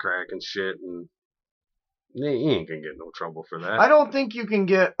 smoking crack and shit, and he ain't gonna get no trouble for that. I don't think you can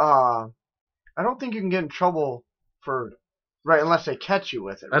get. I don't think you can get in trouble for, right, unless they catch you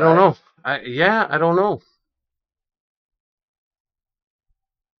with it. I don't know. I don't know.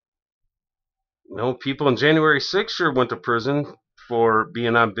 People in January 6th sure went to prison for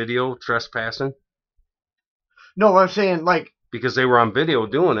being on video trespassing. No, I'm saying like because they were on video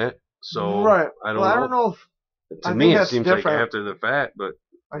doing it. So right. I don't know. To me, it seems like after the fact, but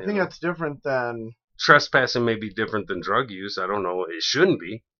I think that's different than trespassing. May be different than drug use. I don't know. It shouldn't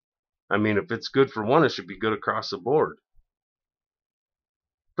be. I mean, if it's good for one, it should be good across the board.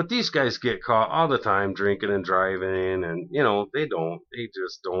 But these guys get caught all the time drinking and driving, and they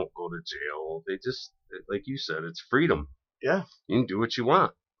just don't go to jail. They just, like you said, it's freedom. Yeah. You can do what you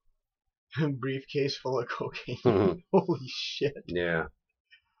want. Briefcase full of cocaine. Holy shit. Yeah.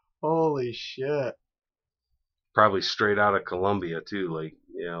 Holy shit. Probably straight out of Colombia too, like,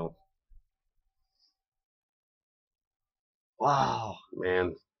 Wow.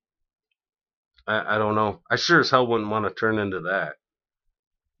 Man. I don't know. I sure as hell wouldn't want to turn into that.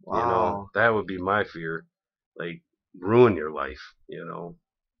 Wow. That would be my fear. Like, ruin your life,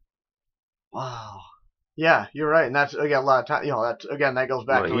 Wow. Yeah, you're right. And that's, again, a lot of time, that's, again, that goes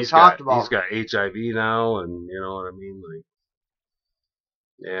back to what we talked about. He's got HIV now, and you know what I mean? Like,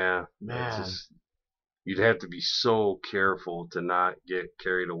 yeah. Man. You'd have to be so careful to not get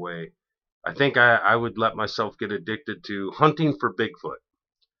carried away. I think I would let myself get addicted to hunting for Bigfoot.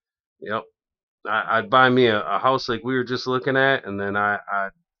 Yep. I'd buy me a house like we were just looking at, and then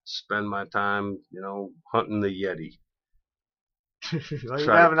I'd spend my time, hunting the Yeti. Well, you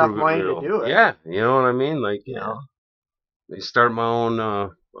have enough money to do it. Yeah, you know what I mean? Like, they start my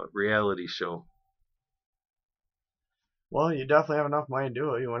own reality show. Well, you definitely have enough money to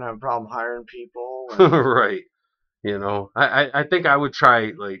do it. You wouldn't have a problem hiring people. Right. I think I would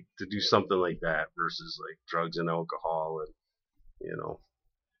try, like, to do something like that versus, like, drugs and alcohol and,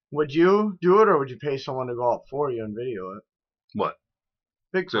 Would you do it, or would you pay someone to go out for you and video it? What?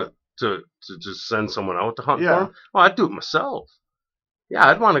 Bigfoot. To just send someone out to hunt yeah. for him? Well, I'd do it myself. Yeah,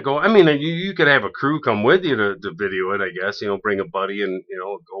 I'd want to go. I mean, you could have a crew come with you to video it, I guess. Bring a buddy and,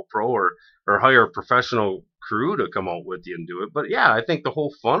 a GoPro or hire a professional crew to come out with you and do it. But yeah, I think the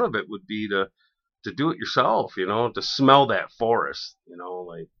whole fun of it would be to do it yourself, to smell that forest,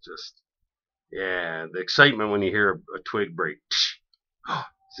 like just, yeah, the excitement when you hear a twig break.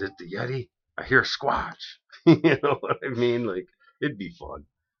 Is it the Yeti? I hear a squatch. You know what I mean? Like, it'd be fun,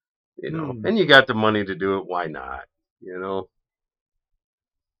 and you got the money to do it. Why not?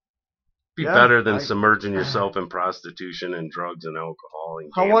 Be better than submerging yourself in prostitution and drugs and alcohol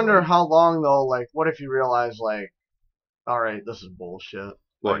and gambling. I wonder how long though. Like, what if you realize, like, all right, this is bullshit.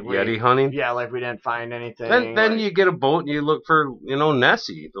 What, like Yeti hunting? Yeah, like we didn't find anything. Then you get a boat and you look for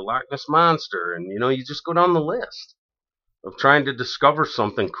Nessie, the Loch Ness monster, and you just go down the list of trying to discover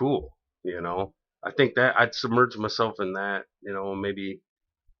something cool. I think that I'd submerge myself in that. Maybe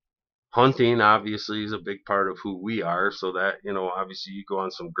hunting obviously is a big part of who we are, so that obviously you go on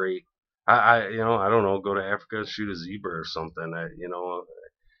some great. I don't know, go to Africa and shoot a zebra or something.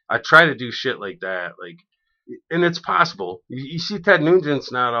 I try to do shit like that, like, and it's possible. You see, Ted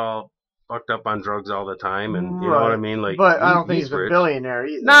Nugent's not all fucked up on drugs all the time, and you know what I mean. Like, but I don't think he's a rich. billionaire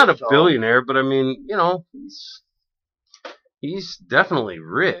either. Not a billionaire, but I mean, you know, he's definitely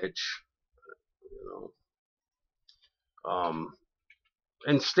rich. You know,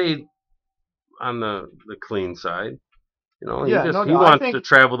 and stayed on the clean side. You know, he wants to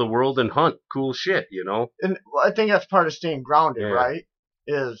travel the world and hunt cool shit. You know, and I think that's part of staying grounded, right?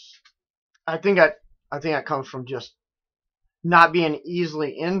 I think that comes from just not being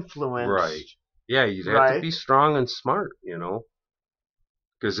easily influenced. Right. Yeah, you'd have to be strong and smart, you know,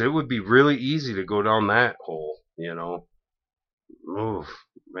 because it would be really easy to go down that hole, you know. Oof,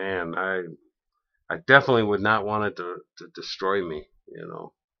 man, I definitely would not want it to destroy me, you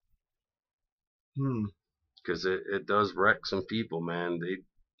know. Because it does wreck some people, man.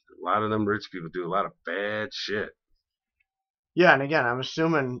 A lot of them rich people do a lot of bad shit. Yeah, and again, I'm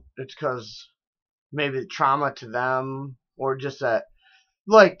assuming it's because maybe the trauma to them, or just that,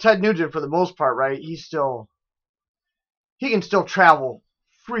 like Ted Nugent for the most part, right? He can still travel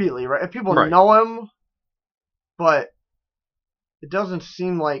freely, right? If people know him, but it doesn't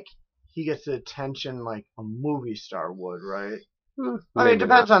seem like he gets the attention like a movie star would, right? I mean, it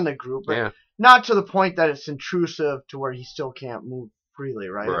depends on the group, but not to the point that it's intrusive to where he still can't move freely,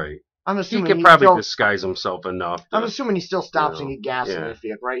 right? Right. I'm assuming he could probably disguise himself enough. I'm assuming he still stops and get gas in his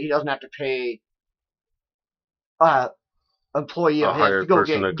vehicle, right? He doesn't have to pay employee of his to go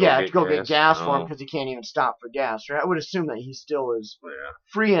get gas for him because he can't even stop for gas, right? I would assume that he still is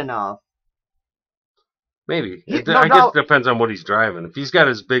free enough. Maybe. I guess it depends on what he's driving. If he's got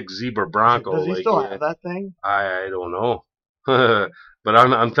his big zebra Bronco, does he still have that thing? I don't know. But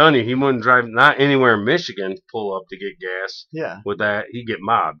I'm telling you, he wouldn't drive not anywhere in Michigan pull up to get gas. Yeah. With that, he'd get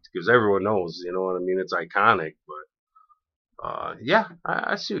mobbed because everyone knows. You know what I mean? It's iconic. But yeah,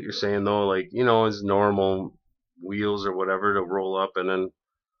 I see what you're saying though. Like, you know, his normal wheels or whatever to roll up and then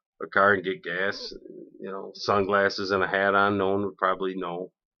a car and get gas. You know, sunglasses and a hat on. No one would probably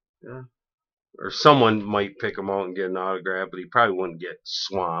know. Yeah. Or someone might pick him out and get an autograph, but he probably wouldn't get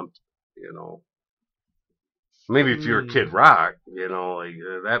swamped. You know. Maybe if you're a Kid Rock, you know, like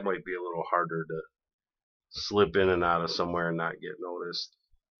that might be a little harder to slip in and out of somewhere and not get noticed.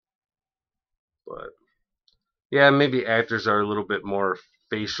 But yeah, maybe actors are a little bit more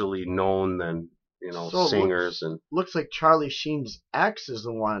facially known than, you know, singers. Looks like Charlie Sheen's ex is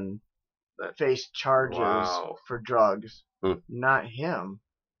the one that faced charges for drugs, not him.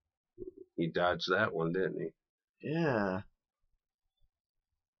 He dodged that one, didn't he? Yeah.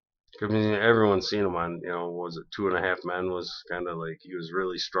 I mean, everyone's seen him on, you know, was it 2.5 Men was kind of like he was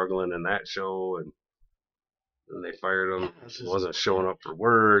really struggling in that show, and then they fired him. He wasn't showing up for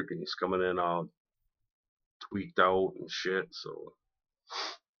work, and he's coming in all tweaked out and shit. So,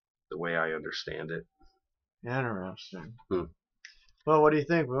 the way I understand it. Interesting. Well, what do you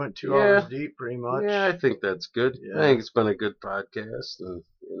think? We went 2 hours deep, pretty much. Yeah, I think that's good. Yeah. I think it's been a good podcast, and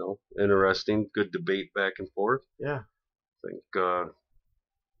you know, interesting, good debate back and forth. Yeah. I think.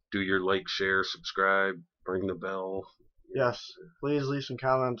 Do your like, share, subscribe, ring the bell. Yes. Please leave some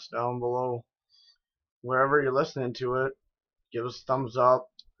comments down below. Wherever you're listening to it, give us a thumbs up,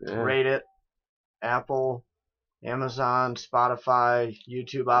 rate it. Apple, Amazon, Spotify,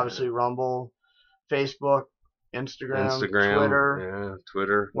 YouTube, obviously Rumble, Facebook, Instagram, Twitter. Yeah,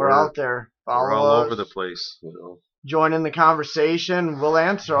 Twitter. We're out there. Follow we're all us. over the place. You know. Join in the conversation. We'll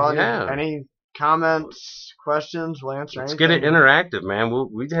answer any comments, questions. We'll answer anything. Let's get it interactive, man.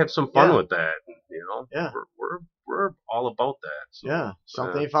 We'd have some fun with that. You know. Yeah. We're all about that. So, yeah.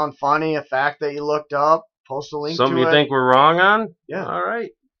 Something you found funny, a fact that you looked up, post a link to it. Something you think we're wrong on? Yeah. All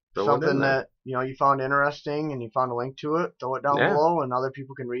right. Something that you found interesting and you found a link to it, throw it down below and other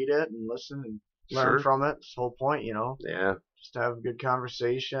people can read it and listen and learn from it. It's the whole point, you know. Yeah. Just to have a good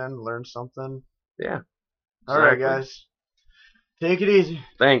conversation, learn something. Yeah. All right, guys. Take it easy.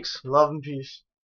 Thanks. Love and peace.